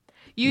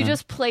 You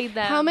just played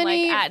them How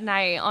many- like at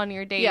night on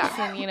your dates,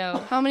 Yeah. and you know.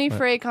 How many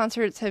Fray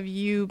concerts have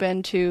you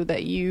been to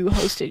that you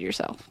hosted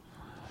yourself?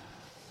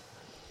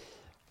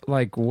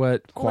 Like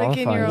what Like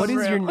in qualifies? your What is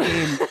your room.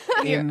 name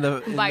in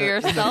the By in the-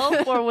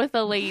 yourself or with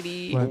a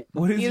lady? What?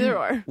 What is Either your,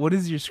 or. What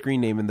is your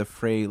screen name in the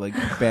Fray like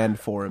band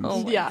forums?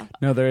 Oh my Yeah,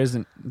 No, there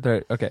isn't.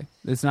 There. Okay,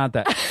 it's not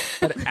that.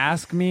 But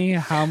ask me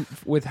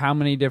with how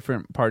many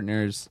different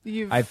partners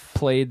You've- I've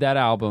played that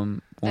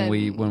album when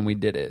And- we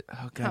did it. Oh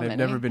How god, I've many?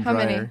 never been How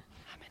many? drier.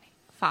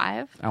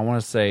 5? I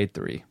want to say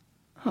 3.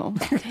 oh,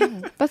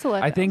 dang. That's a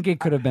lot. I think it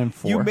could have been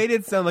 4. You made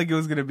it sound like it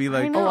was gonna be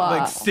like know.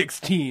 like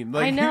 16.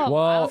 Like I know. I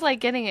Well- was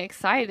like getting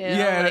excited.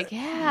 Yeah.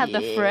 Yeah, like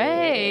the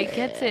Fray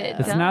gets it.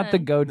 It's not the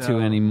done. go-to No.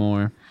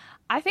 anymore.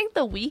 I think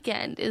The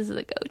Weeknd is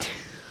the go-to.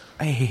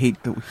 I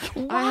hate The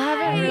Weeknd. I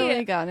haven't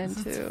really gotten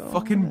into. It's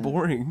fucking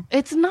boring.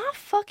 It's not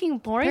fucking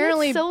boring.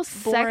 Apparently, it's so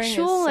boring is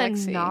sexual and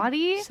sexy.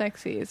 naughty.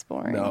 Sexy is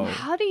boring. No.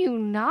 How do you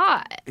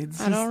not? It's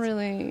I just, don't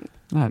really.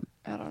 Not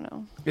I don't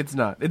know. It's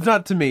not. It's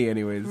not to me,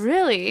 anyways.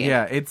 Really?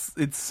 Yeah, it's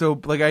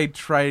so like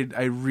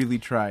I really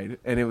tried,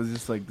 and it was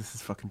just like this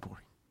is fucking boring.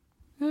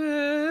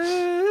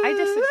 I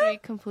disagree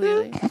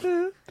completely.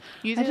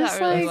 You do just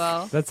that really like-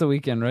 well. that's The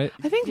Weeknd, right?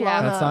 I think Yeah.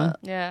 Lana. That song?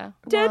 Yeah.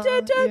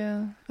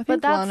 Yeah. I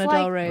think that's Lana like-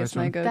 Del Rey is Which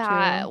my one? go-to.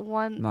 That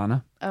one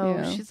Nana. oh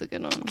Yeah. she's a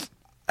good one.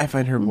 I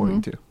find her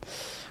boring too.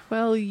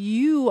 Well,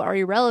 you are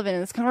irrelevant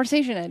in this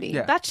conversation, Eddie.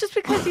 Yeah. That's just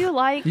because you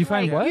like. You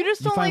find like, what? You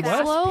just You don't find like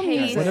what? slow Fast-paced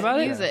music. What about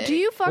it? music. Do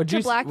you fuck What'd to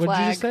you, Black what'd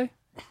Flag? you just say?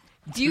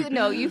 Do you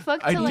no? You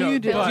fuck I to like don't. You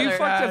did Fuck. you Fiddler.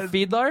 fuck to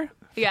Fiedler?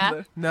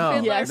 Yeah.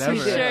 No, Yes, never. we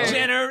did. Sure.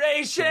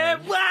 Generation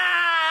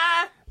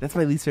Y. That's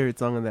my least favorite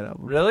song on that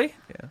album. Really?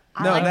 Yeah.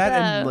 I No, like that the-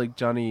 and like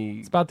Johnny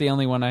It's about the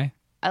only one I.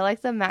 I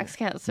like the Max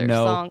Cancer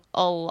No. song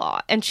a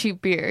lot, and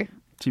Cheap Beer.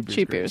 Cheap Beer's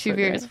Cheap great. Beer. Cheap So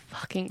Beer good. is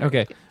fucking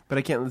Okay. great. But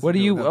I can't listen. What do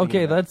to it you? without Okay,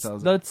 thinking about let's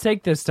 2000.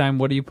 take this time.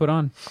 What do you put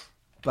on?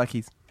 Black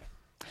Keys.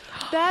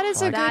 That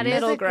is a good That is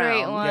middle a great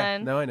ground. one. Yeah,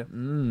 no, I know.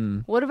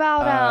 Mm. What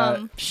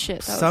about Shit.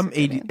 That Some was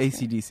a good answer.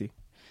 AC/DC.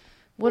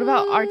 what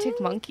about Arctic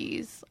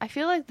Monkeys? I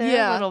feel like they're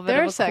Yeah, a little bit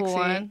they're of a sexy. cool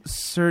one.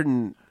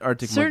 Certain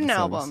Arctic Certain Monkey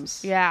songs.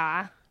 albums.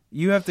 Yeah.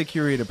 You have to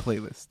curate a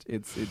playlist.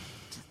 It's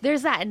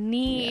There's that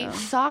knee Yeah.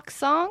 sock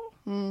song.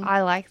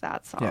 I like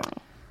that song. Yeah.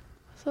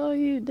 So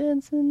you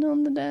dancing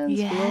on the dance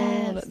floor.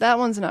 Yes. That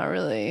one's not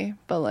really,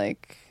 but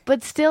like.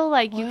 But still,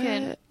 like, you what?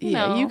 can, you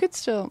yeah, know. you could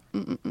still.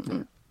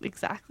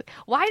 Exactly.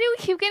 Why do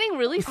we keep getting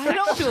really I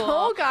don't sexual?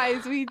 know,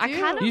 guys. We do. I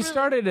kind of You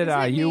started it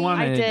out. You I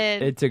wanted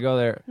did. it to go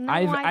there. No,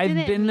 I've I I've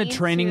didn't been the mean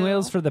training to.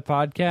 wheels for the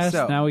podcast.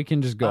 So, now we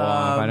can just go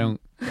off. I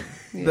don't.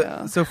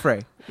 Yeah. so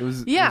Fray. It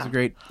was Yeah. a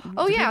great.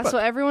 Oh it's a yeah, great book. so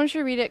everyone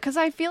should read it because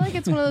I feel like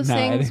it's one of those Nah,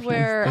 I things think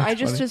where that's I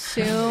just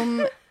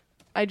funny.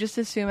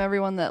 assume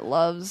everyone that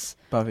loves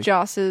Buffy.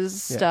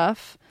 Joss's Yeah.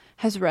 stuff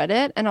has read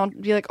it, and I'll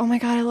be like, oh my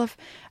god, I love,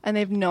 and they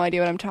have no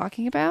idea what I'm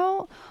talking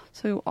about.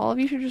 So all of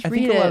you should just I read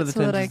think a it lot of the so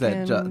that I times that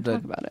can Jo- talk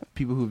that- about it.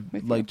 People who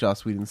With like you.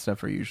 Joss Whedon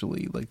stuff are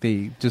usually like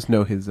they just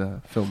know his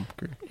film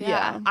career.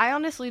 Yeah. I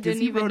honestly 'Cause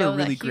didn't he even wrote a know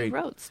really that he great-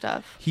 wrote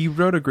stuff. He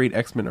wrote a great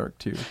X-Men arc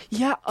too.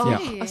 Yeah, Yeah.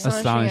 astonishing.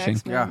 Astonishing.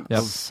 X-Men. Yeah.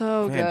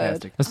 So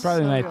Fantastic. good. That's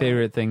probably So my good.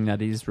 favorite thing that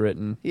he's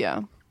written.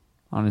 Yeah.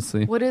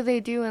 Honestly. What do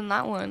they do in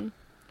that one?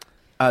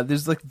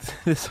 There's like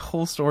this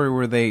whole story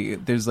where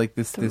there's like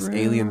this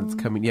alien that's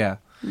coming. Yeah.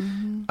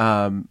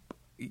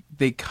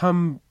 They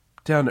come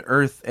down to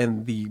Earth,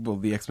 and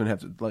the X-Men have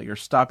to like are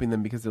stopping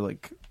them because they're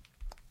like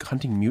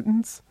hunting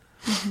mutants,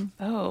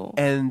 Oh.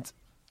 and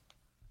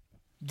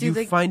Do you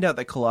they- find out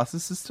that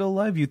Colossus is still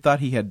alive. You thought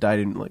he had died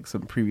in like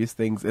some previous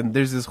things, and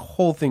there's this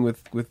whole thing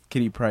with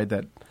Kitty Pryde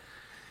that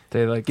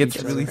They like gets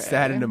each really other.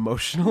 sad and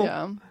emotional.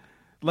 Yeah.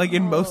 Like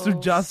in most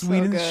of Joss So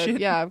Whedon's good. shit.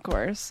 Yeah, of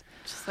course.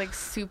 Just like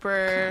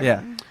super.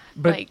 Yeah.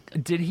 But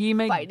like, did he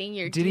make? fighting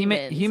your Did he make?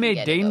 demons He and made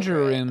getting Danger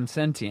over it. Room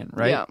sentient,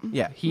 right? Yeah.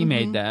 Yeah. He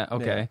made that.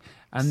 Okay.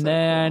 And So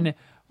then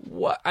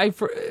what? I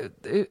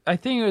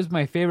think it was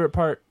my favorite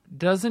part.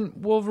 Doesn't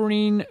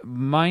Wolverine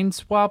mind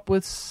swap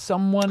with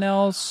someone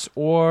else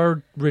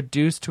or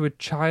reduce to a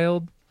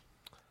child?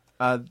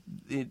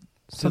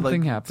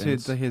 Something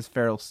happens. to his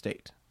feral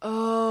state.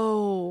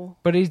 Oh.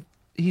 But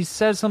he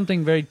says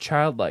something very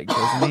childlike,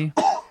 doesn't he?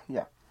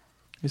 Yeah.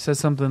 He says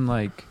something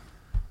like,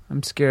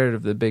 "I'm scared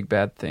of the big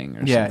bad thing,"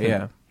 or Yeah, something.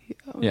 yeah.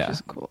 Which Yeah.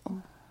 is cool.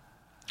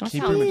 That He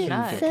sounds pretty much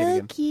nuts. didn't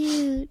get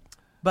kid again.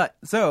 But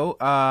so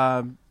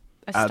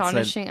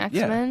Astonishing outside-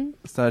 X-Men.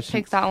 Astonishing.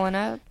 Pick that one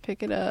up.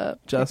 Pick it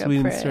up. Joss pick up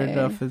Whedon Fray. started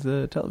off as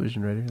a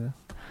television writer. Though.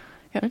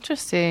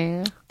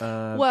 Interesting.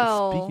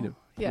 Well, speaking of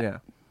yeah.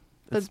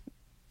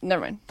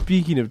 Never mind.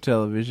 speaking of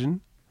television,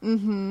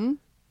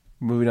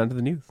 moving on to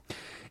the news.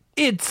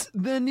 It's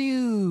the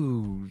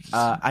news.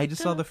 I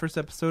just saw the first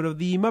episode of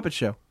the Muppet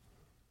Show.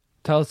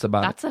 Tell us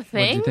about That's it. a What do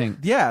you thing? think?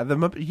 Yeah, the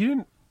Muppet. You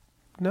didn't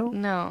know?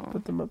 No.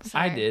 What the Muppets?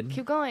 I Sorry. did.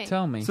 Keep going.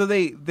 Tell me. So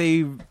they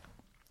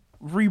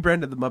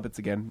rebranded the Muppets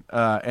again,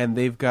 and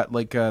they've got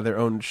like their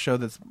own show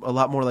that's a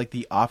lot more like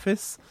The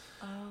Office,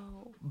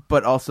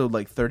 but also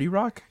like 30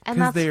 Rock And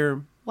because that's-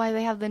 they're Why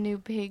they have the new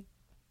pig?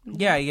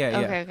 yeah.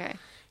 Okay.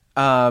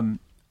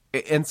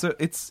 And so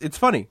it's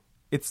funny.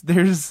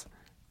 There's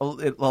a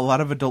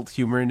lot of adult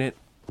humor in it,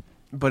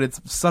 but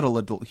it's subtle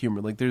adult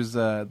humor. Like there's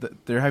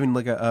they're having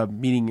like a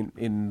meeting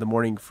in the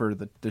morning for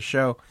the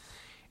show,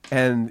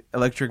 and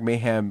Electric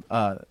Mayhem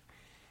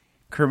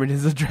Kermit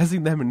is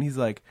addressing them, and he's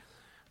like,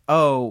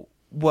 "Oh,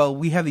 well,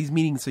 we have these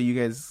meetings so you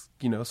guys,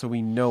 so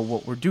we know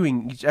what we're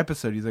doing each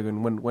episode." He's like,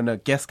 when a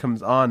guest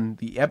comes on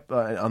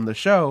on the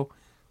show,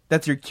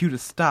 that's your cue to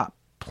stop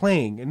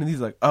playing. And then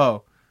he's like,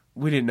 "Oh,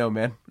 we didn't know,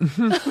 man."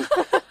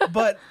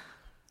 But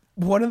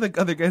one of the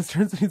other guys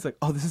turns and he's like,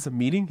 "Oh, this is a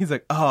meeting?" He's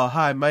like, "Oh,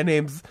 hi, my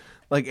name's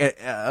like,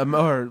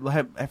 or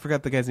I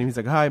forgot the guy's name." He's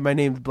like, "Hi, my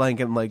name's blank,"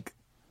 and like,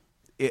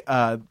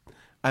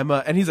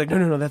 and he's like,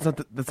 "No, that's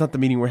not the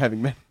meeting we're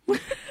having, man."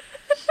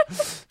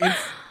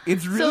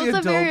 It's really it's a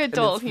adult. very and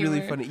adult it's really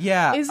humor. funny.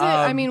 Yeah. Is it?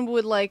 I mean,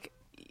 would like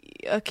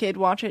a kid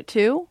watch it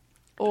too,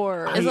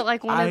 or Is it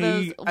like one of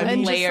those and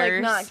just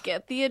layers? like not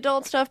get the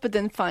adult stuff, but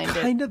then find it?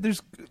 kind of.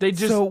 There's They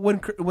just- so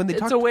when they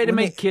it's talk a way to when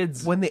make they-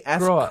 kids when they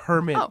ask grow up.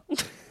 Kermit. Oh.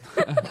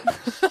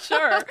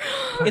 Sure.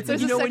 It's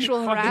There's you a know, when you-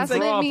 sexual fucking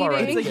harassment grow up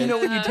already. It's meeting. like, you know,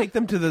 when you take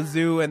them to the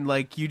zoo and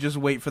like you just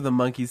wait for the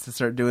monkeys to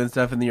start doing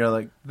stuff, and you're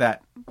like,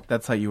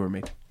 that's how you were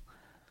made.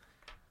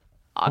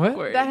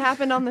 Awkward. That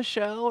happened on the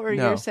show, or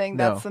No, you're saying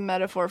no. that's the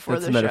metaphor for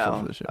That's the the metaphor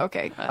show? for the show.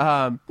 Okay.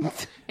 No,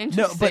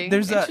 Interesting. but there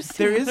is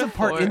Interesting a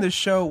part in metaphor. the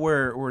show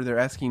where they're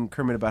asking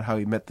Kermit about how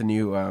he met the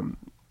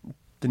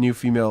new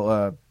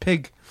female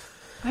pig.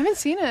 I haven't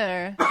seen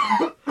her.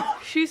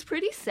 She's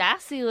pretty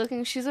sassy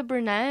looking. She's a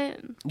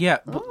brunette Yeah,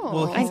 Oh.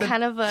 well, he and said,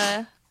 kind of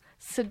a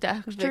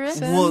seductress.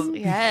 Vixen? well,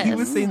 Yes. he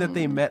was saying that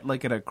they met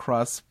like at a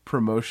cross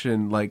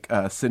promotion like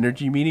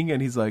synergy meeting,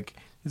 and he's like,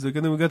 and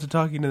then we got to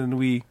talking, and then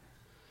we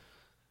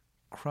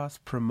cross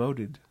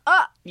promoted.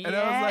 Yeah. And I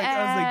was like,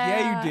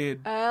 yeah, you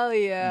did. Hell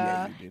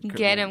yeah. You did,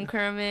 Get Kermit. him,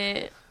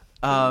 Kermit.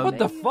 What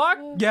the fuck?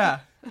 Yeah,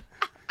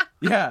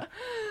 yeah.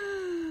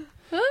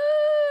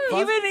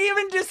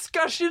 Even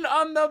discussion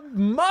on the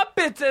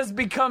Muppets has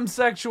become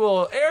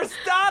sexual.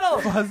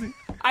 Aristotle, Fuzzy.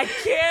 I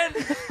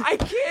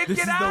can't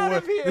get out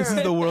of here. This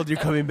is the world you're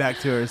coming back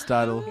to,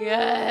 Aristotle.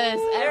 Yes.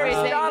 Everything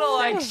Aristotle,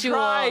 I sexual.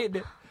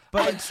 tried.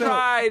 But I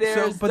tried,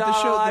 Aristotle. but the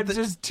show, I'm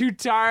just too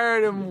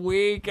tired and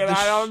weak, and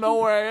I don't know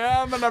where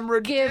I am, and I'm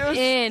reduced. Give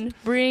in.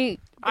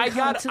 I Become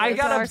got to the I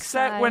got dark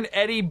upset side. when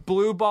Eddie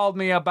blueballed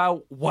me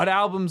about what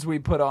albums we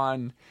put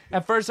on.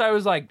 At first, I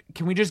was like,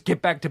 "Can we just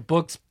get back to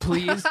books,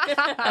 please?"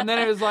 And then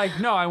it was like,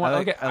 "No, I want I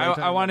like I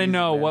talking want to about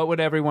know music, man. what would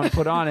everyone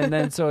put on." And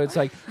then so it's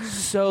like,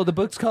 "So the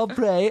book's called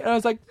Fray," and I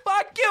was like,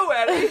 "Fuck you,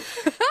 Eddie."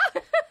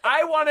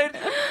 I wanted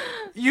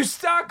you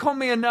Stockholm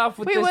me enough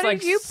with Wait, this what like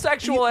did you-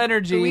 sexual The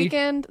energy.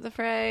 Weekend, the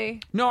Fray.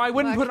 No, I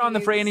wouldn't Black put on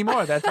the Fray Keys.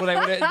 anymore. That's what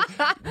I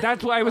would.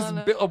 That's why I was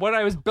what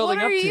I was building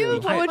What up are you?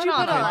 to. What would you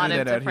on put a lot on? do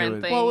of that out here different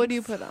with- things. What would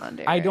you put on,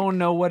 Derrick? I don't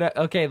know what.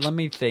 Okay, let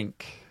me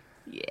think.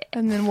 Yeah.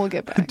 And then we'll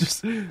get back.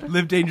 Just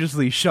live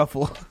dangerously,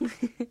 shuffle.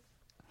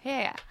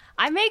 Yeah.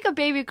 I make a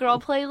baby girl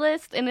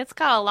playlist, and it's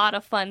got a lot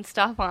of fun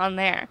stuff on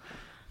there.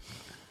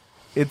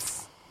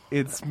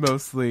 It's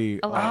mostly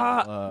A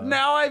lot.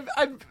 Now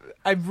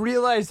I've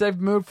realized I've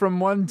moved from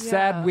one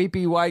sad Yeah.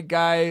 weepy white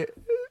guy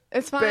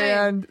It's fine.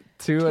 band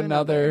to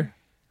another.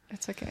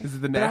 It's okay. Is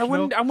it the But I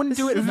national? wouldn't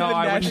do it. Is it No, the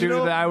I wouldn't do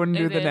National? that. I wouldn't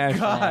do It the is.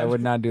 national. I God.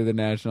 would not do the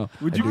national.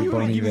 Would I you do be able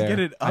to Bon even Iver. get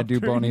it I do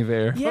Bon upturned?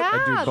 Iver. Yeah,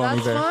 I do Bon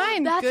that's Iver.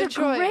 fine. That's Good a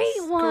choice.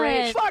 great one.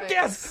 Great Fuck choice.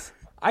 yes!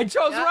 I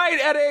chose Yep. right,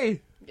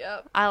 Eddie.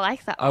 Yep. I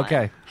like that one.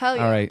 Okay. Hell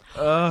yeah. All right.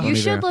 You Bon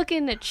should Iver. look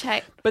into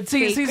Chet But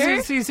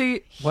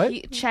see.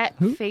 What? Chet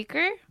Who?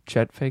 Faker.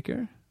 Chet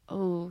Faker.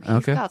 Oh, he's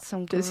Okay. got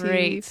some Does he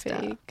great stuff.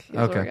 fake his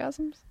Okay.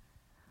 orgasms?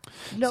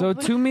 No, So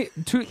but-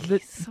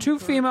 two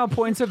female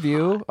points of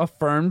view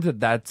affirmed that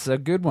that's a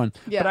good one.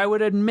 Yeah. But I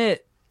would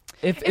admit,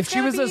 if It's she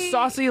gotta was a be-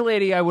 saucy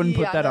lady, I wouldn't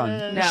put Yeah, that no, on. no,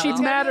 no, no. She'd It's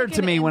matter gotta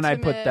to be me an when I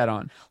put intimate- that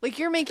on. Like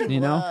you're making You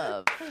know?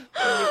 love.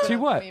 See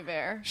what?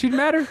 Bear. She'd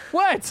matter.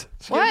 What?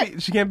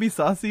 She can't be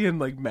saucy and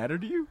like matter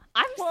to you.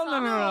 I'm Well, no,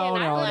 sorry, no,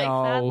 and no, I like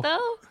no. that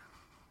though.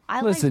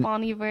 I Listen. like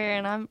Bon Iver,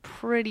 and I'm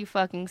pretty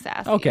fucking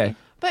sassy. Okay.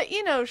 But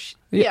you know,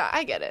 Yeah. yeah,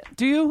 I get it.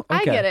 Do you? I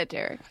Okay. get it,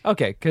 Derrick.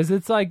 Okay, because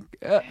it's like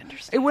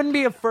it wouldn't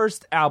be a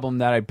first album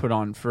that I'd put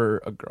on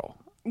for a girl,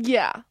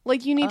 Yeah,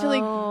 like you need to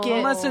like get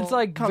unless it's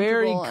like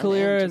very comfortable and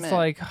clear. It's intimate.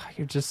 like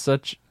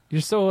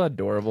you're so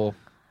adorable.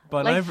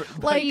 But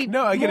Like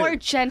no, I get more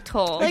it.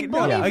 gentle. like no,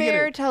 Bon I get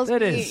Iver it. tells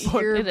It me is.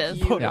 you're It is.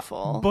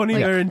 beautiful. Bon Iver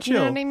Like, and You know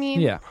chill. what I mean?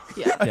 Yeah,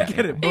 Yeah. I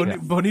get it.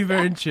 Bon Iver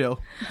and chill.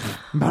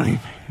 Bon Iver.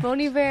 Bon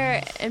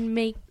Iver and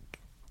make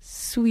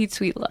sweet,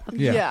 sweet love.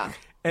 Yeah.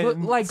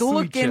 And Look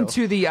sweet chill.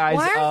 into the eyes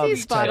Why of aren't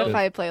these each other.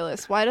 Spotify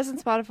playlists? Why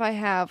doesn't Spotify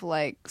have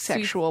like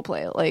sexual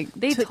play like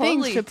They things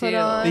totally to put do.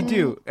 on? They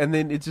do, and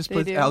then it just They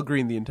plays do. Al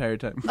Green the entire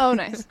time. Oh,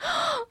 nice.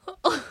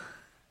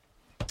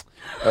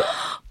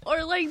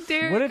 Or like What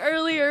Derrick if-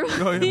 earlier.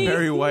 Oh,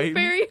 Barry White.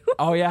 Barry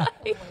Oh yeah.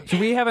 So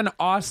we have an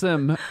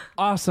awesome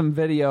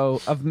video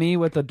of me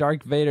with the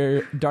Darth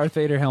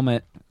Vader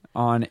helmet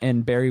on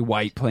and Barry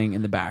White playing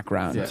in the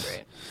background.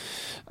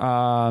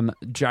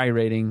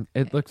 Gyrating.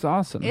 It looks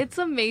awesome. It's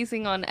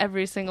amazing on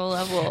every single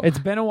level. It's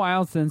been a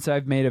while since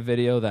I've made a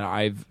video that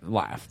I've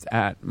laughed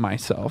at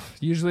myself.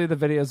 Usually the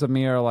videos of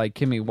me are like,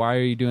 Kimmy, why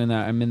are you doing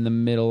that? I'm in the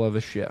middle of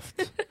a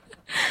shift.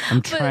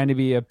 I'm trying to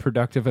be a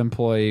productive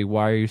employee.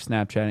 Why are you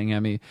Snapchatting at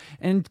me?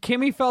 And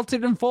Kimmy felt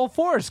it in full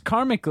force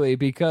karmically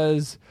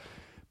because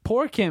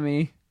poor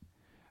Kimmy,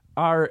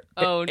 our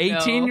Oh, no.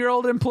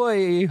 18-year-old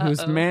employee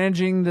who's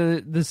managing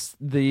the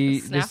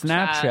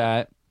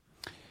Snapchat,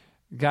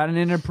 got an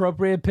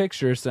inappropriate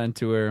picture sent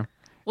to her.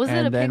 Was it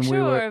and a then picture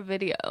we were- or a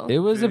video? It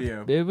was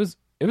Video. it was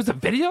a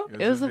video?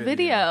 It was a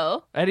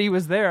video. Eddie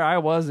was there. I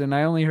wasn't.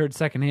 I only heard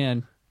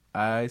secondhand.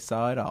 I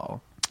saw it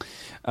all.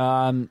 So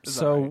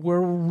alright.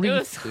 we're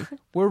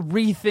we're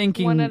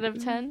rethinking 1 out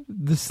of 10.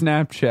 the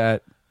Snapchat.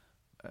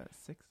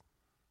 6.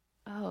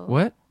 Oh,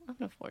 What?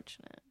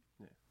 unfortunate.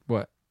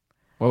 What?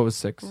 What was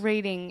 6?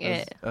 rating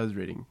it. I was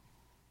reading.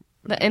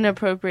 The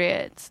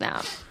inappropriate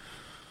snap.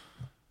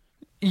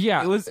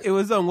 Yeah, It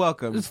was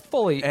unwelcome. it's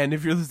fully. And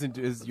if you're listening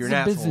to it, you're an a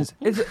asshole. business.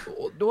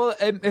 Well,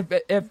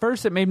 at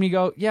first it made me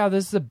go, yeah,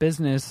 this is a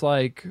business.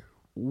 Like,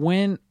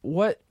 where's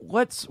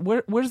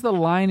the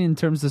line in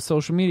terms of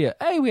social media?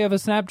 Hey, we have a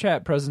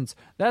Snapchat presence.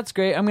 That's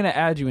great. I'm going to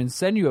add you and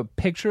send you a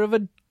picture of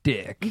a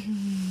dick.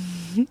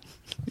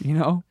 You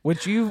know,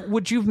 which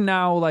you've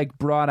now like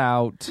brought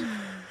out.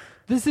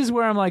 This is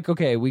where I'm like,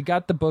 okay, we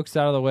got the books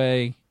out of the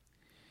way.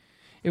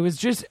 It was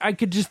just, I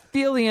could just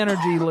feel the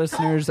energy,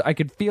 listeners. I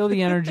could feel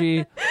the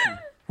energy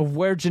of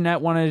where Janette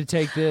wanted to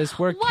take this,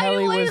 where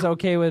Kelly was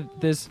okay with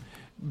this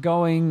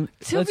going.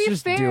 Let's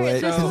just do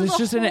it. Because it's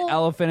just an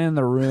elephant in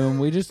the room.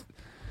 We just...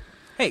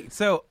 Hey,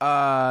 so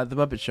the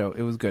Muppet Show,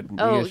 it was good. You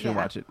guys should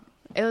watch it.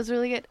 It was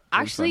really good.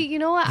 Actually, fun. you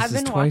know what This I've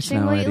is been twice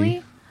watching now, lately?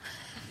 Eddie.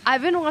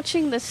 I've been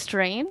watching The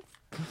Strain.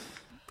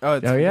 Oh,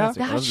 it's Oh, yeah?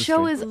 fantastic. I That love this show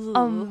show. is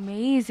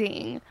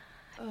amazing.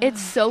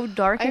 It's so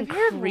dark and I've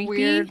heard creepy.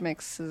 weird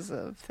mixes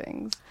of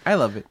things. I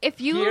love it.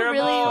 If you Guillermo!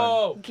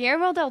 really...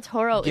 Guillermo del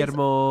Toro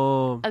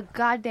Guillermo. is a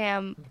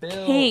goddamn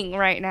Bill. king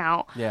right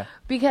now. Yeah.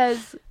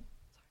 Because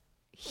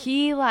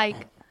he,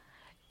 like...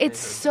 It's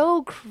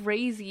so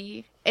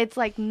crazy. It's,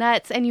 like,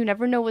 nuts, and you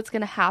never know what's going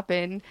to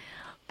happen.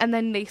 And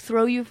then they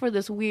throw you for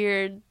this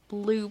weird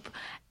loop.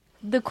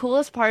 The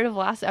coolest part of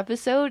last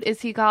episode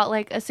is he got,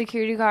 like, a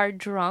security guard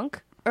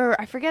drunk. Or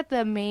I forget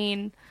the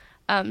main...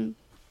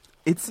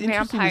 It's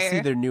interesting to see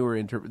Vampire. their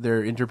newer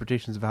their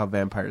interpretations of how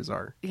vampires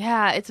are.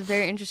 Yeah, it's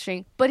very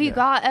interesting. But he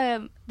got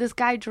this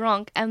guy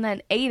drunk and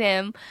then ate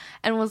him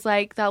and was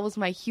like, that was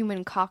my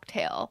human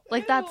cocktail.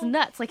 Like, that's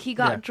nuts. Like, he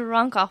got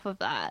drunk off of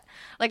that.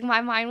 Like,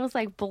 my mind was,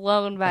 like,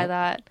 blown by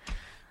that.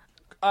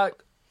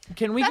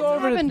 Can we That's go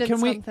over? happened in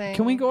Can we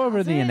something. go over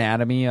Has the it?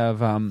 anatomy of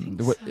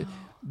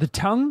the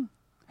tongue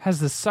has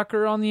the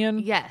sucker on the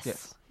end? Yes.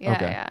 Yes. Yeah,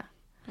 Okay. yeah.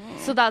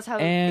 So that's how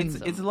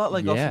And- It's a lot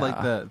like Yeah. also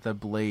like the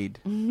Blade.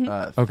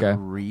 Okay.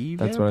 3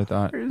 That's what I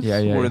thought. vampires, Yeah,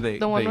 yeah, Where yeah. they,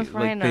 The one they, with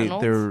like, Ryan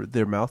Reynolds?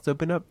 their mouths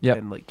open up. Yep.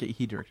 And like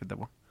he directed that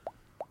one.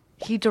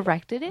 he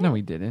directed it? No,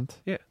 he didn't.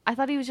 I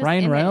thought he was just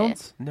Ryan in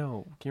Reynolds?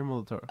 No,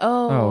 Guillermo del Toro. It.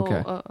 Oh,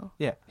 okay. oh.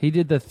 Yeah. He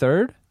did the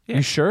third? Yeah.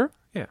 You sure?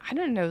 I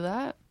didn't know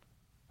that.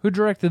 Who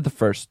directed the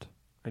first?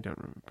 I don't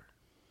remember.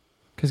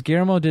 Because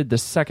Guillermo did the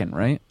second,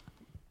 right?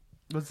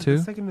 Was it Two?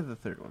 the second or the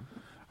third one?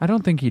 I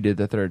don't think he did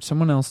the third.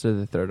 Someone else did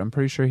the third. I'm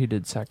pretty sure he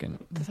did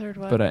second. The third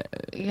one. But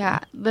Yeah,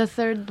 the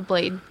third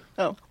Blade.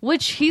 Oh.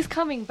 Which he's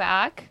coming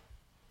back.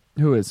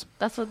 who is?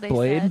 That's what they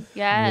Blade? said.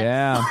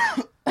 Yes.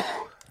 Yeah.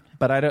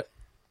 But I don't.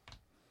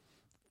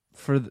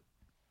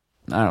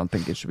 I don't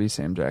think it should be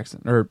Sam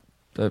Jackson or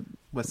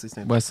Wesley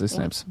Snipes. Wesley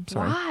Snipes.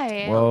 Sorry.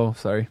 Why? Whoa,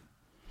 sorry.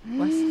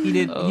 He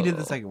did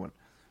the second one,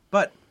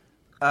 but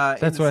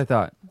That's what I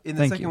thought. In the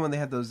Thank second you. one, they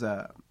had those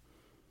the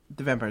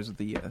vampires with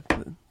the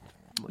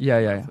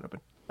Yeah.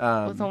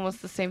 It was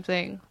almost the same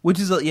thing. which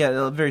is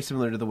very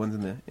similar to the ones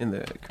in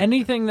the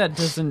Anything that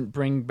doesn't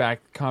bring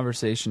back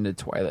conversation to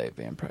Twilight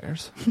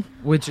vampires,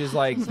 which is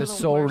like the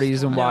sole worst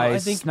reason one. why No, I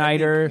think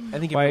Snyder,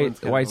 everyone's kind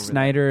of White over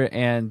Snyder,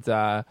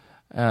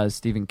 and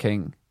Stephen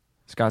King,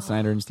 Scott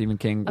Snyder and Stephen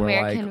King were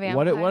American like,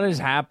 what Vampire. has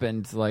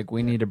happened? Like,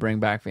 we need to bring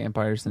back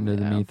vampires into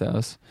the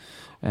mythos,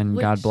 and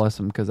Which- God bless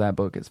them because that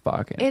book is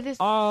fucking It is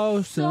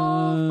awesome.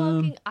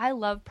 so fucking... I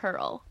love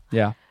Pearl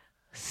Yeah,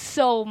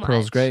 so much.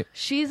 Pearl's great.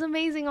 She's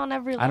amazing on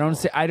every level.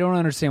 I don't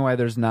understand why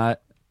there's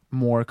not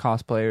more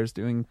cosplayers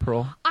doing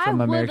Pearl I from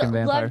would American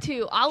Vampire. love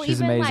to. I'll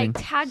She's even amazing.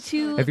 like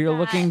tattoo. If you're that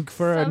looking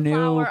for a new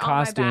sunflower on my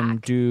costume,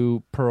 back.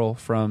 do Pearl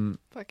from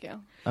Fuck yeah.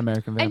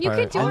 American And you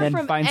Vampire, can do it then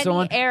from find any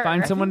someone era.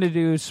 find someone to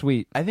do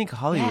Sweet. I think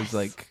Holly Yes. was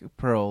like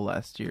Pearl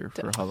last year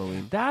for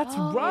Halloween. That's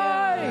Oh,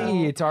 right.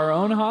 yeah. It's our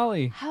own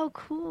Holly. How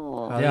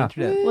cool. Holly Yeah.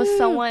 Internet. Was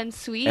someone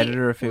sweet?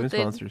 Editor of who Famous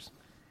did Monsters.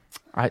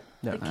 I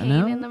No. The I cane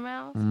know. in the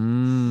mouth.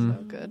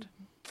 So good.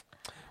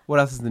 What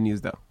else is in the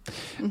news though?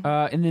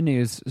 In the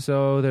news,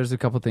 so there's a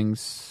couple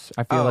things.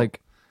 I feel Oh.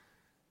 like.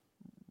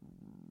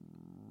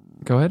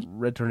 Go ahead.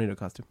 Red Tornado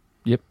costume.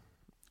 Yep.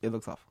 It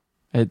looks awful.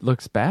 It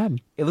looks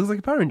bad. It looks like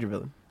a Power Ranger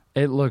villain.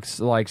 It looks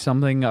like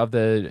something of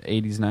the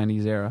 80s,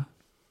 90s era,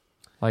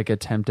 like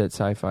attempt at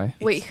sci-fi.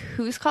 Wait,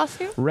 whose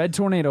costume? Red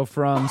Tornado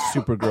from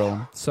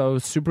Supergirl. So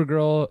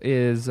Supergirl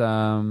is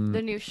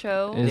The new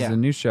show? is Yeah. a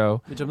new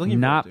show, Which I'm looking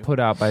not forward to. put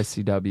out by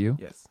CW.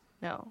 Yes.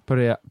 No.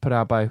 Put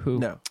out by who?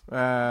 No.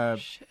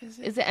 Is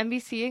it? Is it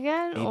NBC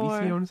again? ABC, or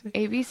I wanna say?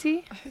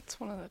 ABC? It's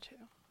one of the two.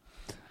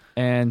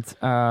 And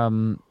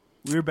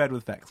We're bad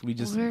with facts. We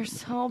just. We're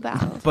so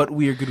bad. But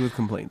we are good with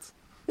complaints.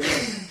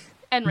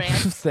 And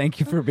rants. thank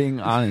you for being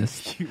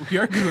honest. We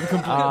are good with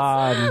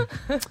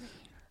complaints.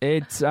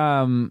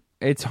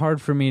 It's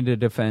hard for me to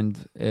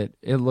defend it.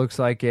 It looks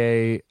like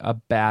a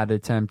bad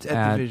attempt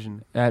At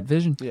Division. at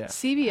Vision. Yeah.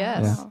 CBS.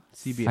 Yeah.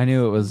 CBS. I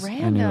knew it was. I knew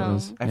it Random.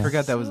 was. I yeah.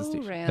 forgot that was the So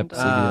station. random.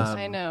 CBS.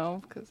 I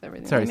know, because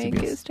everything Sorry, they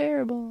make CBS. is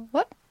terrible.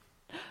 What?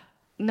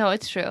 No,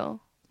 it's true.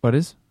 What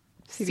is?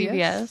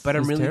 CBS. But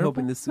I'm It's really terrible?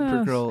 hoping this I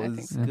Supergirl think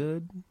is so.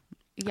 good.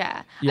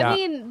 Yeah. Yeah, I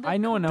mean, I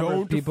know a number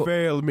Don't of people.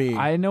 fail me.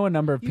 I know a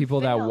number of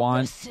people that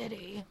want.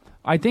 city.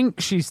 I think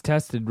she's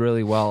tested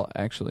really well,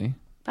 actually,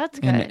 That's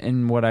good.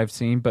 in what I've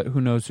seen. But who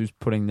knows who's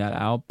putting that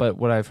out? But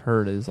what I've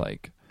heard is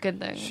like Good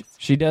things.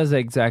 she does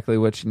exactly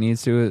what she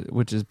needs to,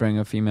 which is bring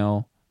a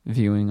female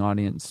viewing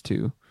audience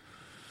to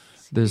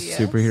this Yes.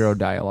 superhero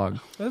dialogue.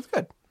 That's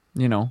good.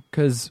 You know,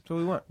 because That's what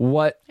we want.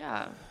 what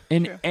Yeah.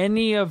 in True.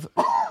 any of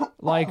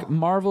like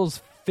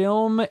Marvel's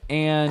film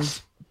and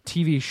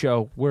TV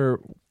show, we're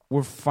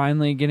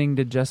finally getting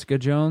to Jessica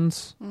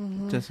Jones.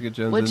 Jessica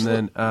Jones, Which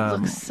and then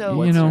looks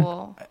so you know,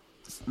 cool.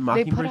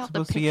 Mockingbird's out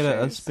the supposed to get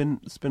a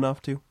pictures. spin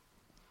off too.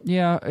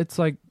 Yeah, it's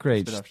like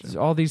great. Spin-off Just show.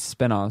 all these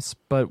spin-offs,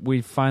 but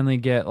we finally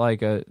get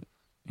like a,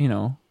 you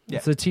know,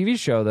 it's a TV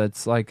show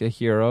that's like a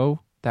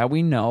hero that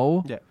we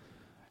know. Yeah.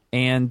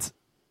 And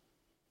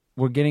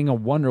we're getting a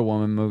Wonder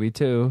Woman movie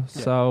too.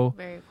 Yeah. So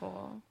Very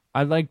cool.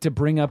 I'd like to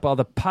bring up all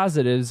the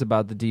positives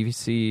about the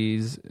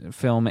DVC's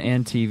film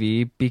and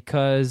TV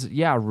because,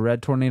 yeah,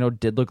 Red Tornado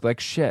did look like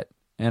shit.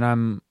 And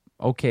I'm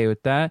okay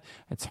with that.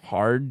 It's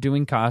hard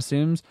doing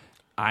costumes.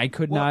 I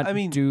could Well, not I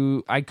mean-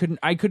 do. I couldn't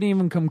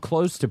even come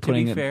close to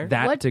putting fair-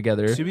 that What-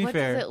 together. To be What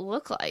fair, does it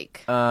look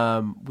like?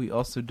 we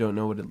also don't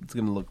know what it's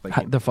going to look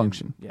like. The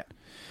function. Yeah.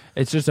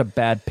 It's just a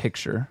bad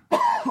picture.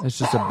 It's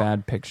just a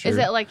bad picture. Is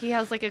it like he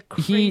has like a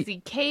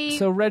crazy cape?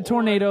 So Red or-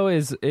 Tornado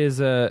is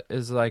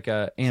like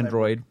a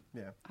android.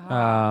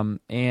 Yeah.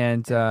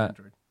 And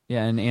Android.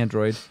 yeah, an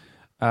android.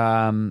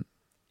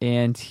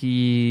 And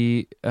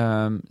he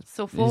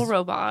So full is-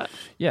 robot.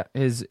 yeah,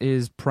 his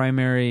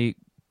primary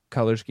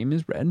color scheme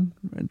is red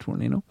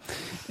tornado.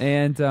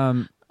 And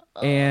so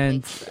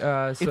It's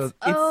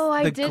Oh,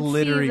 I the did see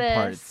glittery this.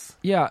 parts.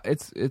 yeah,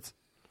 it's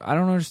I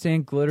don't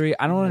understand glittery.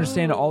 I don't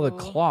understand all the Ooh.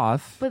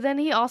 cloth. But then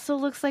he also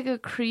looks like a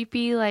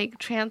creepy like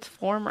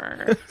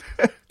transformer.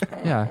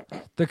 Yeah.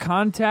 The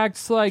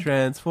contacts like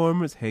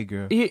Transformers. Hey,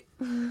 girl.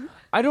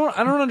 I don't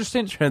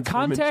understand Transform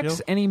and contacts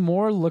chill.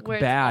 anymore look where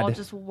bad. it's all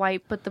just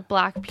white, but the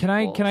black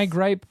people. Can I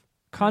gripe?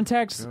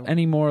 Contacts Girl.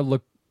 anymore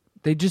look.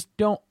 They just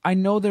don't. I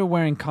know they're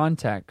wearing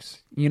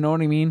contacts. You know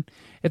what I mean?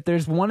 If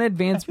there's one I feel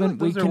advancement, like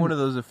those we are can. one of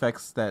those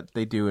effects that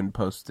they do in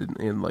post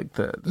in like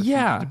the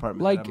Yeah, CG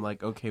department. like, That I'm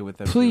like okay with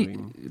them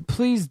doing.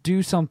 please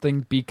do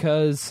something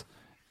because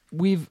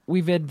we've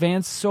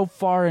advanced so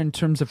far in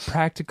terms of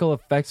practical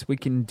effects we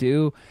can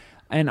do,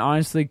 and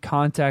honestly,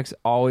 contacts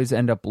always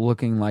end up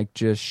looking like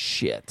just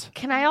shit.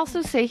 Can I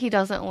also say he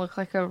doesn't look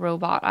like a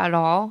robot at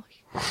all?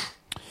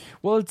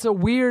 Well, it's a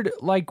weird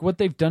like what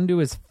they've done to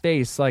his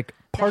face. Like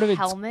part The of it's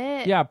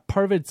helmet? yeah,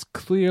 part of it's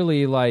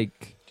clearly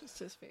like Just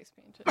his face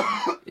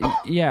painted.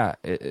 yeah.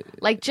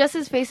 Like just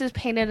his face is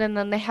painted, and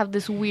then they have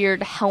this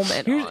weird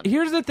helmet on.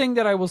 Here's the thing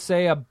that I will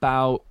say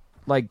about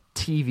like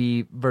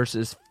TV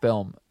versus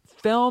film.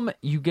 Film,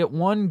 you get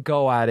one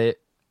go at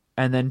it,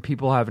 and then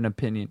people have an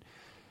opinion.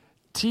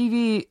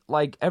 TV,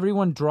 like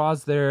everyone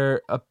draws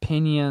their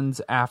opinions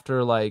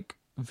after like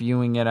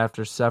viewing it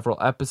after several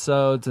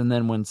episodes, and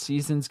then when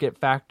seasons get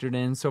factored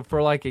in. So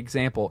for like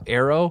example,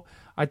 Arrow,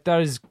 I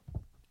thought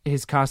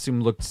his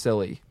costume looked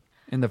silly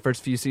in the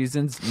first few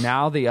seasons.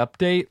 Now the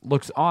update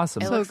looks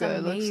awesome. It So looks good,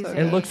 it looks so amazing. good.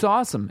 It looks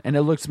awesome, and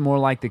it looks more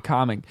like the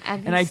comic.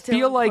 And I he still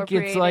feel like it's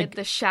incorporated like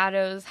the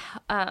Shadows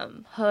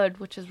hood,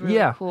 which is really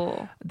Yeah.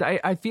 cool.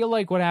 I feel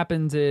like what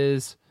happens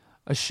is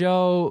a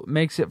show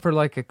makes it for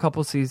like a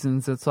couple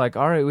seasons. It's like,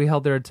 all right, we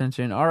held their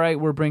attention. All right,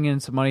 we're bringing in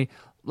some money.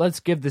 Let's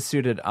give the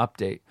suit an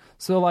update.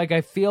 So like,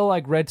 I feel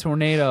like Red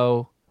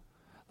Tornado,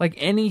 like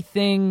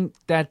anything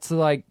that's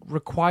like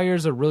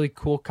requires a really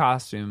cool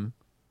costume,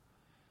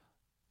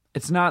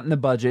 it's not in the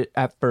budget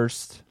at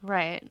first.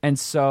 Right. And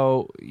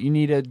so you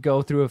need to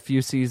go through a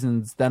few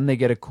seasons, then they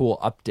get a cool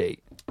update.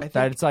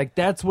 That it's like,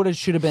 that's what it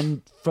should have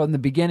been from the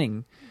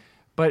beginning.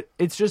 But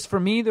it's just, for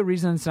me, the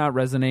reason it's not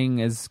resonating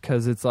is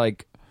because it's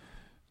like,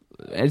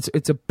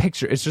 it's a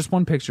picture. It's just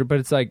one picture, but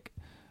it's like,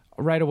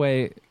 right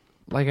away,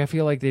 like, I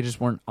feel like they just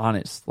weren't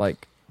honest.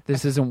 Like,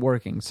 this isn't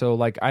working. So,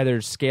 like,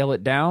 either scale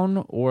it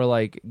down or,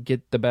 like,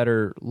 get the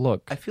better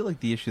look. I feel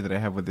like the issue that I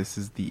have with this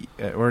is the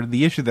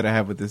issue that I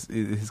have with this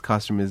his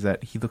costume is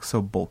that he looks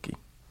so bulky.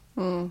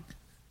 Like,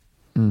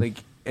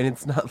 and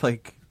it's not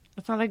like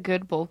It's not a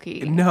good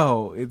bulky.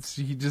 no,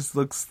 he just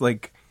looks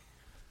like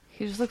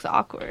He just looks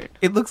awkward.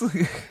 it looks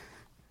like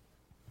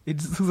it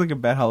just looks like a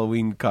bad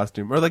Halloween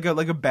costume or like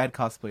a bad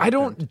cosplay. I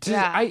don't. attempt.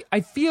 Yeah.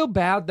 I feel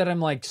bad that I'm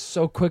like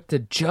so quick to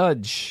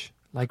judge.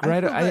 Like I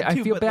right, feel that I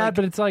too, feel but, bad, like-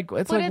 but it's like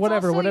But it's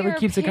whatever also your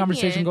keeps the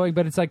conversation opinion. going.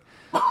 But it's like,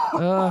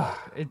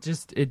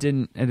 it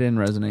didn't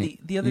resonate.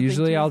 The other thing,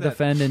 Usually too, is I'll that-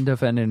 defend,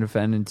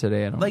 and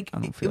today I don't. Like I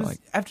don't it feel was, like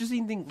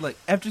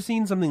after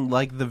seeing something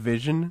like The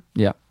Vision,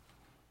 yeah.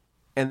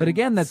 and But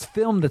again, that's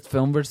film. That's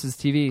film versus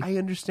TV. I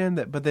understand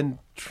that, but then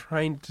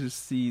trying to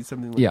see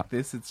something like Yeah.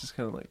 this, it's just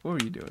kind of like, what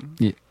were you doing?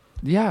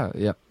 Yeah.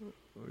 What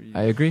were you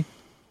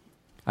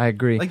I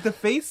agree. Like the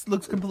face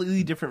looks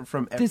completely different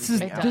from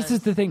everything else. This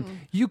is the thing.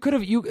 You could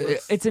have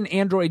it's an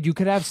Android. You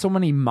could have so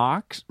many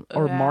mocks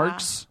or Yeah.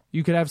 marks.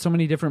 You could have so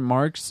many different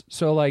marks.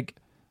 So like,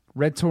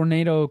 Red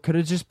Tornado could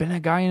have just been a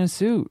guy in a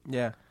suit.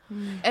 Yeah.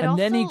 And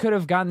then he could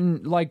have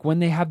gotten, like, when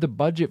they have the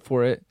budget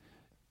for it,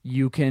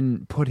 you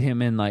can put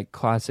him in, like,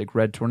 classic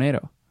Red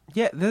Tornado.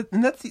 Yeah,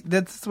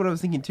 that's what I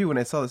was thinking too when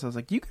I saw this. I was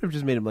like, you could have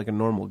just made him like a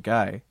normal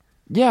guy.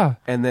 Yeah.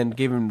 And then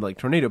gave him like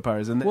tornado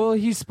powers. And then... Well,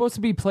 he's supposed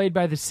to be played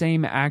by the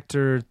same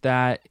actor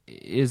that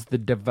is the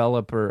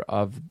developer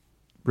of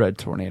Red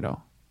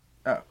Tornado.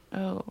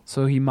 Oh.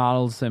 So he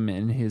models him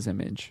in his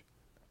image.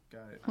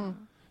 Got it.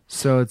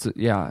 So it's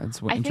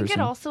interesting. I think it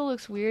also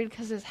looks weird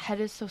because his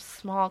head is so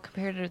small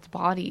compared to its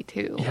body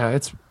too. Yeah,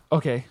 it's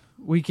okay.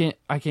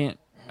 I can't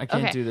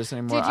Okay. do this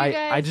anymore. Did you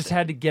I just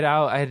had to get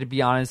out. I had to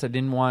be honest. I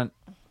didn't want.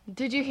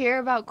 Did you hear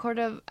about Court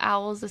of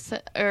Owls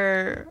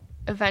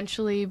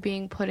eventually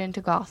being put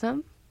into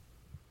Gotham?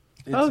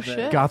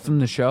 Shit. Gotham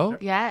the show?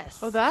 Yes.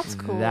 Oh, that's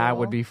cool. That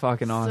would be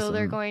fucking awesome. So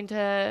they're going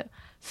to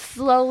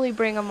slowly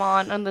bring him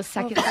on the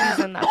second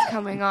season that's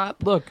coming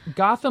up. Look,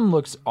 Gotham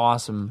looks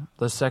awesome.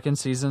 The second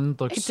season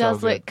looks It so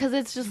does good. look, because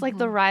it's just like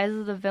the rise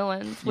of the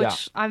villains, which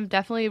Yeah. I'm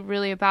definitely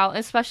really about,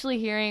 especially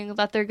hearing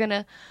that they're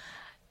gonna.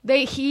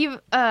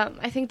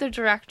 I think the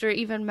director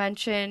even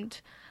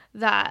mentioned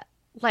that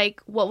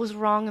like what was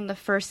wrong in the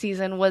first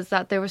season was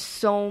that there was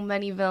so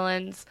many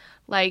villains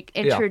like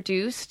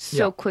introduced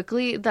so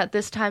quickly that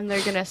this time they're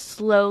gonna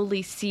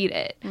slowly seed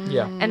it.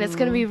 Yeah. And it's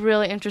gonna be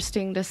really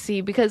interesting to see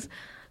because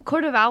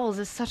Court of Owls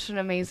is such an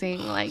amazing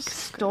like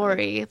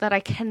story that I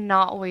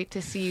cannot wait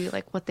to see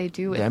like what they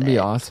do with That'd it. be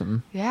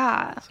awesome.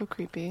 Yeah. So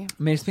creepy.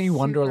 Makes me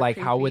wonder, Super like,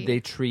 how would creepy. they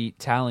treat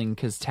Talon?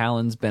 Because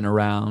Talon's been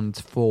around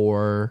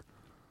for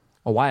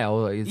a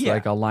while. It's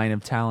like a line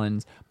of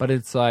Talons, but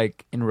it's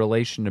like in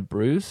relation to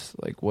Bruce.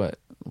 Like, what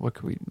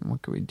could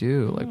we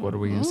do? Like, what are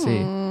we gonna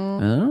see?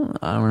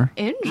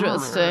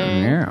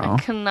 Interesting. Yeah. I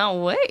cannot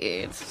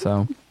wait.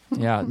 So,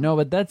 yeah, no,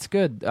 but that's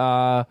good.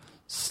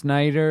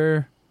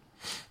 Snyder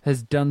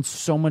has done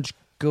so much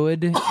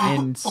good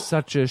in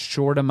such a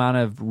short amount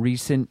of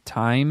recent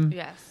time.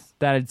 Yes.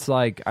 That it's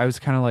like I was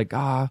kind of like,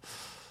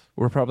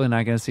 we're probably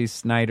not going to see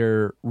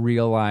Snyder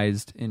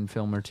realized in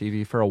film or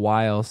TV for a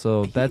while,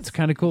 so that's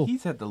kind of cool.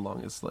 He's had the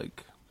longest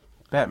like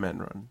Batman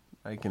run.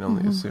 I can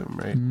only assume,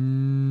 right?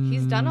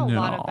 He's done a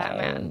lot of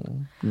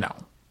Batman. No,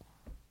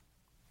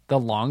 the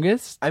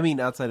longest. I mean,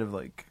 outside of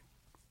like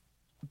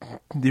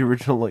the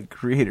original like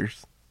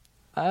creators.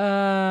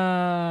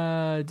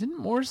 Didn't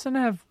Morrison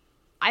have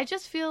I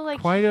just feel like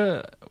quite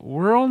a?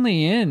 We're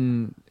only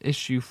in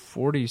issue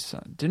 40.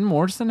 Didn't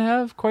Morrison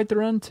have quite the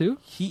run too?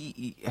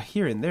 He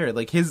here and there,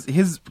 like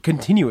his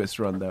continuous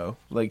run though.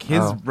 Like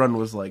his run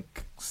was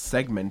like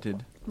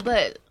segmented.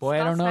 but Boy, I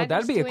Scott don't know. Snyder's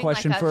That'd be a doing,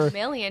 question like, for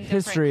million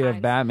different History of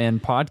kinds. Batman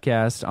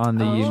podcast on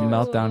the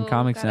Meltdown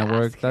Comics gotta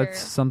Network. ask her. That's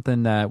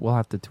something that we'll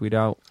have to tweet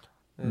out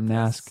and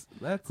ask.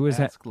 Let's Who is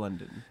ask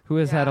London. Who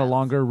has had a Yes.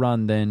 longer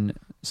run than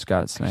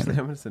Scott Actually, Snyder?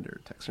 I'm gonna send her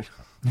a text. Right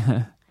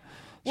now.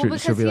 Well, She'll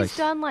because be he's like,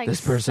 done like "This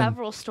person."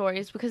 several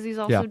stories. Because he's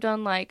also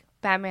done like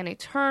Batman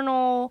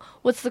Eternal.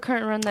 What's the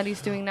current run that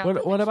he's doing now?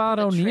 What about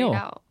The trade O'Neill?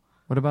 out.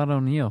 What about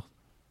O'Neill?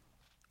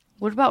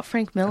 What about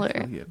Frank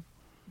Miller? Yeah.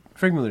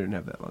 Frank Miller didn't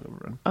have that long of a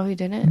run. Oh, he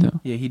didn't.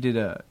 No. Yeah, he did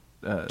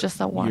Just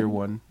that one. year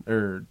one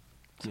or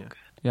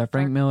Yeah,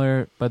 Frank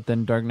Miller, but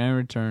then Dark Knight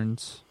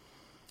Returns.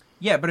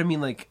 yeah, but I mean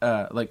like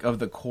of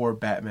the core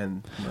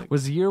Batman. Like,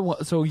 Was year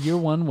one? So year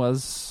one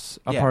was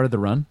a Yeah. part of the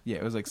run. yeah,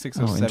 it was like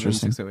 607,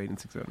 interesting. 608, and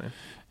 609.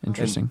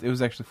 Interesting. And it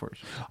was actually 4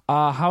 issues.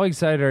 How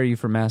excited are you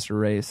for Master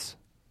Race?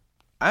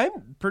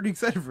 I'm pretty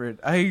excited for it.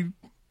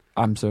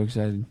 I'm so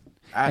excited.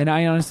 And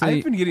I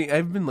honestly,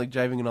 I've been like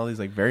jiving in all these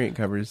like variant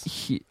covers.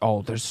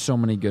 there's so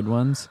many good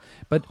ones.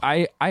 But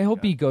I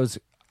hope he goes.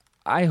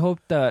 I hope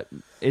that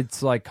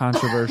it's like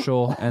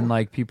controversial and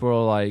like people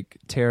will like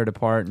tear it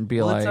apart and be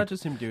Well, like, it's not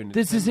just him doing it.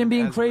 "This It's is him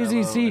being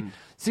crazy." Azraello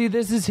See,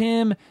 this is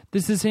him.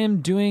 This is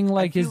him doing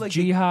like feel his like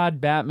jihad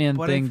Batman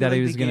but I thing feel that like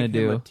he was they gonna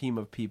gave him do. a team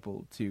of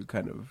people to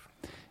kind of,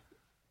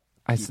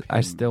 I keep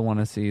him- still want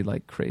to see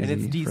like crazy and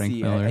it's DC. Frank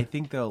Miller. I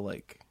think they'll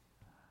like.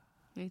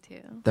 Me too.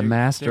 The they're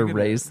Master gonna-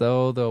 Race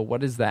though,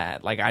 what is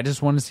that? Like I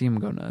just want to see him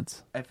go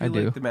nuts. I feel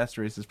do. like the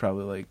Master Race is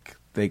probably like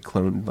they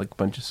cloned like a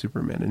bunch of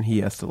Supermen, and he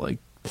has to like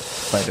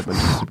fight a bunch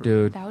of Supermen.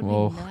 Dude, That would be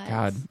oh nuts.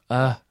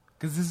 God.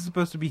 Because this is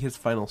supposed to be his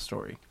final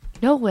story.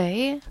 No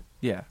way.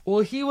 Yeah, Well,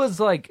 he was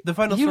like the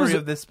final he story was,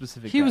 of this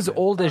specific. He was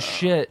Batman. old as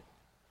shit.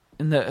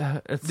 In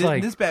the it's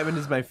like This Batman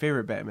is my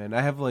favorite Batman.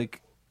 I have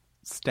like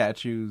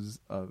statues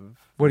of.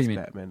 What do this you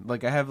mean? Batman?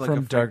 Like I have like from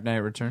a Dark Knight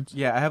Returns.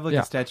 Yeah, I have like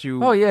Yeah. a statue.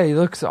 Oh yeah, he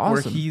looks where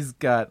awesome. he's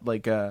got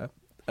like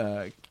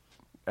Carrie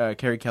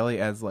Kelly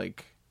as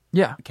like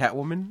yeah,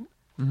 Catwoman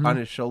Mhm. on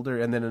his shoulder,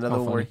 and then another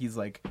Oh, one where funny. he's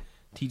like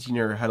teaching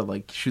her how to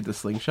like shoot the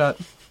slingshot.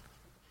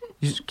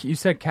 you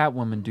said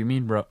Catwoman. Do you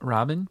mean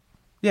Robin?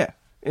 Yeah,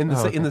 in the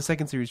Oh, okay. in the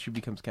second series, she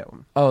becomes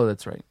Catwoman, Oh,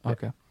 that's right.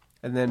 Okay,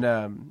 and then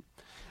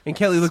and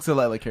Kelly looks a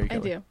lot like Carrie I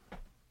Kelly. do.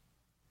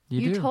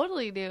 you do.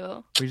 Totally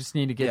do. We just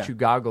need to get Yeah. you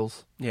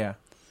goggles. Yeah,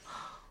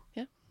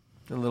 Yeah.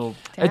 a little.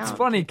 It's Damn.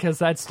 funny because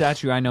that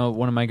statue. I know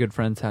one of my good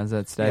friends has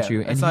that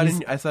statue, Yeah, and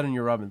I saw it in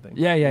your Robin thing.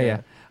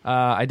 Yeah.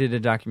 I did a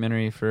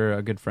documentary for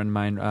a good friend of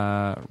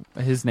mine.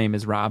 His name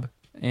is Rob,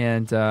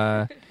 and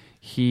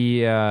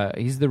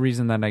he's the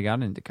reason that I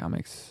got into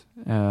comics.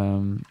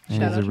 And he's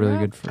a really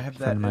good friend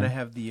of mine. I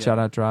have the shout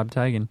out to Rob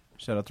Tigan.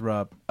 Shout out to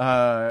Rob.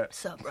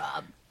 Sup,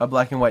 Rob? A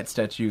black and white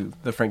statue,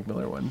 the Frank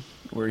Miller one,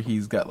 where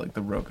he's got like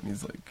the rope and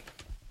he's like.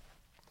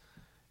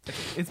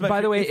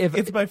 By the way,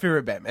 it's my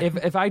favorite Batman.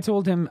 If I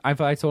told him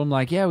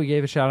like, yeah, we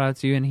gave a shout out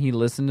to you, and he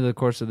listened to the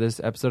course of this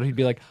episode, he'd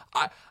be like,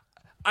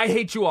 I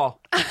hate you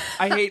all.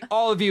 I hate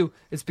all of you.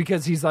 It's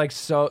because he's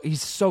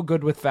so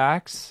good with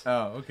facts.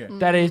 Oh, okay.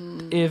 That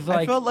if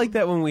like I felt like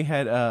that when we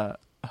had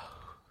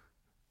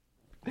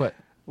what?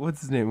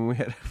 What's his name? When we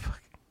had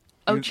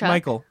Chuck.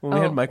 Michael. When we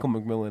had Michael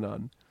McMillan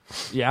on.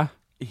 Yeah.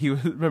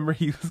 Remember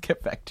he was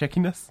kept fact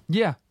checking us.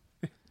 Yeah.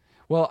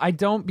 Well, I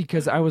don't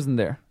because I wasn't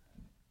there.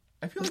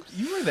 I feel like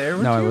you were there.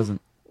 No, I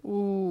wasn't. I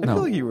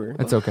feel like you were.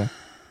 It's okay.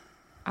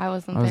 I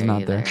wasn't. I was there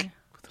not either.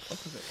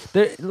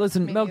 there.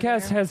 Listen, Me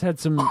Melcast either. has had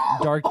some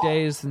dark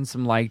days and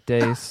some light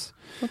days.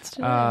 What's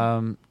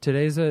today?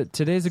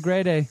 Today's a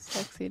gray day.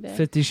 Sexy day.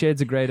 50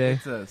 Shades of Grey Day.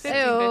 It's a,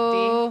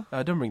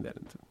 50-50. don't bring that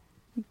into.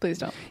 Please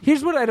don't.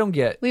 Here's what I don't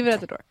get. Leave it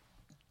at the door.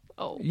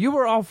 Oh. You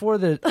were all for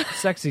the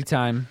sexy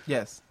time,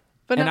 Yes.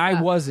 But and not I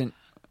that. wasn't.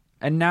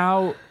 And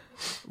now,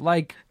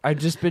 like, I've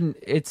just been.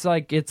 It's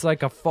like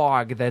a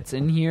fog that's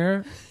in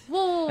here,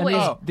 Whoa, and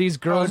wait. these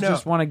girls no.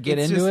 just want to get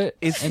It's into just- it.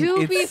 It's, and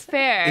To be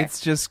fair, It's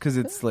just because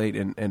it's late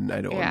and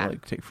I don't want Yeah. to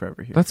like take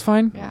forever here. that's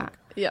fine. yeah.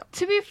 Yeah.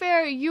 To be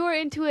fair, you were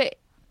into it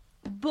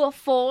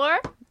before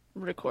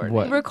Recording.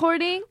 What?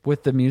 recording.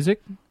 With the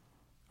music,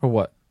 or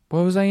what?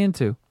 What was I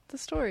into? The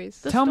stories.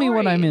 The Tell me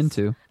what I'm stories.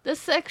 into. The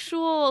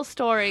sexual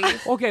stories.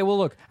 Okay, well,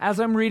 look. As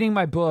I'm reading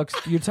my books,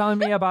 you're telling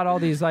me about all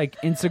these like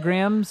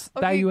Instagrams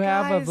that Okay, you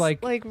have guys, of like.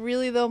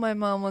 really though, my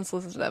mom wants to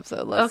listen to the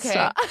episode. Let's Okay.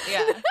 stop.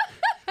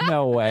 Yeah.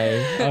 No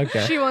way.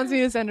 Okay. She wants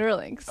me to send her a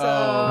link. So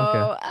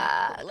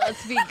Okay.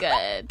 Let's be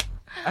good.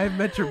 I've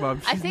met your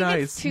mom. I She's think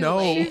nice. it's too no.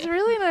 late. she's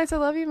really nice. I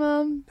love you,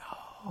 Mom.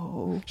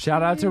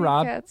 Shout out to Hey,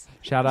 Rob. cats.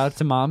 Shout out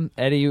to Mom.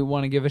 Eddie, you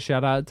want to give a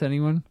shout out to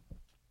anyone?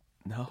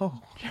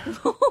 No.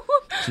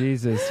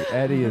 Jesus,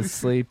 Eddie is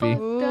sleepy.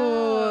 Ooh.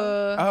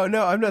 Oh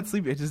no, I'm not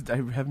sleepy. I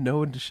have no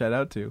one to shout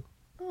out to.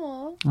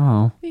 Aw,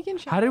 Oh. you can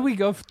shout How did we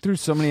go through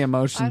so many I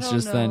emotions don't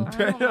just know. then? I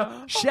don't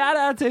know. Shout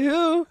out to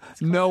who?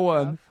 No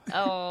one.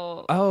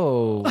 Oh.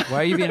 Oh,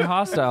 why are you being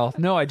hostile?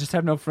 No, I just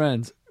have no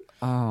friends.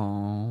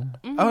 Oh.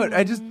 Oh,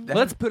 I just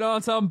Let's put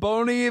on some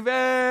Bon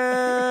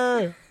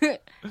Iver.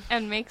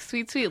 And make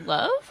sweet, sweet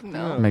love?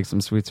 No. Make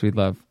some sweet, sweet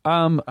love.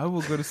 I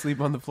will go to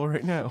sleep on the floor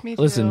right now. Me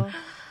too. Listen.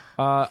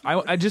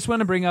 I just want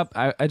to bring up.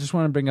 I just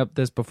want to bring up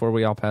this before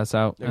we all pass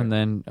out, Okay. and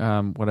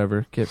then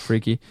whatever, get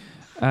freaky.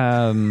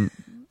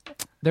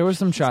 There were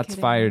some shots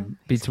kidding, fired Mom.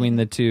 between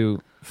the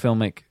two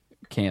filmic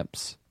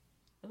camps.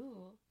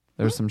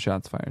 There were some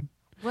shots fired.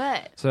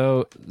 What?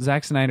 So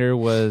Zack Snyder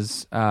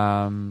was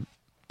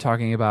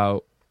talking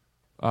about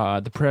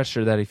the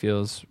pressure that he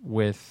feels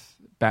with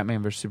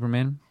Batman vs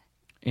Superman,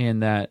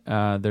 and that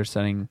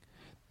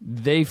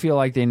they feel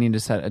like they need to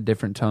set a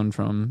different tone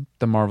from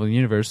the Marvel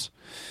Universe,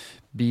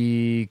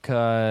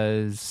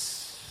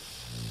 because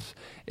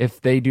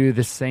if they do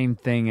the same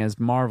thing as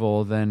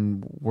Marvel,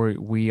 then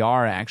we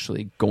are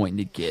actually going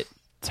to get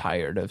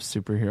tired of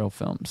superhero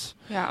films.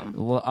 Yeah.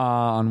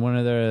 On one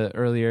of the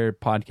earlier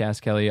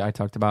podcasts, Kelly, I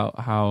talked about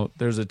how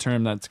there's a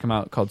term that's come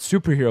out called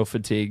superhero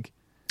fatigue.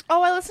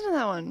 Oh, I listened to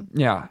that one.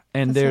 Yeah,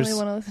 and That's the there's only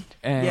one I listened to.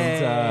 and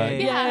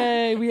Yay.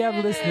 yay, we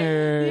have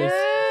listeners.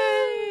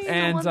 Yay!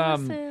 And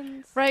Someone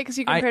listens. Right, because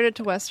you compared it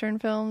to Western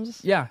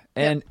films. Yeah,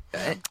 and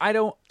I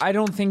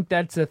don't think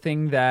that's a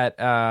thing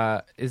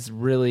that is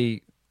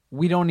really.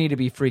 We don't need to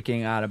be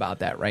freaking out about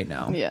that right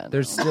now. Yeah,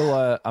 There's no.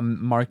 still a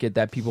market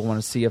that people want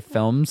to see of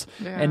films,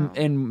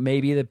 and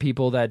maybe the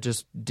people that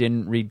just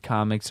didn't read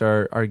comics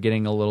are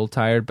getting a little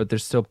tired, but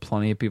there's still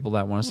plenty of people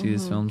that want to see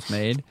these films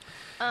made.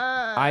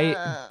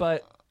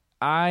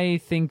 I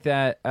think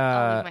that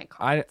I'll leave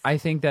my I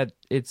think that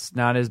it's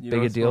not as You big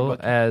know a it's more deal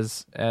Bucky?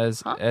 as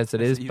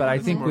it is, You but know I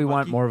it's think more we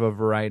want Bucky? more of a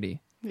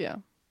variety. Yeah.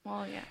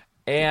 Well, yeah.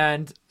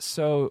 And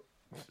so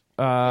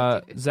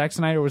Zack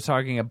Snyder was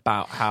talking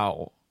about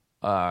how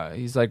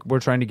he's like, we're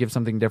trying to give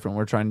something different.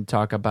 We're trying to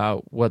talk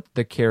about what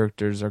the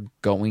characters are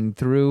going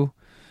through,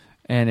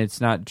 and it's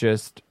not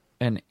just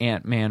an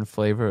Ant-Man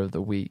flavor of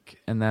the week.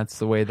 And that's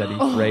the way that he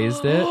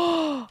phrased it.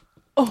 Oh.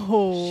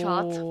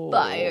 Shots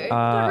fired.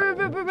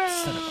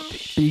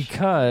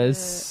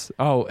 Because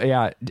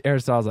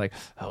Aristotle's like,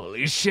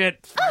 holy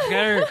shit,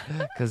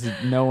 because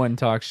no one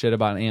talks shit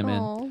about Ant-Man.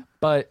 Aw.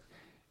 But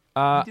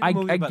I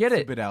get it.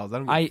 Stupid owls. I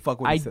don't give a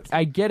fuck what he says.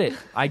 I get it.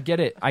 I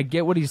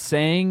get what he's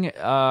saying.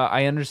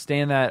 I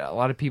understand that a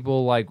lot of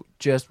people like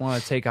just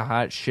want to take a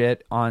hot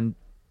shit on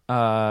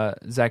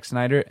Zack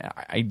Snyder.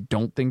 I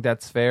don't think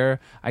that's fair.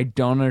 I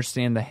don't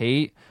understand the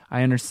hate.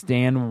 I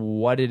understand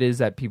what it is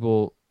that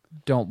people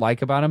don't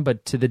like about him,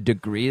 but to the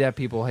degree that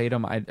people hate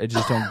him, I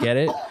just don't get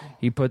it.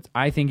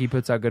 I think he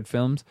puts out good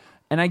films,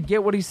 and I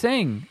get what he's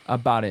saying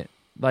about it.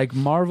 Like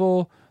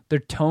Marvel, their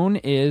tone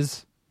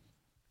is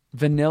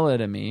vanilla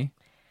to me.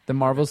 the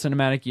Marvel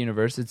Cinematic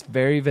Universe. It's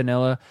very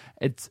vanilla.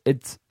 It's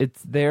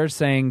they're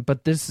saying,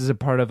 but this is a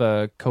part of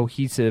a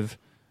cohesive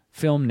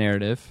film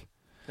narrative.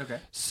 Okay.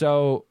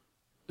 So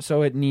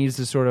it needs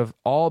to sort of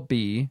all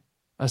be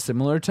a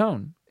similar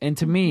tone. And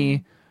to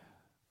me,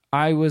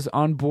 I was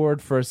on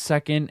board for a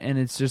second, and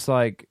it's just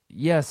like,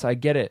 yes, I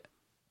get it.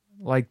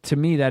 Like, to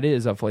me, that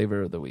is a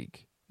flavor of the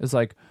week. It's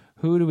like,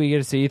 who do we get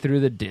to see through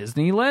the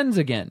Disney lens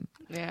again?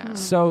 Yeah.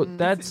 So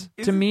that's,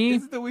 to me...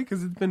 Is it the week?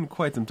 Because it's been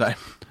quite some time.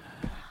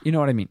 You know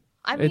what I mean?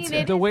 I mean,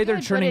 it's, the way they're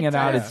churning it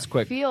out, it's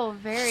quick. Feel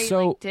very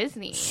like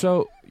Disney.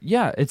 So,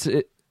 yeah,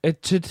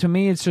 to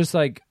me, it's just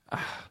like,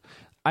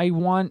 I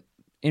want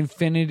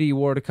Infinity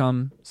War to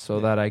come so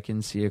that I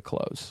can see a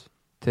close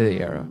to the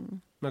era.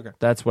 Okay.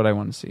 That's what I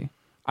want to see.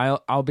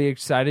 I'll be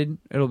excited.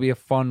 It'll be a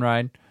fun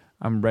ride.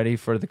 I'm ready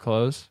for the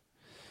close.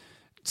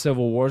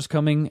 Civil War's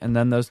coming, and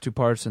then those two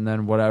parts, and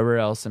then whatever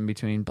else in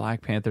between.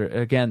 Black Panther.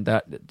 Again,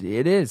 that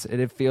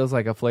it feels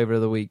like a flavor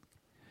of the week.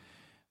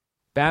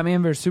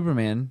 Batman vs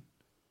Superman.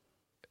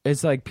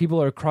 It's like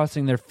people are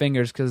crossing their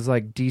fingers because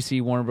like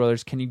DC, Warner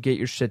Brothers, can you get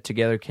your shit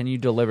together? Can you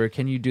deliver?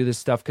 Can you do this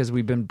stuff? Because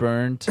we've been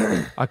burned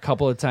a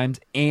couple of times,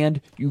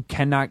 and you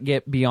cannot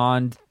get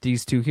beyond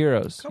these two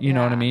heroes. You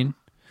know what I mean?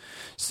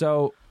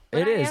 So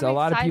it is. A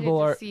lot of people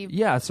are.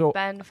 Yeah. So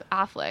Ben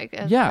Affleck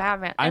as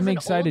Batman. I'm an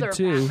excited older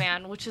too.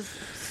 Batman, which is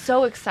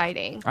so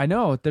exciting. I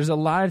know. There's a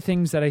lot of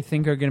things that I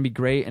think are going to be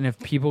great, and if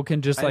people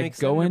can just like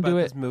go into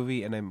it, this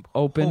movie, and I'm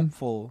open,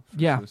 hopeful for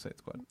Suicide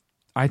Squad.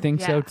 I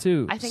think so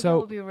too. I think so it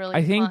will be really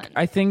fun.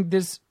 I think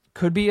this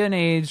could be an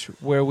age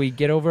where we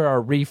get over our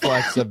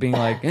reflex of being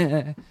like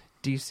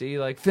DC,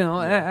 like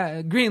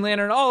film, Green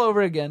Lantern all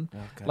over again,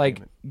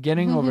 like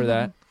getting over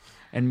that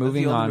and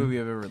moving That's the on. only movie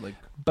I've ever like.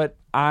 But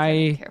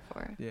care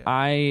for.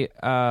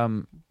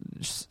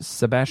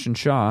 Sebastian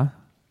Shaw,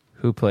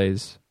 who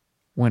plays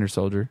Winter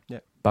Soldier,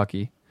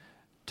 Bucky,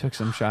 took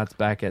some shots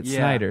back at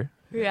Snyder.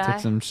 Yeah. Took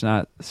some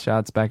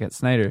shots back at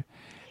Snyder.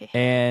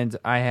 And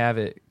I have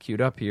it queued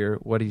up here,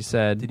 what he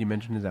said. Did he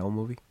mention his owl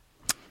movie?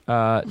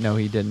 No,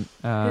 he didn't.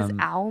 His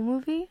owl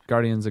movie?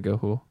 Guardians of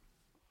Gahul.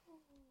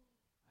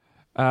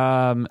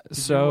 Did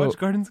you watch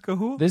Guardians of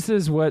Gahul? This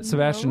is what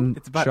Sebastian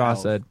Shaw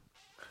owls. said.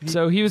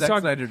 So he was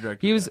talking. Snyder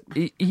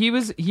directed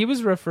He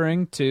was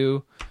referring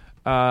to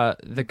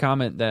the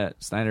comment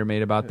that Snyder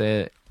made about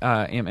the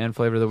Ant-Man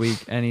flavor of the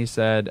week, and he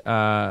said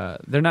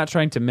they're not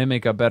trying to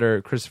mimic a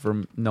better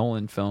Christopher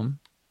Nolan film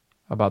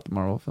about the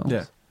Marvel films.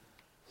 Yeah.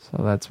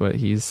 So that's what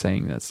he's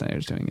saying that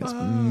Snyder's doing is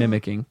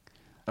mimicking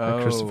a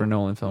Christopher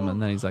Nolan film,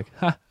 and then he's like,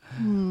 "Ha!"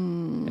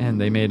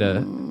 And they made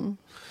a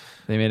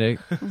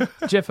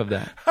GIF of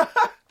that.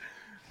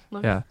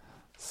 Yeah.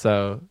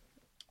 So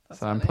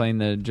I'm playing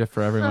the GIF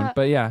for everyone,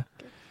 but yeah,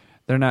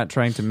 they're not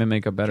trying to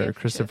mimic a better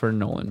Christopher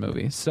Nolan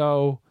movie.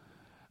 So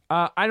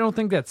I don't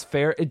think that's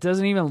fair. It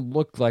doesn't even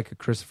look like a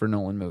Christopher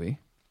Nolan movie.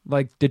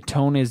 Like the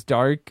tone is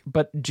dark,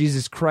 but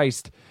Jesus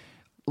Christ.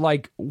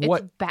 Like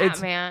what? It's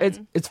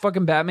Batman. It's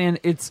fucking Batman.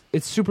 It's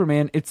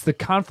Superman. It's the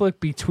conflict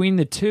between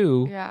the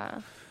two.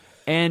 Yeah.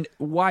 And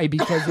why?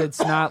 Because it's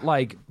not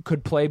like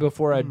could play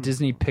before a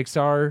Disney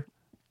Pixar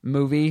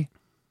movie.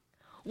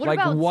 What like,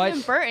 about what,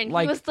 Tim Burton?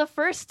 like, He was the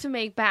first to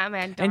make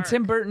Batman dark. And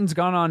Tim Burton's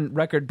gone on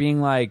record being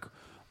like,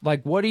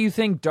 what do you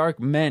think dark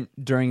meant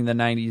during the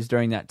 90s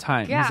during that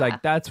time? Yeah. He's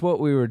like, that's what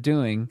we were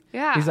doing.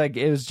 Yeah. He's like,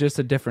 it was just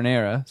a different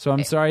era. So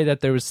I'm sorry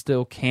that there was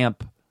still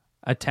camp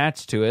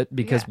attached to it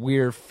because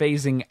we're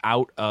phasing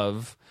out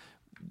of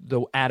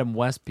the Adam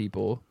West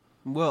people.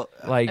 Well,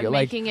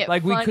 making it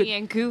funny we could,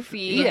 and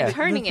goofy and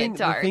turning it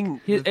dark.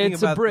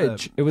 It's a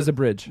bridge. It was a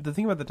bridge. The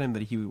thing about the time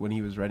that when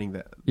he was writing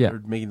that,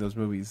 or making those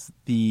movies,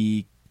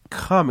 the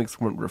comics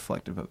weren't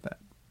reflective of that.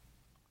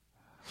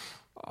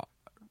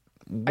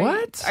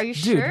 What? Are you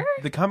sure?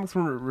 The comics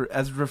weren't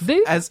as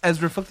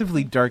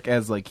reflectively dark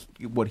as like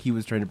what he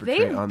was trying to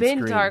portray on screen. They've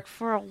been dark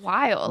for a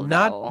while.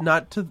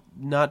 Not to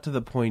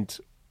the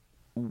point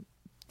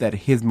that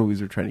his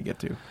movies were trying to get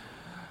to.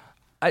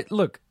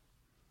 Look,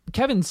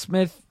 Kevin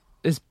Smith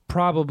is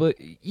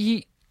probably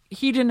he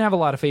didn't have a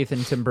lot of faith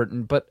in Tim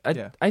Burton, but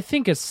I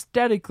think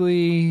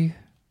aesthetically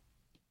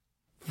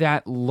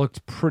that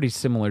looked pretty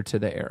similar to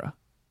the era.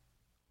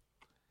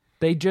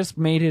 They just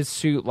made his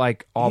suit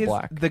like all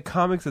black. The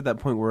comics at that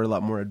point were a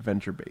lot more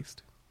adventure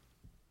based.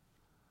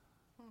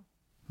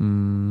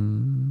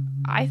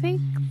 I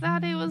think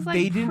that it was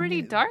like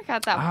pretty dark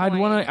at that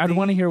point. I'd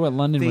want to hear what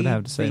London would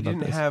have to say about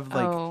this.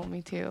 Oh,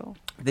 me too.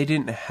 They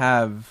didn't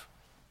have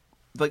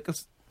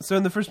so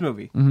in the first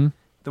movie,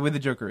 the way the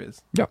Joker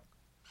is. Yeah.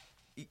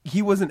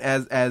 He wasn't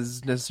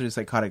as necessarily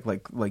psychotic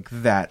like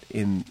that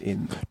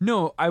in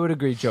No, I would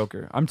agree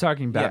Joker. I'm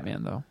talking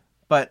Batman though.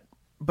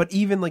 But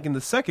even like in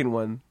the second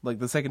one, like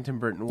the second Tim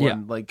Burton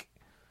one, like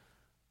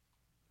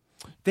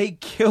they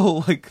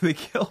kill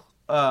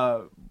Catwoman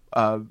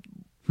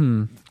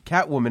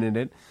in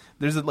it.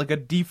 There's a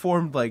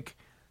deformed like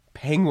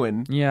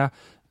penguin. Yeah.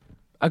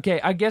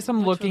 Okay, I guess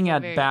I'm looking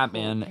at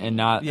Batman and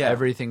not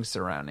everything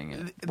surrounding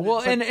it.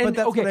 Well, but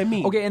that's what I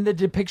mean. Okay, and the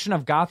depiction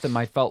of Gotham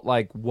I felt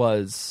like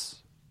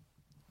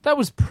that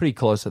was pretty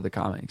close to the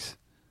comics.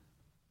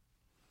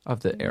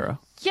 of the era.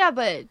 Yeah,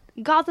 but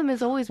Gotham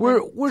has always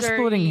We're been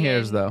splitting dirty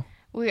hairs, and- though.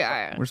 We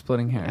are. We're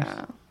splitting hairs.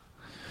 Yeah.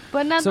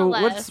 But So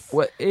nonetheless,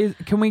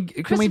 can we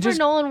Christopher just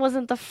Nolan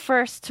wasn't the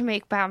first to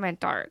make Batman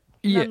dark.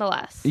 Yeah.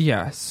 Nonetheless.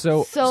 yeah?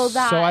 So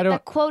that I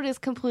don't. quote is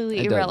completely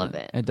It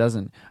irrelevant. It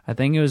doesn't. I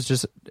think it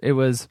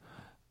was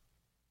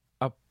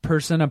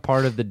a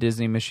part of the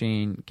Disney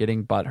machine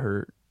getting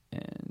butthurt,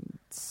 and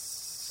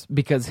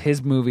because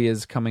his movie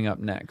is coming up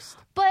next.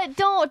 But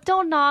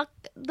don't knock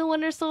the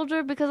Winter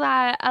Soldier because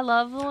I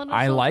love the Winter Soldier.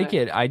 I like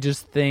it. I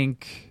just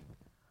think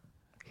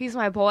He's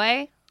my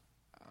boy.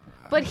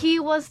 But he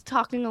was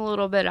talking a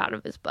little bit out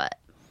of his butt.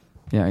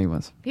 yeah, he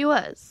was He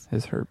was.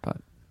 his hurt butt.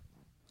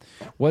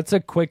 What's a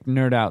quick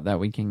nerd out that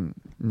we can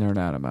nerd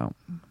out about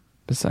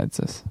besides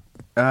this?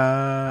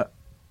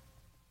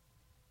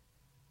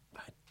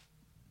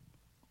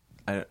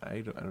 I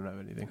don't have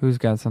anything. Who's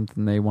got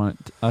something they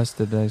want us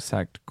to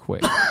dissect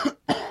quick?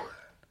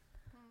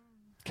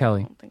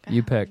 Kelly, I don't think I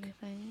you have pick.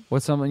 anything.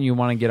 What's something you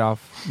want to get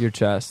off your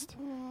chest?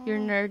 Your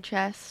nerd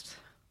chest.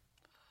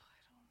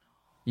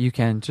 You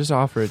can just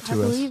offer it to I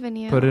us. believe in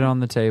you. Put it on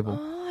the table.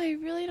 Oh, I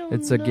really don't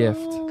It's a know. gift.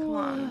 Come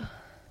on.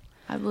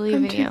 I believe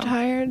I'm in too you.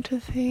 tired to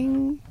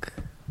think.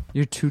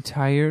 You're too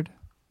tired?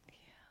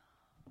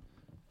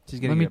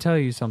 She's Let me tell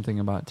you something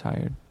about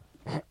tired.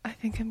 I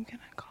think I'm going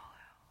to call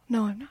out.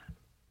 No, I'm not.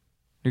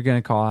 You're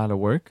going to call out of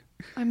work?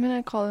 I'm going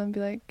to call them and be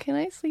like, can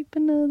I sleep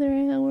another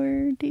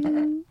hour,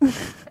 dude?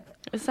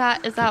 Is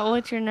that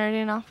what you're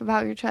nerding off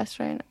about your chest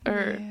right now?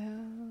 Or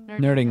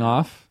Nerding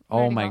off? Oh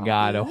Nerding my off.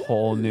 God, a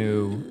whole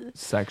new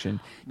section.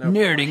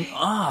 Nerding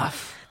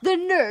off. The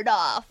nerd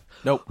off.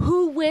 Nope.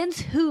 Who wins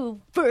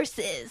who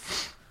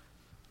versus.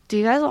 Do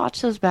you guys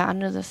watch those Bat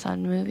Under the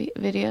Sun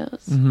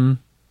videos? Mm-hmm.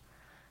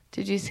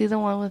 Did you see the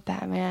one with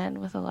Batman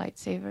with a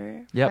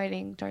lightsaber Yep.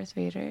 fighting Darth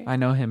Vader? I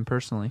know him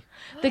personally.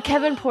 The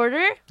Kevin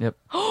Porter? Yep.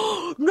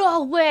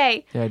 No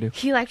way! Yeah, I do.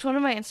 He liked one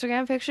of my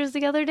Instagram pictures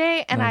the other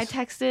day, and Nice.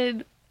 I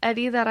texted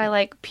Eddie that I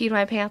peed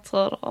my pants a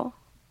little.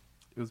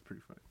 It was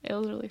pretty funny. It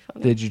was really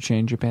funny. Did you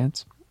change your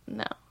pants?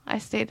 No, I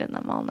stayed in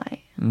them all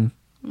night.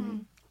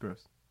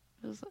 Gross.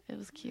 It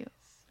was cute.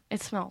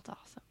 It smelled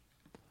awesome.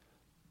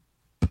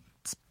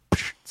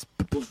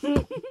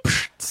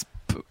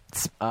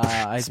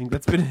 I think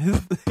that's been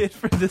it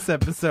for this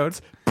episode.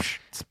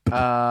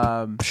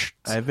 I've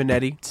been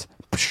Eddie.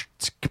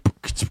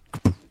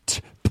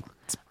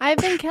 I've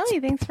been Kelly.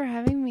 Thanks for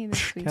having me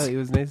this week. Kelly, it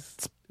was nice.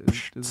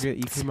 It was great.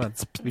 You came on.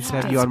 We should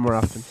have you on more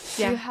often.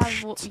 Do you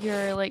have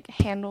your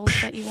handles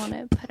that you want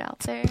to put out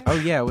there? Oh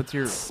yeah, what's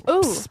your?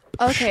 Ooh,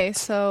 okay.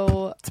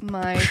 So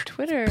my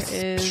Twitter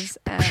is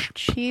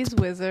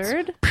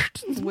 @CheeseWizard.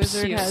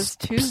 Wizard Cute. has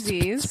 2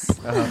 Z's.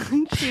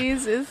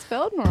 Cheese is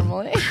spelled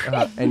normally.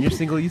 And you're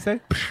single, you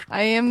say?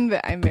 I'm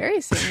very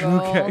single.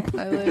 Okay.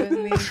 I live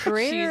in the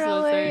greater Cheese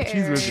LA Wizard.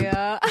 Cheese Wizard.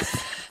 area.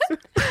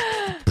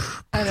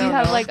 I Do you don't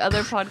have know.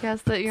 other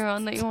podcasts that you're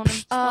on that you want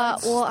to?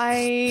 Well,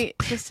 I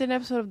just did an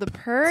episode of the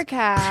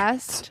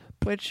Purrcast,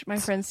 which my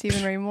friend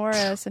Stephen Ray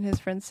Morris and his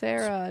friend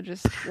Sarah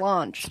just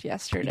launched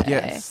yesterday.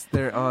 Yes,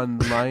 they're on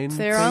Lion.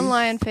 They're on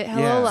Lionface.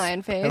 Hello, Yeah.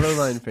 Lionface. Hello,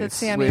 Lionface. That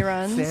Sammy with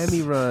runs.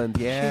 Sammy runs.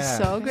 Yeah. She's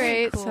so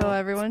great. cool. So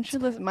everyone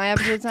should listen. My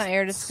episode's not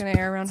aired. It's going to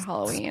air around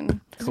Halloween.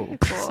 Cool.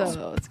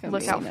 So it's going to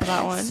Look be out for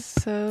that nice. one.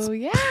 So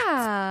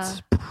yeah,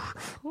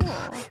 Cool.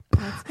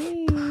 that's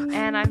me.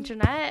 And I'm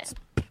Janette.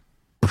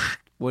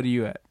 What are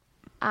you at?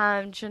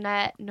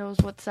 Janette knows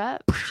what's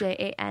up.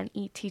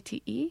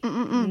 JANETTE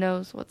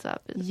knows what's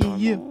up. Is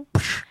normal.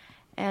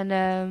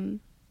 And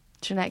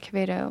Janette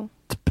Quevedo.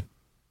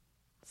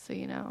 So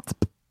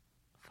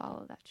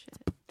follow that shit.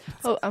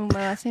 Oh, my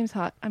last name's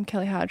Hot. I'm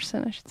Kelly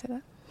Hodgson. I should say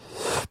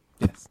that.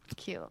 Yes.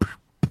 Cute.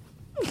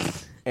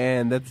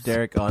 And that's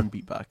Derrick on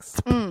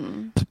Beatbox.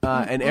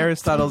 And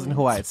Aristotle's in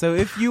Hawaii. So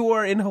if you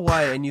are in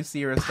Hawaii and you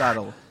see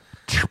Aristotle,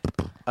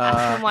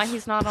 Ask him why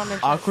he's not on a jet.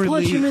 Punch him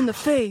awkwardly in the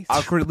face.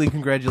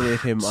 congratulate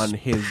him on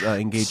his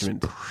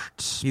engagement.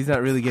 He's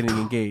not really getting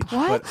engaged,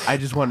 What? but I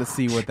just want to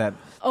see what that.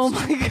 Oh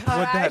my god!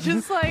 I that-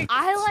 just I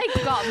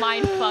got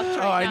mind fucked right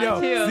Oh, I now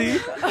know. too.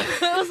 See,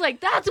 I was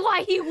like, that's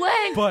why he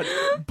went.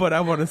 but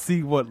I want to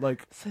see what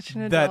such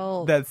an that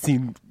adult. that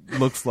scene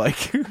looks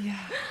like. Yeah.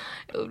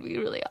 It would be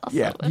really awesome.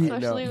 Yeah,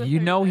 Especially with You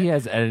her know he there.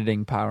 has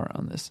editing power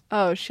on this.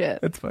 Oh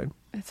shit! That's fine.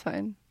 It's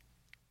fine.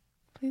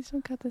 Please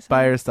don't cut this.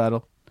 Bye, out.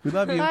 Aristotle. We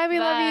love you. Bye. We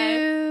Bye.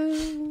 love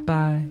you.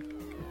 Bye.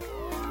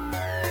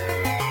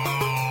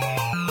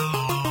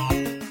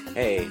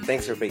 Hey,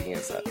 thanks for picking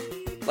us up.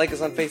 Like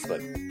us on Facebook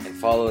and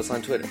follow us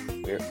on Twitter.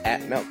 We're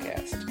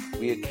 @Meltcast.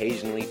 We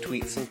occasionally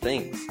tweet some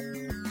things.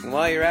 And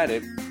while you're at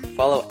it,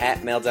 follow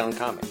 @Meltdown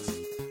Comics.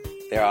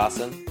 They're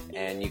awesome,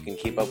 and you can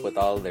keep up with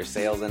all of their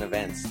sales and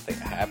events. They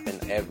happen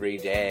every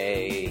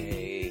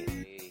day.